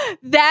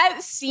 That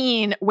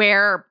scene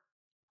where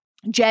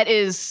Jet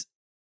is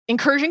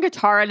encouraging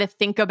Katara to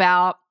think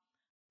about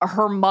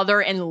her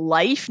mother in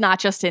life, not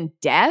just in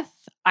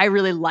death, I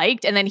really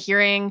liked. And then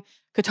hearing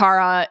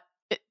Katara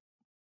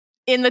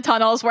in the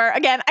tunnels where,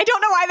 again, I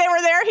don't know why they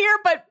were there here,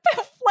 but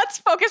let's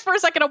focus for a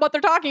second on what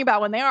they're talking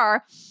about when they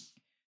are.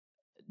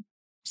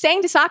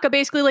 Saying to Sokka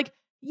basically like,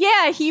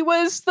 yeah, he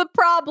was the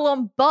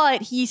problem,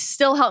 but he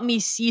still helped me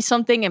see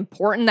something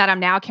important that I'm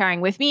now carrying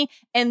with me.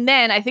 And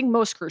then I think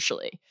most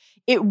crucially,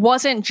 it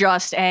wasn't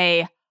just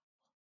a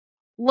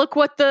look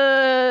what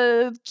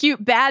the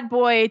cute bad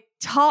boy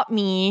taught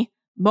me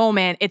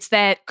moment. It's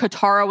that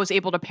Katara was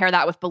able to pair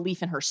that with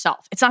belief in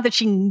herself. It's not that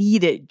she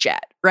needed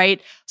Jet,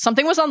 right?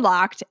 Something was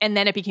unlocked and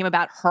then it became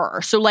about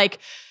her. So like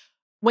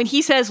when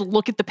he says,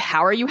 look at the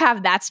power you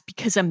have, that's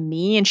because of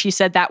me. And she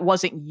said, that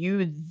wasn't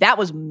you, that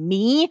was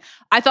me.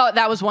 I thought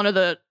that was one of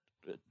the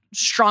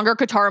stronger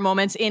Katara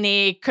moments in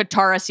a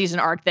Katara season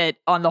arc that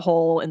on the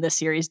whole in this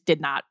series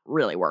did not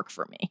really work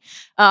for me.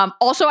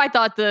 Also, I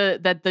thought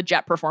that the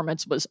Jet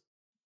performance was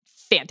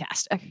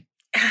fantastic.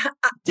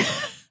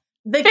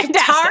 The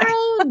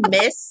Katara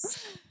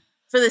miss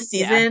for the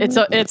season,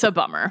 it's a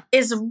bummer.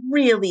 Is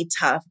really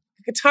tough.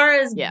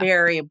 Katara is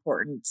very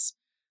important.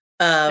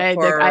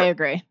 I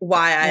agree.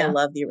 Why I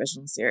love the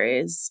original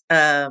series.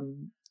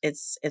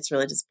 It's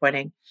really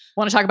disappointing.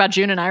 Want to talk about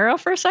June and Iroh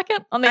for a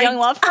second on the young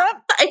love front?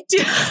 I do.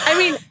 I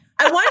mean,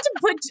 I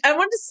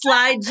wanted to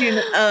slide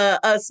June,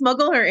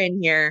 smuggle her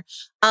in here.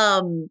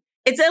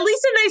 It's at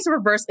least a nice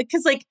reverse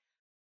because like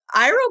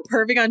Iroh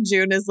perving on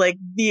June is like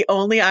the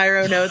only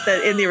Iroh note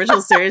that in the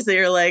original series that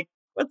you're like,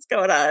 what's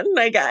going on,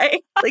 my guy?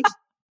 Like.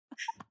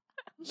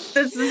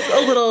 This is a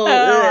little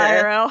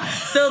Iroh.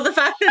 So the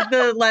fact that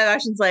the live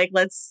action's like,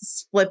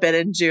 let's flip it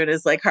and June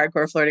is like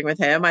hardcore flirting with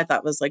him, I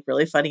thought was like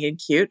really funny and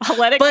cute. I'll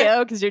let it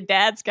go because your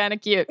dad's kind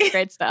of cute.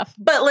 Great stuff.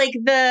 But like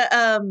the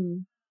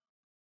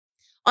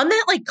on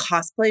that like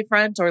cosplay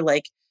front or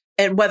like,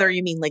 and whether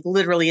you mean like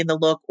literally in the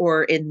look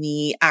or in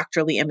the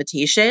actorly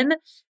imitation,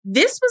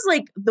 this was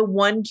like the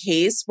one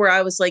case where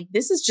I was like,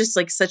 this is just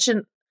like such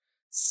an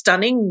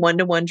stunning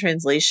 1-to-1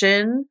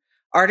 translation.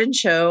 Arden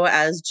Cho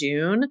as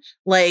June,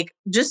 like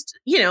just,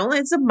 you know,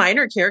 it's a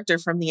minor character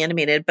from the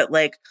animated, but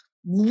like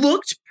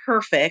looked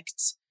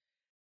perfect,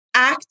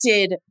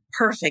 acted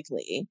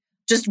perfectly.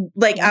 Just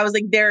like, I was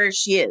like, there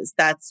she is.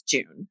 That's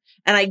June.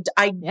 And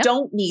I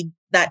don't need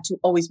that to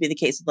always be the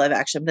case with live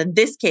action. But in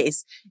this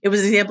case, it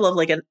was an example of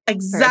like an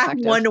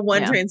exact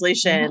 1-to-1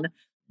 translation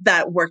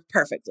that worked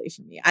perfectly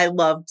for me. I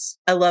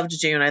loved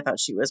June. I thought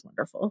she was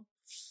wonderful.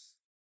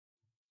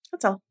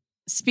 That's all.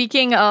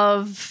 Speaking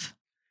of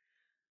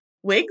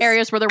wigs,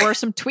 areas where there were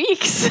some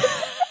tweaks.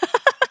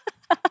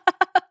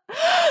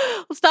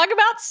 Let's talk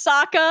about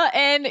Sokka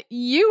and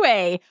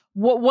Yue.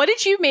 What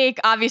did you make,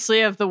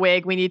 obviously, of the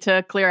wig? We need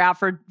to clear out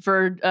for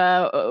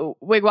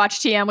Wig Watch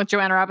TM with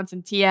Joanna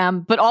Robinson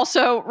TM, but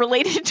also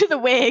related to the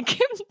wig,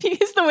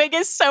 because the wig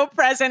is so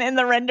present in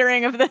the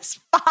rendering of this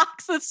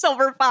fox, the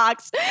silver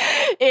fox,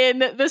 in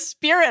the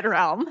spirit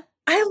realm.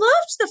 I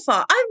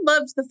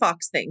loved the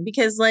fox thing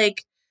because,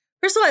 like,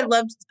 first of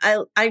all,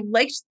 I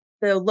liked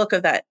the look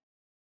of that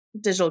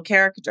digital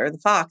character, the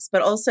fox,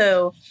 but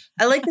also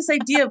I like this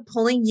idea of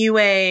pulling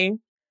Yue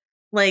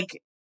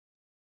like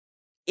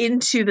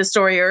into the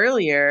story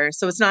earlier.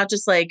 So it's not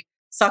just like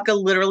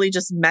Sokka literally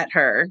just met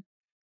her.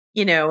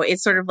 You know,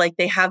 it's sort of like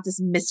they have this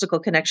mystical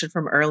connection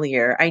from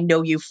earlier. I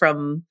know you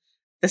from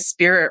the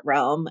spirit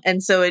realm.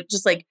 And so it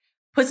just like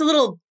puts a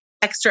little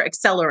extra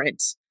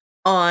accelerant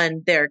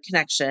on their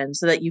connection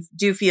so that you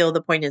do feel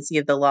the poignancy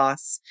of the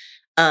loss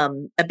a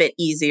bit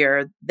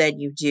easier than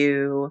you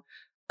do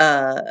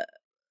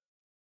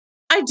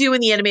I do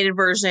in the animated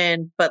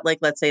version, but like,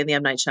 let's say in the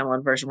M. Night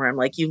Shyamalan version where I'm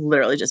like, you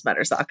literally just met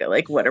her, Sokka.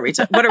 Like, what are we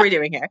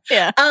doing here?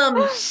 Yeah.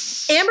 Amber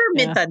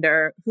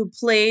Midthunder, who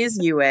plays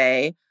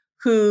Yue,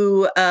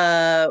 who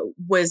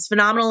was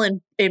phenomenal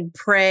in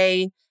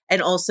Prey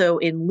and also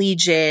in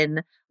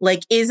Legion,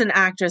 like is an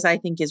actress I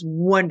think is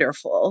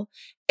wonderful.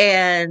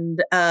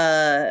 And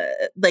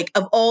like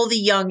of all the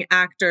young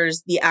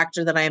actors, the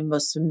actor that I am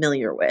most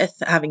familiar with,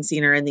 having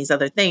seen her in these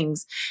other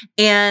things.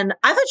 And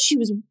I thought she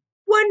was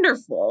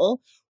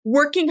wonderful,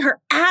 working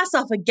her ass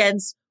off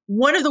against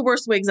one of the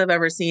worst wigs I've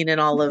ever seen in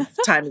all of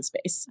time and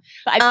space.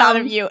 I thought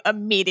of you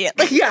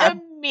immediately. Yeah.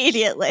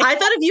 Immediately. I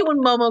thought of you when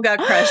Momo got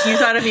crushed. You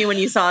thought of me when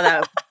you saw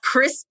that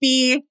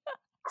crispy,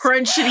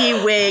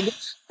 crunchity wig.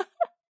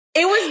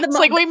 It was it's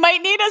like we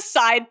might need a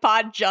side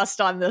pod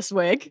just on this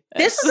wig.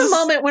 This was a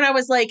moment when I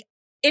was like,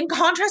 in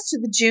contrast to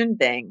the June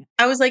thing,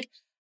 I was like,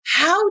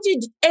 how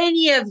did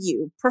any of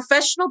you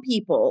professional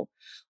people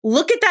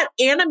look at that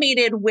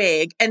animated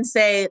wig and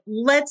say,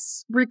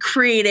 let's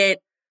recreate it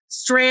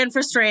strand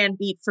for strand,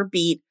 beat for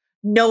beat.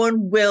 No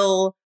one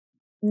will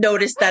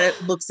notice that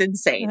it looks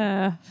insane.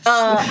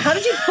 How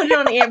did you put it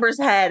on Amber's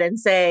head and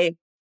say,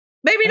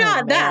 maybe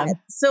not that?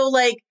 So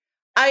like,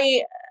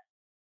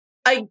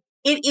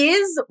 it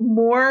is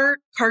more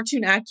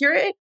cartoon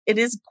accurate. It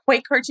is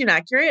quite cartoon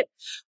accurate,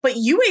 but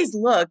Yue's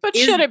look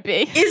should it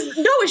be? No,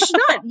 it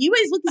should not.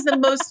 Yue's look is the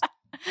most,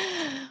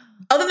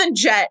 other than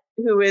Jet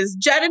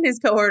and his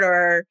cohort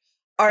are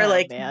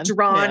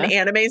drawn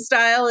anime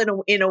style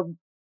in a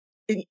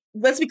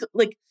let's be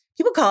like,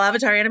 people call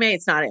Avatar anime.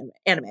 It's not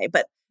anime,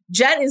 but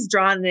Jet is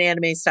drawn in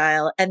anime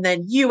style, and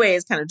then Yue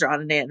is kind of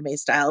drawn in anime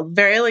style,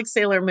 very like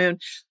Sailor Moon.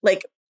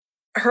 Like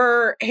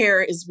her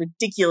hair is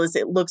ridiculous.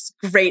 It looks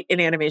great in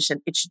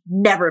animation. It should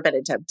never have been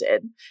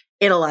attempted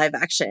in a live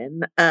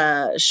action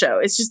show.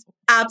 It's just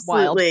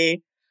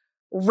absolutely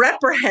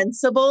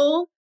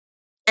reprehensible.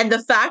 And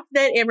the fact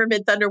that Amber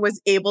Midthunder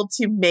was able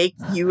to make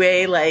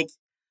Yue like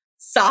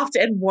soft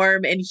and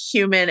warm and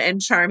human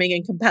and charming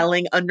and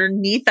compelling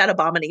underneath that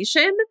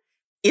abomination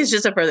is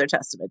just a further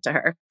testament to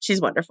her. She's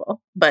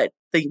wonderful, but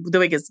the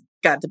wig has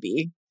got to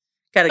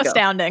go.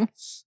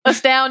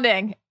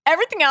 Astounding.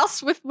 Everything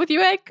else with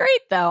Yue,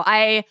 great though.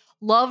 I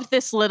loved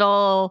this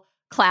little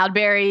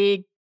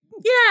Cloudberry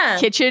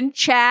kitchen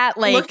chat.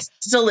 Like, looked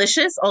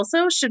delicious.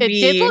 Also, it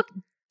did look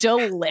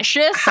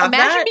delicious.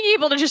 Imagine being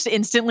able to just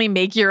instantly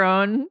make your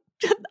own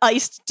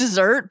iced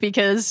dessert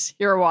because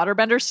you're a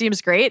waterbender.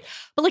 Seems great.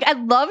 But like, I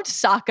loved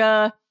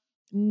Sokka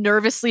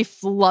nervously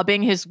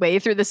flubbing his way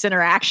through this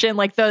interaction,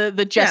 like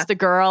the just a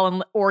girl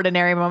and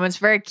ordinary moments.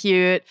 Very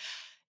cute.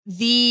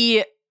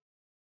 The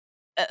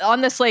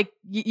on this like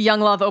young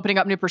love opening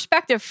up new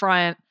perspective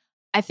front,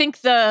 I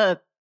think the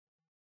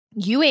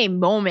Yue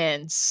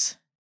moments,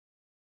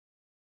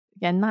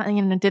 again, not,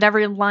 you know, did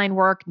every line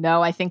work?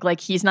 No, I think like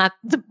he's not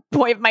the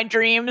boy of my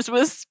dreams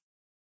was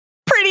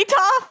pretty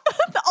tough.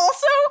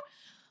 Also,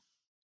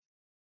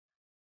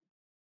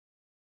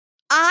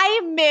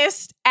 I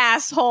missed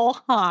asshole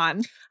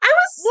Han. I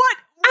was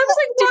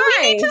like, did why?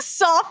 we need to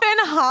soften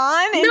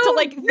Han into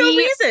like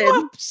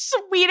the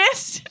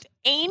sweetest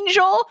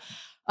angel?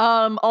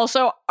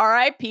 Also,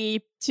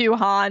 R.I.P. to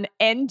Han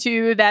and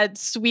to that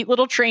sweet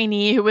little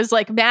trainee who was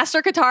like,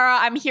 Master Katara,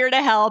 I'm here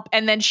to help.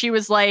 And then she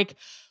was like,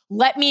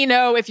 let me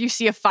know if you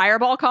see a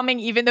fireball coming,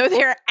 even though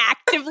they're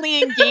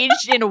actively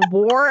engaged in a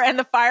war and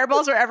the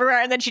fireballs are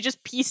everywhere. And then she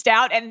just pieced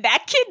out and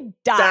that kid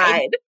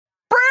died.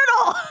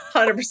 Brutal.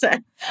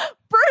 100%.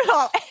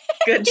 Brutal.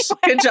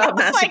 Good job,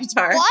 Master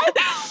Katara.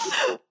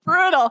 What?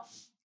 Brutal.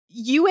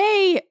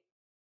 Yue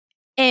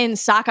and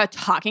Sokka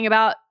talking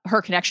about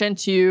her connection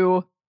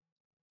to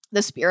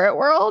the spirit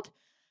world,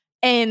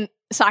 and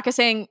Sokka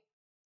saying,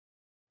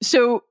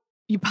 so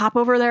you pop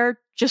over there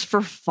just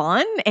for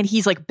fun? And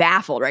he's like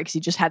baffled, right? Because he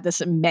just had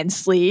this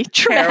immensely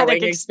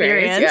traumatic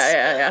experience.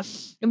 Yeah.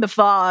 In the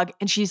fog.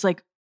 And she's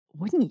like,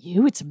 wouldn't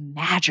you? It's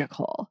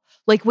magical.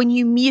 Like when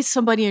you meet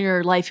somebody in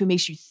your life who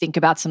makes you think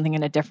about something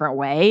in a different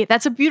way,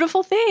 that's a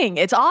beautiful thing.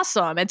 It's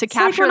awesome. And to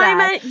capture like when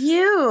that. I met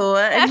you,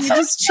 and you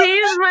just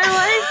changed my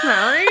life,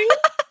 Mallory.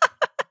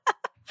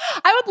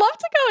 I would love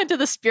to go into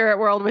the spirit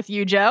world with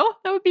you, Joe.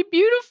 That would be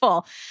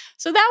beautiful.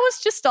 So that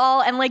was just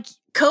all. And like,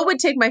 Ko would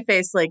take my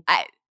face like,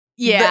 I'm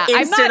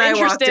not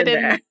interested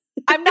in.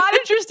 I'm not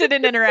interested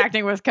in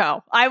interacting with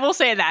Ko. I will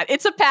say that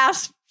it's a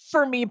pass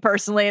for me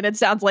personally, and it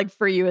sounds like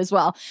for you as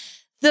well.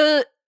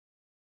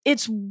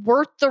 It's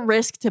worth the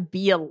risk to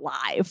be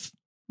alive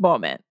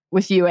moment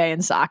with Yue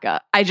and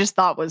Sokka, I just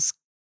thought was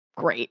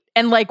great.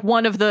 And like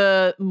one of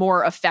the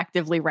more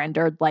effectively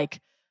rendered,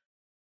 like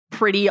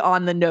pretty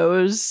on the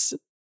nose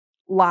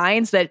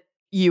lines that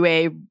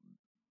Yue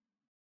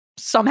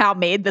somehow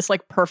made this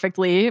like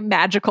perfectly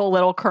magical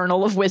little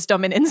kernel of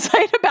wisdom and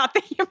insight about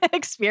the human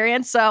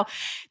experience. So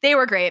they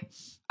were great.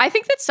 I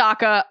think that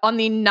Sokka on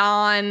the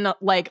non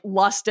like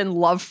lust and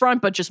love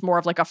front, but just more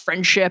of like a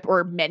friendship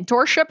or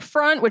mentorship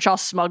front, which I'll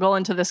smuggle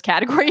into this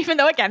category, even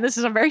though again, this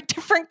is a very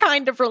different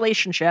kind of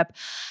relationship.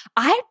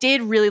 I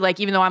did really like,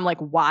 even though I'm like,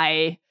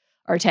 why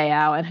are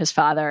Teo and his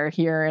father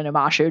here in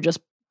Amashu just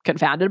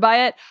confounded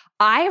by it?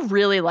 I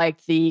really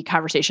liked the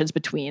conversations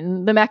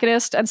between the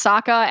Mechanist and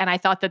Sokka. And I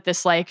thought that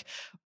this like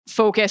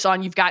focus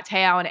on you've got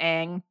Teo and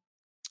Aang,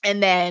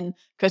 and then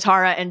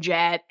Katara and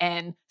Jet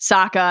and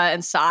Sokka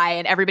and Sai,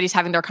 and everybody's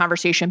having their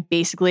conversation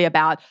basically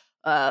about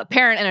a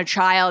parent and a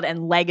child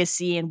and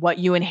legacy and what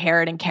you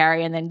inherit and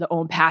carry, and then the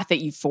own path that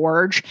you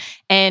forge.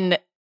 And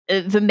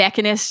the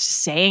Mechanist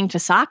saying to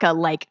Sokka,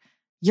 like,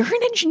 you're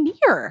an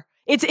engineer.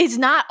 It's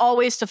not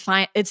always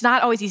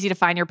easy to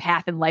find your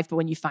path in life, but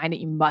when you find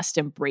it, you must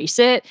embrace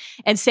it.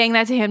 And saying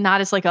that to him,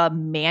 not as like a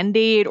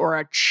mandate or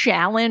a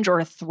challenge or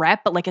a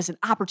threat, but like as an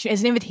opportunity,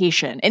 as an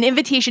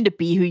invitation to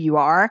be who you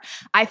are,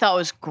 I thought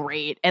was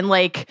great. And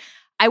like,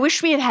 I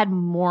wish we had had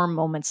more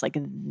moments like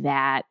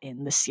that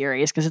in the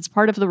series, because it's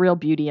part of the real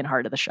beauty and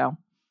heart of the show.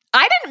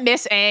 I didn't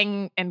miss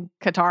Aang and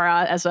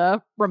Katara as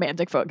a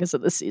romantic focus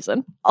of this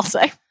season, I'll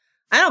say.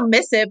 I don't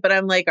miss it, but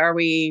I'm like, are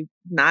we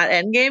not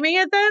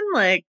endgaming it then?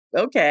 Like,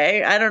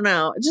 okay, I don't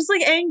know. Just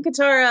like Aang,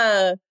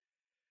 Katara,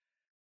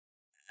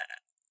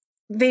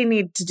 they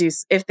need to do,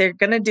 if they're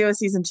going to do a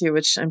season 2,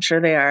 which I'm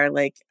sure they are,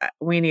 like,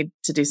 we need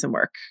to do some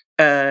work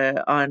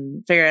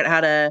on figuring out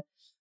how to,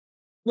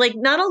 like,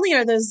 not only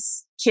are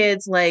those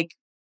kids like,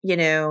 you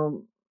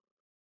know,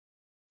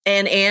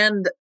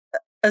 and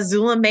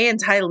Azula, May, and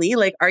Ty Lee,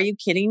 like, are you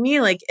kidding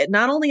me? Like,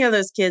 not only are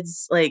those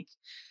kids like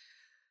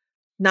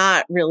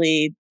not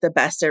really the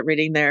best at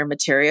reading their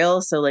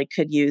material, so like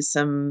could use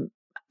some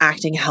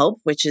acting help,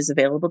 which is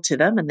available to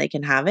them and they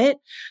can have it.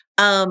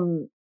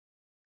 The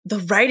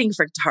writing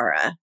for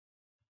Katara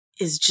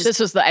is just This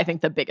was I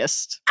think the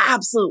biggest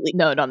absolutely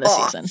note on this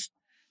off season.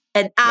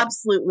 and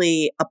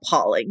absolutely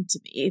appalling to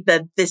me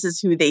that this is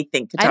who they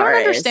think Katara is. I don't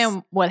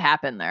understand what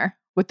happened there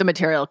with the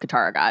material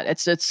Katara got.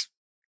 It's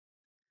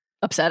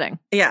upsetting.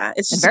 Yeah,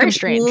 it's just very a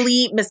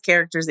complete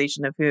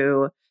mischaracterization of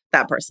who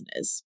that person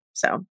is.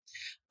 So,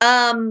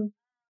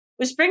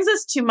 which brings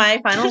us to my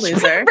final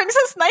loser. Brings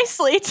us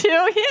nicely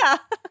to, yeah.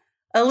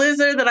 A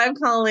loser that I'm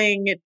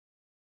calling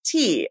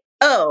Tone.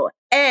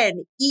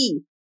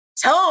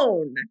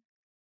 Tone.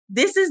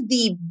 This is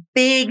the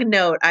big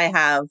note I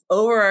have,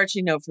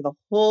 overarching note for the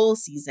whole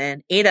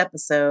season, 8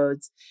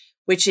 episodes,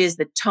 which is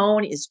the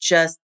tone is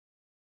just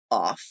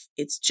off.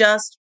 It's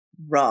just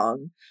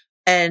wrong.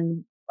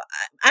 And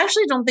I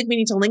actually don't think we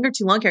need to linger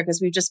too long here because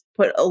we've just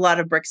put a lot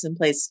of bricks in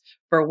place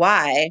for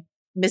why.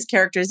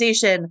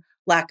 Mischaracterization,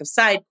 lack of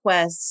side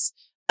quests,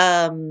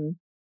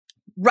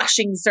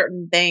 rushing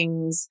certain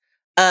things,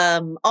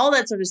 all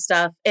that sort of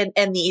stuff. And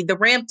the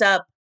ramped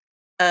up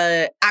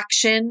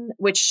action,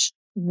 which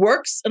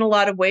works in a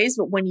lot of ways,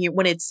 but when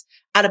it's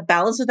out of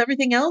balance with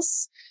everything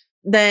else,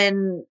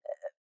 then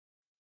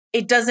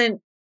it doesn't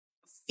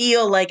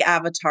feel like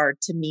Avatar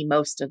to me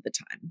most of the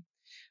time.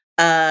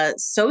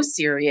 So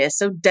serious,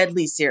 so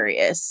deadly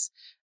serious,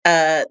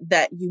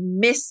 that you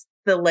miss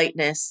the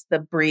lightness, the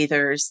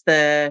breathers,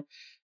 the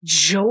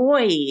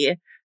joy,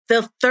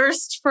 the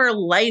thirst for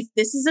life.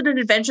 This isn't an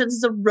adventure. This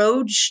is a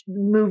road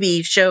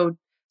movie show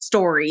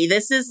story.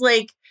 This is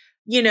like,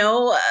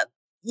 you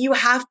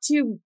have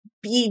to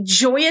be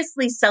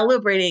joyously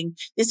celebrating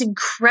this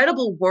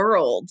incredible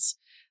world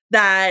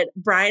that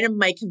Brian and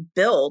Mike have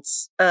built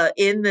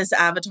in this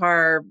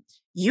Avatar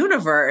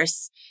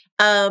universe.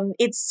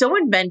 It's so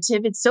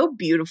inventive. It's so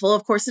beautiful.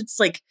 Of course, it's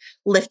like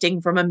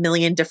lifting from a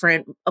million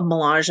different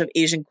melange of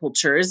Asian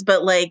cultures,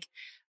 but like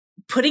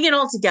putting it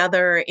all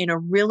together in a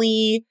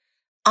really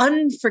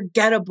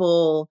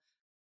unforgettable,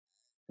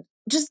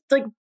 just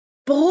like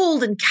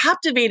bold and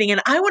captivating,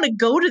 and I want to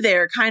go to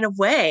there kind of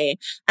way.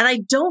 And I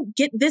don't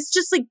get this,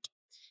 just like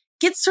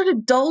gets sort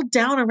of dulled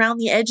down around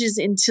the edges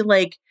into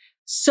like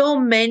so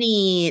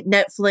many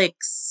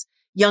Netflix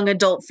young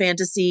adult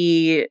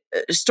fantasy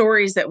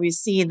stories that we've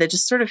seen that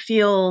just sort of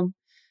feel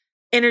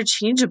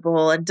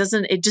interchangeable and it's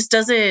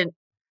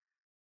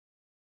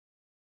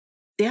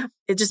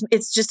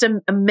just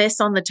a miss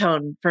on the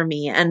tone for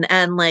me. And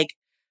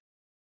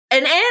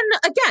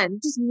again,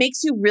 just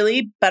makes you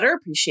really better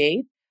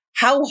appreciate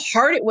how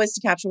hard it was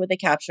to capture what they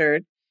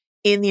captured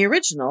in the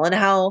original, and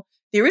how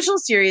the original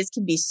series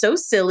can be so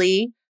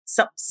silly,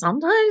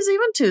 sometimes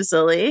even too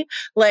silly,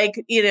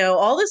 like,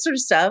 all this sort of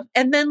stuff.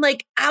 And then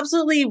like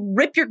absolutely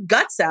rip your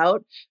guts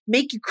out,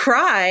 make you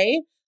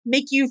cry,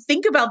 make you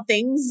think about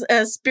things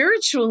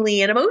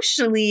spiritually and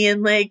emotionally,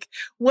 and like,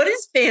 what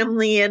is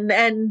family and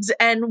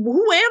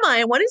who am I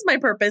and what is my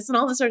purpose and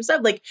all this sort of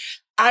stuff. Like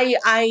I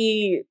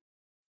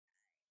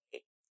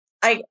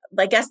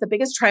guess the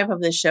biggest triumph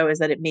of this show is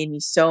that it made me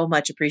so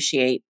much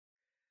appreciate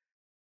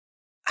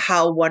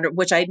how wonderful,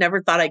 which I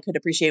never thought I could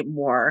appreciate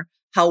more,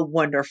 how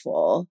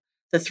wonderful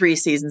the 3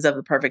 seasons of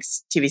the perfect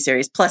TV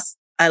series, plus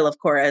I love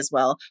Korra as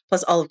well,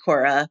 plus all of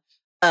Korra,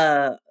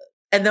 and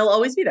they'll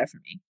always be there for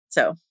me.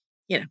 So,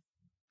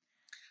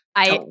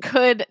 I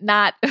could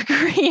not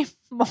agree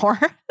more.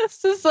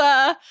 This is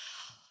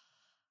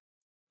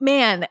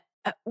man,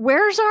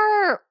 where's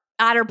our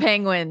otter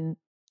penguin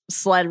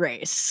sled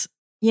race?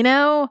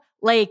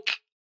 Like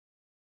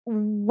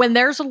when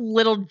there's a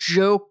little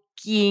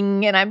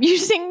joking, and I'm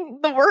using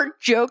the word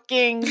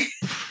joking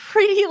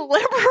pretty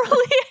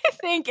liberally, I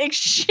think,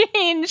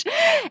 exchange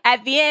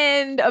at the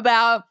end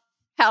about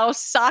how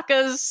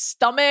Sokka's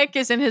stomach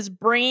is in his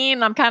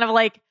brain. I'm kind of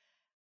like,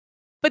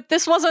 but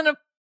this wasn't a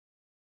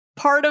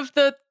part of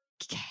the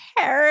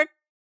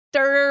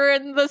character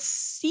in the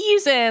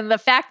season. The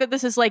fact that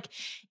this is like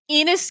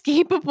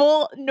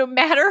inescapable, no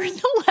matter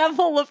the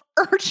level of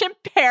urgent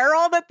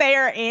peril that they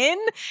are in,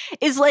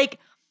 is like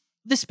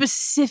the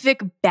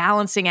specific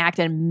balancing act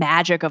and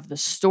magic of the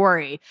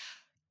story.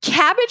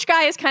 Cabbage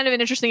Guy is kind of an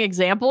interesting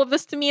example of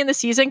this to me in the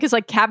season, because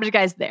like Cabbage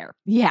Guy's there.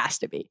 He has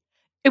to be.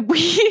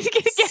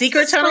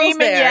 Secret tunnel's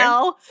there.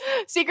 Yell.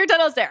 Secret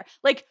tunnel's there.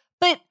 Like,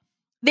 but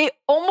they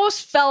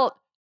almost felt,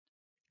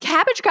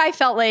 Cabbage Guy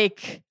felt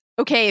like,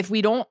 okay, if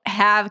we don't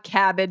have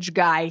Cabbage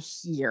Guy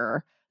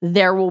here,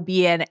 there will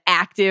be an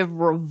active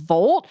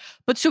revolt.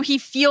 But so he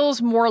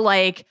feels more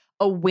like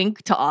a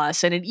wink to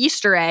us and an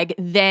Easter egg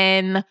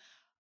than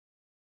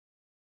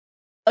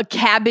a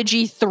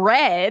cabbagey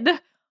thread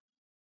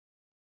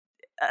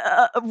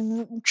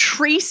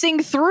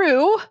tracing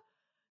through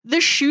the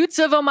shoots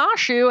of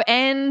Omashu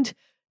and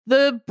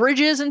the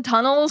bridges and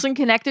tunnels and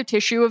connective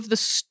tissue of the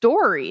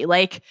story.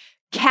 Like,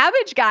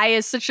 Cabbage Guy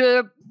is such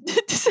a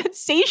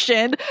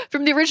sensation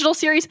from the original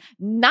series,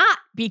 not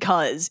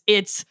because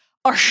it's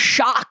a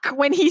shock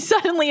when he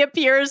suddenly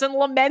appears and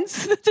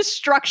laments the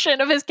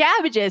destruction of his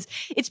cabbages.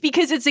 It's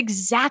because it's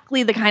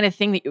exactly the kind of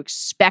thing that you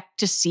expect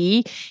to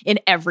see in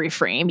every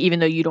frame, even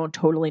though you don't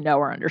totally know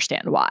or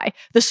understand why.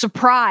 The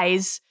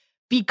surprise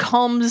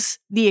becomes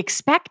the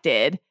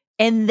expected,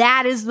 And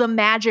that is the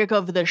magic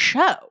of the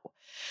show.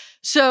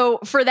 So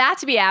for that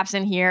to be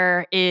absent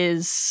here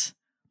is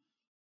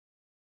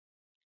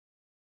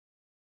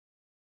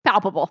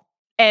palpable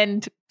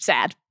and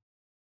sad.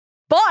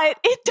 But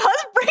it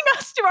does bring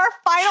us to our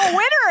final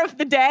winner of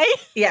the day.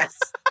 Yes.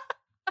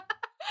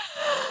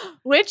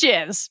 Which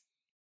is,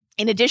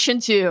 in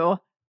addition to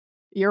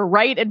your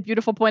right and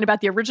beautiful point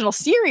about the original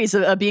series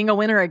of being a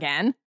winner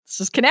again, this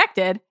is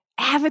connected,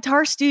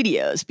 Avatar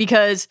Studios,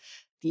 because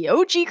the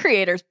OG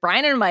creators,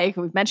 Brian and Mike,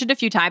 who we've mentioned a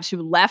few times,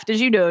 who left, as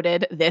you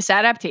noted, this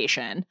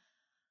adaptation,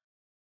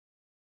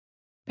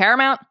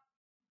 Paramount,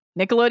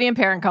 Nickelodeon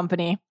Parent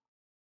Company,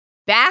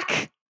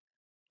 back,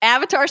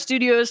 Avatar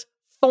Studios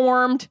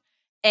formed,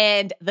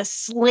 and the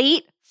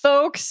slate,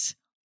 folks,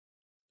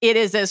 it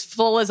is as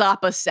full as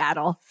Appa's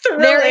saddle.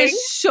 Thrilling. There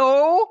is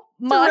so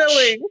much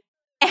Thrilling.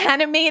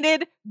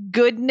 animated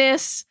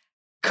goodness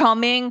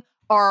coming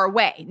our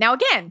way. Now,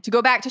 again,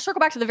 to circle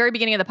back to the very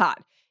beginning of the pod,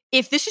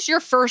 if this is your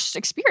first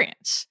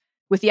experience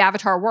with the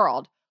Avatar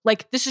world,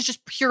 like, this is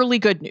just purely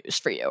good news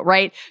for you,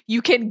 right?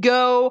 You can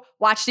go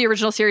watch the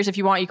original series if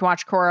you want. You can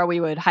watch Korra.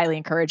 We would highly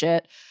encourage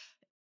it.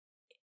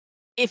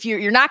 If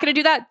you're not going to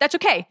do that, that's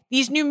okay.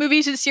 These new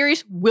movies and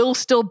series will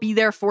still be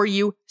there for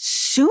you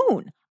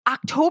soon.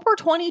 October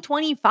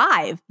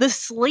 2025, the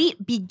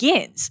slate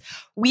begins.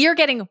 We are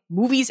getting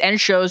movies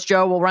and shows.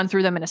 Joe, we'll run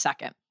through them in a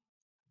second.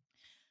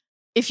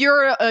 If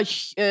you're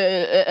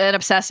an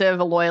obsessive,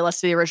 a loyalist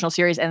to the original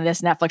series, and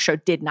this Netflix show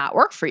did not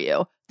work for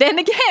you, then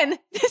again,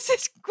 this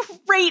is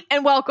great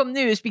and welcome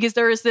news, because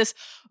there is this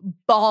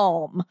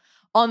balm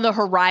on the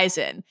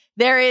horizon.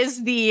 There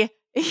is the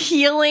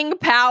healing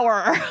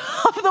power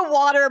of the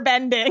water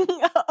bending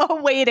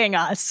awaiting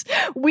us.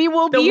 We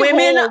will be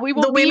whole. We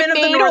will the be women of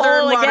the made Northern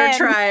whole Water again.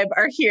 Tribe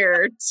are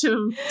here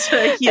to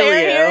heal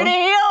They're you. here to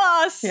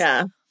heal us.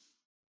 Yeah.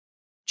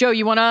 Joe,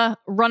 you want to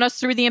run us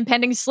through the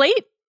impending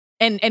slate?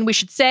 And we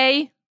should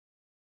say,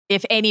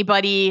 if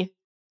anybody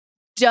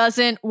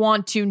doesn't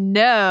want to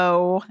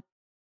know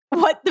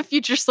what the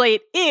future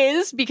slate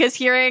is, because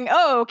hearing,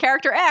 oh,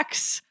 character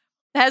X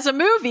has a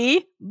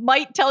movie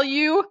might tell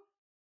you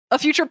a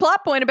future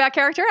plot point about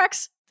character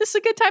X, this is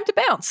a good time to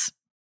bounce.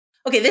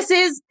 Okay,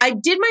 I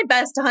did my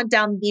best to hunt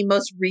down the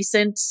most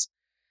recent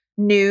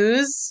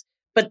news,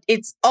 but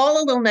it's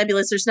all a little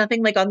nebulous. There's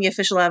nothing like on the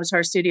official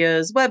Avatar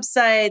Studios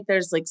website.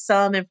 There's like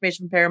some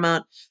information from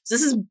Paramount. So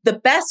this is the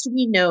best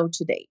we know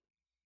to date.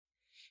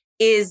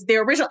 Is the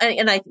original,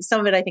 and some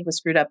of it I think was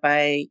screwed up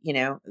by,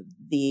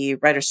 the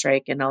writer's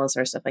strike and all this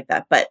other stuff like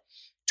that. But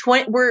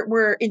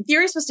we're in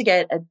theory supposed to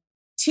get a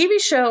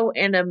TV show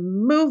and a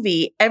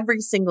movie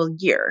every single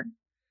year.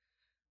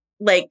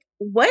 Like,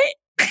 what?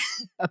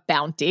 A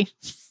bounty.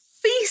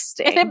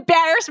 Feasting. An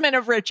embarrassment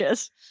of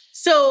riches.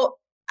 So,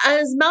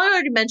 as Melanie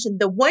already mentioned,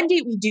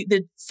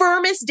 the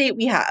firmest date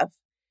we have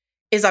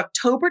is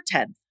October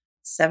 10th,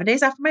 7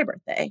 days after my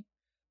birthday,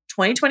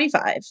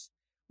 2025.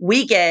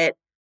 We get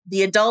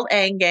the adult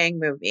Aang Gang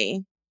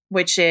movie,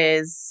 which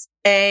is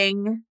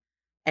Aang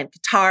and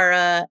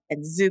Katara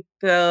and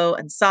Zuko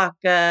and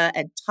Sokka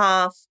and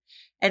Toph.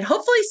 And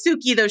hopefully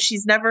Suki, though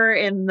she's never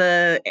in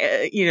the,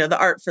 the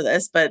art for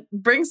this, but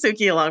bring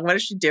Suki along. What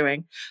is she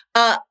doing?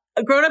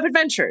 Grown-up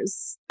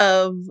adventures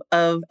of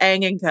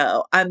Aang and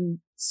Co.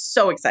 I'm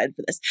so excited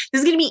for this.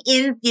 This is going to be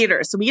in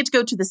theater. So we get to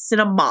go to the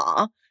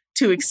cinema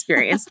to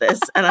experience this.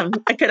 And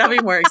I could not be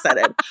more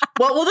excited.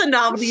 What will the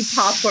novelty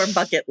popcorn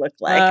bucket look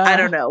like? I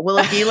don't know. Will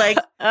it be like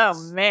oh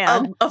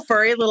man, a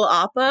furry little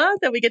Appa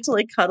that we get to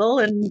like cuddle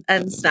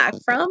and snack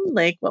from?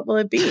 Like, what will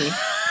it be?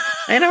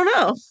 I don't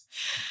know.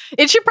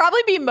 It should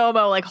probably be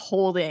Momo like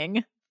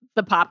holding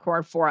the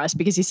popcorn for us,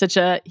 because he's such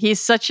a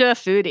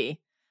foodie.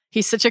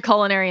 He's such a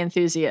culinary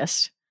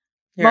enthusiast.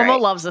 You're Momo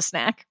right. loves a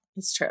snack.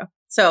 It's true.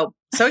 So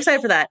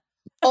excited for that.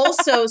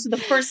 Also, so the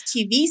first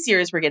TV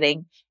series we're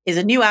getting is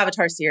a new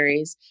Avatar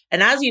series.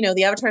 And as you know,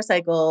 the Avatar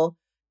cycle,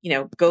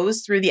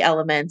 goes through the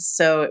elements.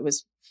 So it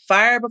was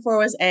fire before it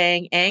was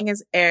Aang. Aang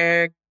is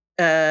air.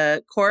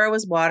 Korra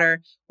was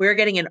water. We're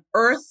getting an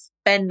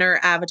Earthbender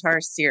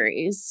Avatar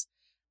series.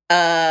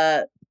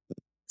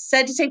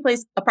 Said to take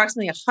place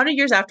approximately 100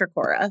 years after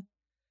Korra,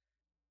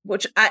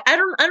 which I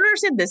don't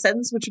understand this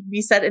sentence, which would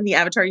be set in the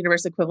Avatar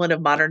universe equivalent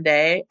of modern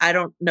day. I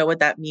don't know what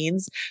that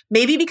means.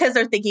 Maybe because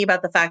they're thinking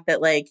about the fact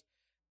that like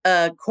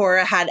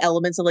Korra had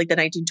elements of like the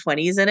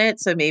 1920s in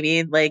it. So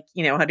maybe like,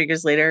 100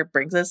 years later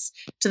brings us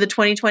to the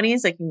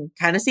 2020s. I can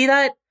kind of see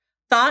that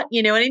thought,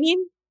 you know what I mean?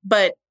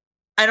 But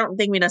I don't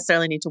think we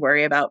necessarily need to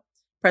worry about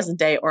present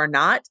day or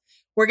not.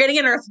 We're getting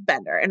an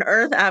Earthbender, an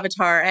Earth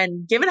Avatar.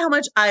 And given how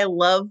much I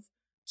love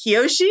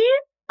Kyoshi,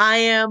 I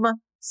am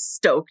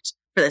stoked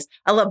for this.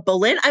 I love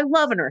Bolin. I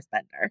love an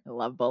Earthbender. I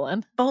love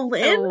Bolin.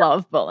 Bolin? I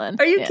love Bolin.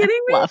 Are you kidding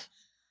me? Love.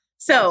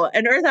 So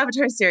an Earth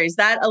Avatar series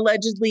that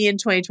allegedly in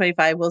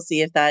 2025, we'll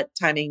see if that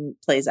timing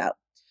plays out.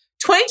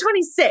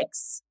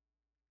 2026.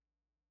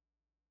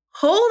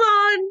 Hold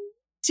on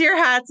to your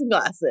hats and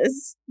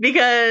glasses,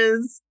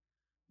 because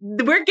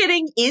we're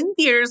getting in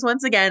theaters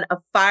once again a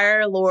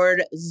Fire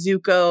Lord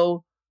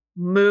Zuko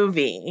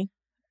movie.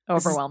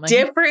 overwhelming.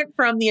 Different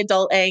from the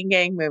adult Aang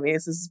Gang movie.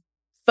 This is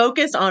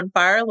focused on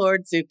Fire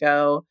Lord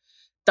Zuko,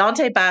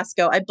 Dante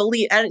Basco. I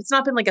believe, and it's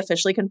not been like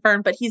officially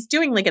confirmed, but he's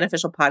doing like an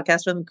official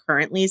podcast with him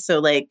currently. So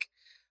like,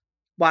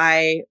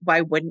 why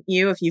wouldn't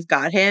you, if you've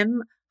got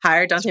him,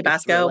 hire Dante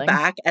Basco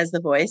back as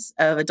the voice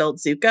of adult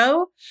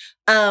Zuko?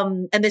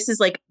 And this is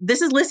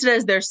listed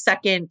as their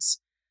second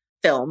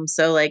film.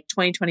 So like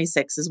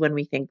 2026 is when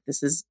we think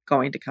this is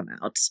going to come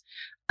out.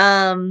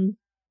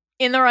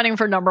 In the running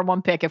for number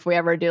one pick if we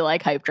ever do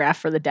like hype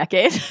draft for the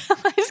decade.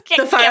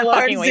 The Fire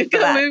Lord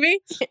Zuko movie?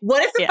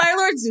 What if the Fire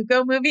Lord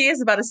Zuko movie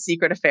is about a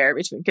secret affair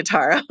between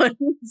Katara and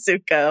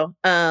Zuko?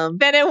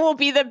 Then it will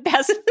be the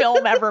best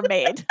film ever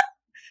made.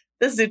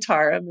 The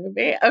Zutara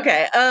movie.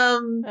 Okay.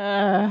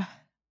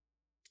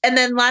 And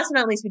then last but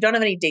not least, we don't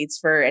have any dates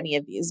for any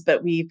of these,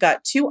 but we've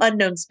got 2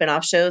 unknown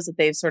spinoff shows that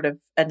they've sort of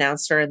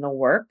announced are in the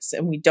works,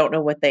 and we don't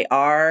know what they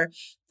are.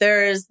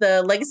 There's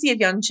the Legacy of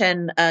Yang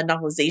Chen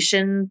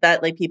novelization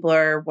that like people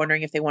are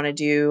wondering if they want to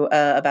do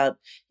about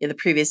the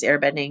previous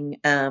airbending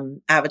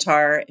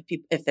Avatar,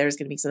 if there's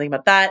going to be something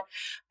about that.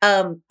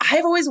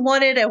 I've always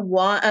wanted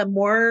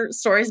more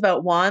stories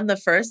about Wan, the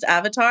first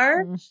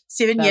Avatar.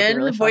 Steven Yeun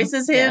really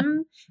voices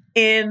him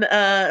in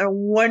a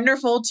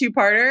wonderful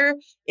 2-parter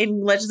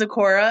in Legends of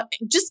Korra.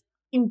 Just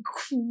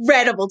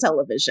incredible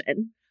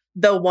television.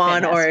 The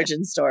Wan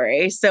origin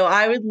story. So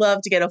I would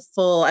love to get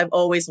I've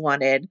always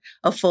wanted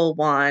a full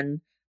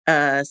Wan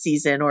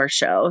season or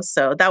show.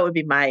 So that would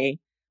be my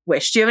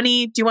wish. Do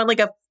you want like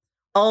a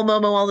all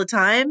Momo all the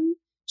time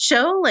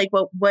show? Like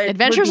what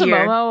Adventures of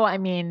Momo? I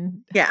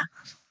mean, yeah.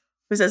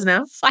 Who says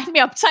no? Sign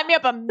me up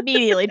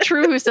immediately.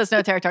 True Who Says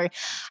No territory.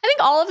 I think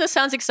all of this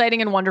sounds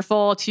exciting and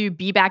wonderful to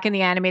be back in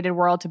the animated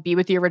world, to be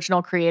with the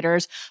original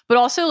creators, but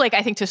also like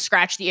I think to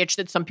scratch the itch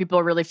that some people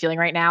are really feeling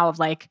right now of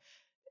like,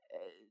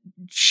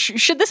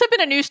 should this have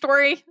been a new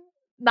story,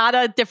 not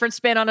a different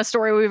spin on a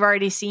story we've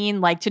already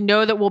seen? Like to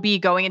know that we'll be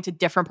going into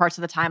different parts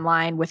of the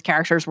timeline with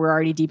characters we're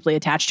already deeply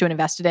attached to and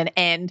invested in,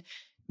 and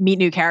meet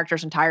new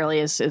characters entirely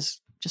is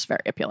just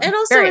very appealing. And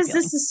also, is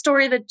this a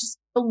story that just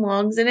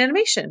belongs in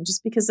animation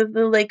just because of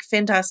the like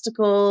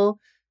fantastical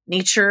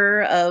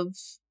nature of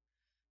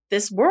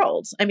this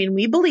world? I mean,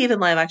 we believe in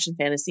live action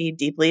fantasy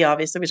deeply.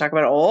 Obviously, we talk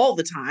about it all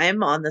the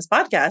time on this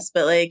podcast,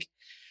 but like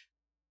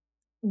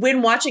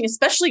when watching,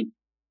 especially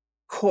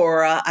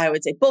Korra, I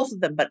would say both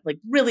of them, but like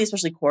really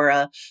especially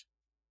Korra,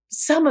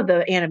 some of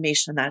the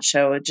animation in that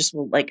show, it just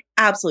will like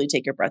absolutely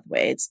take your breath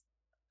away. It's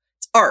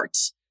art.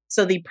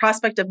 So the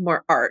prospect of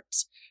more art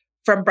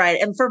from Brian,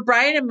 and for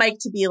Brian and Mike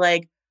to be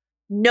like,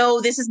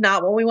 no, this is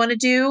not what we want to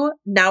do.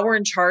 Now we're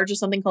in charge of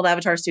something called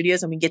Avatar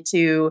Studios and we get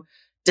to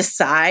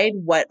decide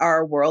what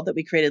our world that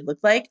we created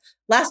looked like.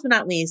 Last but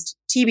not least,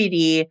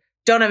 TBD,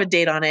 don't have a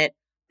date on it.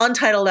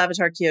 Untitled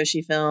Avatar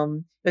Kyoshi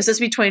film. It was supposed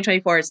to be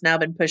 2024. It's now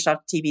been pushed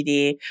off to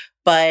TBD,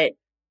 but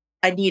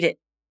I need it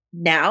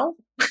now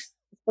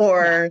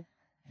or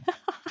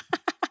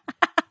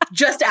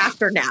just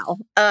after now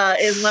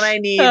is when I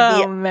need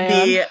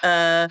the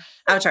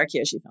Avatar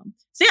Kyoshi film.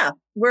 So yeah,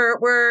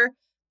 we're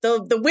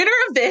the winner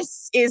of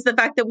this is the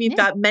fact that we've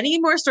got many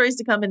more stories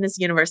to come in this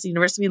universe, the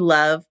universe we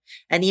love.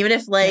 And even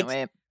if like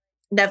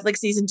Netflix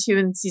season 2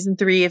 and season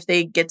 3, if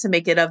they get to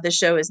make it of the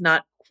show is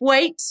not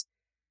quite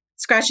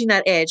scratching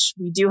that itch,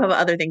 we do have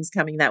other things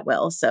coming that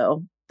will.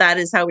 So that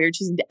is how we are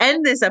choosing to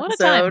end this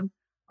episode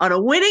on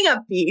a winning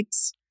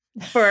upbeat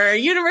for a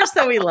universe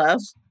that we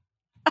love.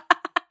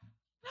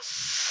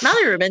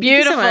 Mallory Rubin, thank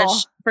you so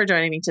much for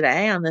joining me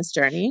today on this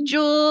journey.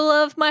 Jewel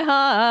of my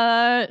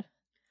heart.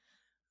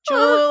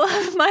 Jewel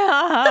of my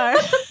heart.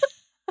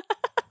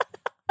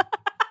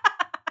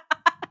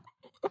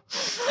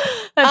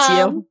 That's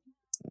you.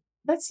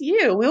 That's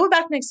you. We'll be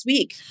back next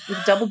week with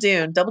double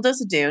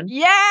dose of Dune.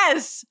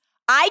 Yes.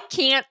 I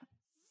can't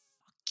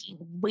fucking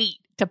wait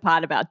to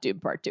pod about Dune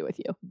Part 2 with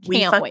you.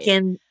 We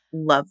fucking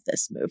love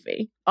this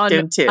movie.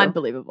 Dune 2.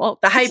 Unbelievable.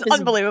 The hype is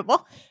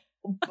unbelievable.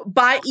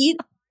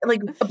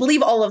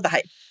 Believe all of the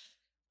hype.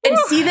 And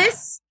see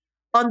this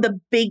on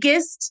the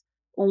biggest,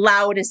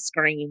 loudest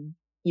screen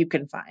you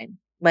can find.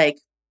 Like,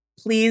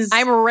 please.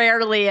 I'm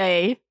rarely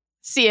a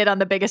see it on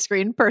the biggest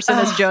screen person,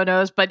 as Joe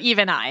knows, but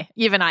even I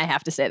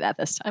have to say that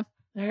this time.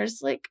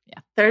 There's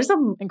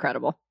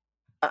incredible.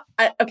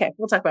 Okay,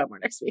 we'll talk about it more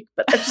next week,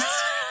 but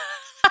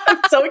I'm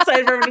so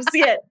excited for everyone to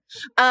see it.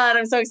 And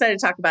I'm so excited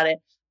to talk about it.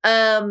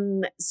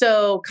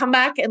 So come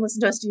back and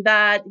listen to us do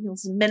that. You can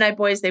listen to Midnight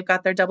Boys. They've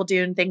got their Double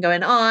Dune thing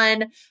going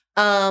on.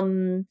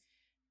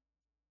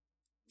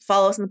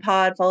 Follow us on the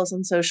pod, follow us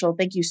on social.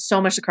 Thank you so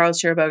much to Carlos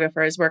Chiriboga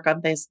for his work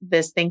on this.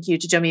 Thank you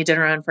to Jomi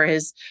Adeniran for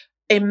his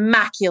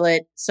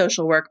immaculate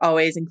social work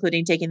always,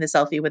 including taking the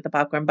selfie with the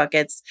popcorn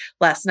buckets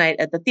last night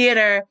at the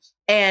theater.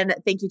 And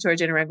thank you to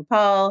Arjuna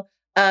Rangopal,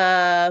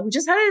 who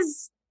just had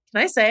his,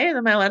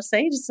 am I allowed to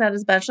say, he just had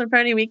his bachelor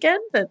party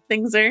weekend? That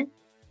things are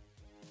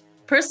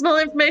personal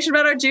information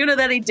about Arjuna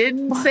that he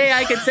didn't say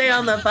I could say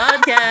on the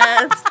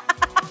podcast.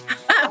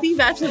 Happy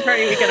bachelor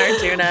party weekend,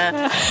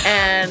 Arjuna.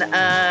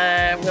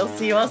 And we'll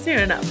see you all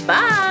soon.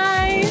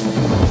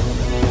 Bye.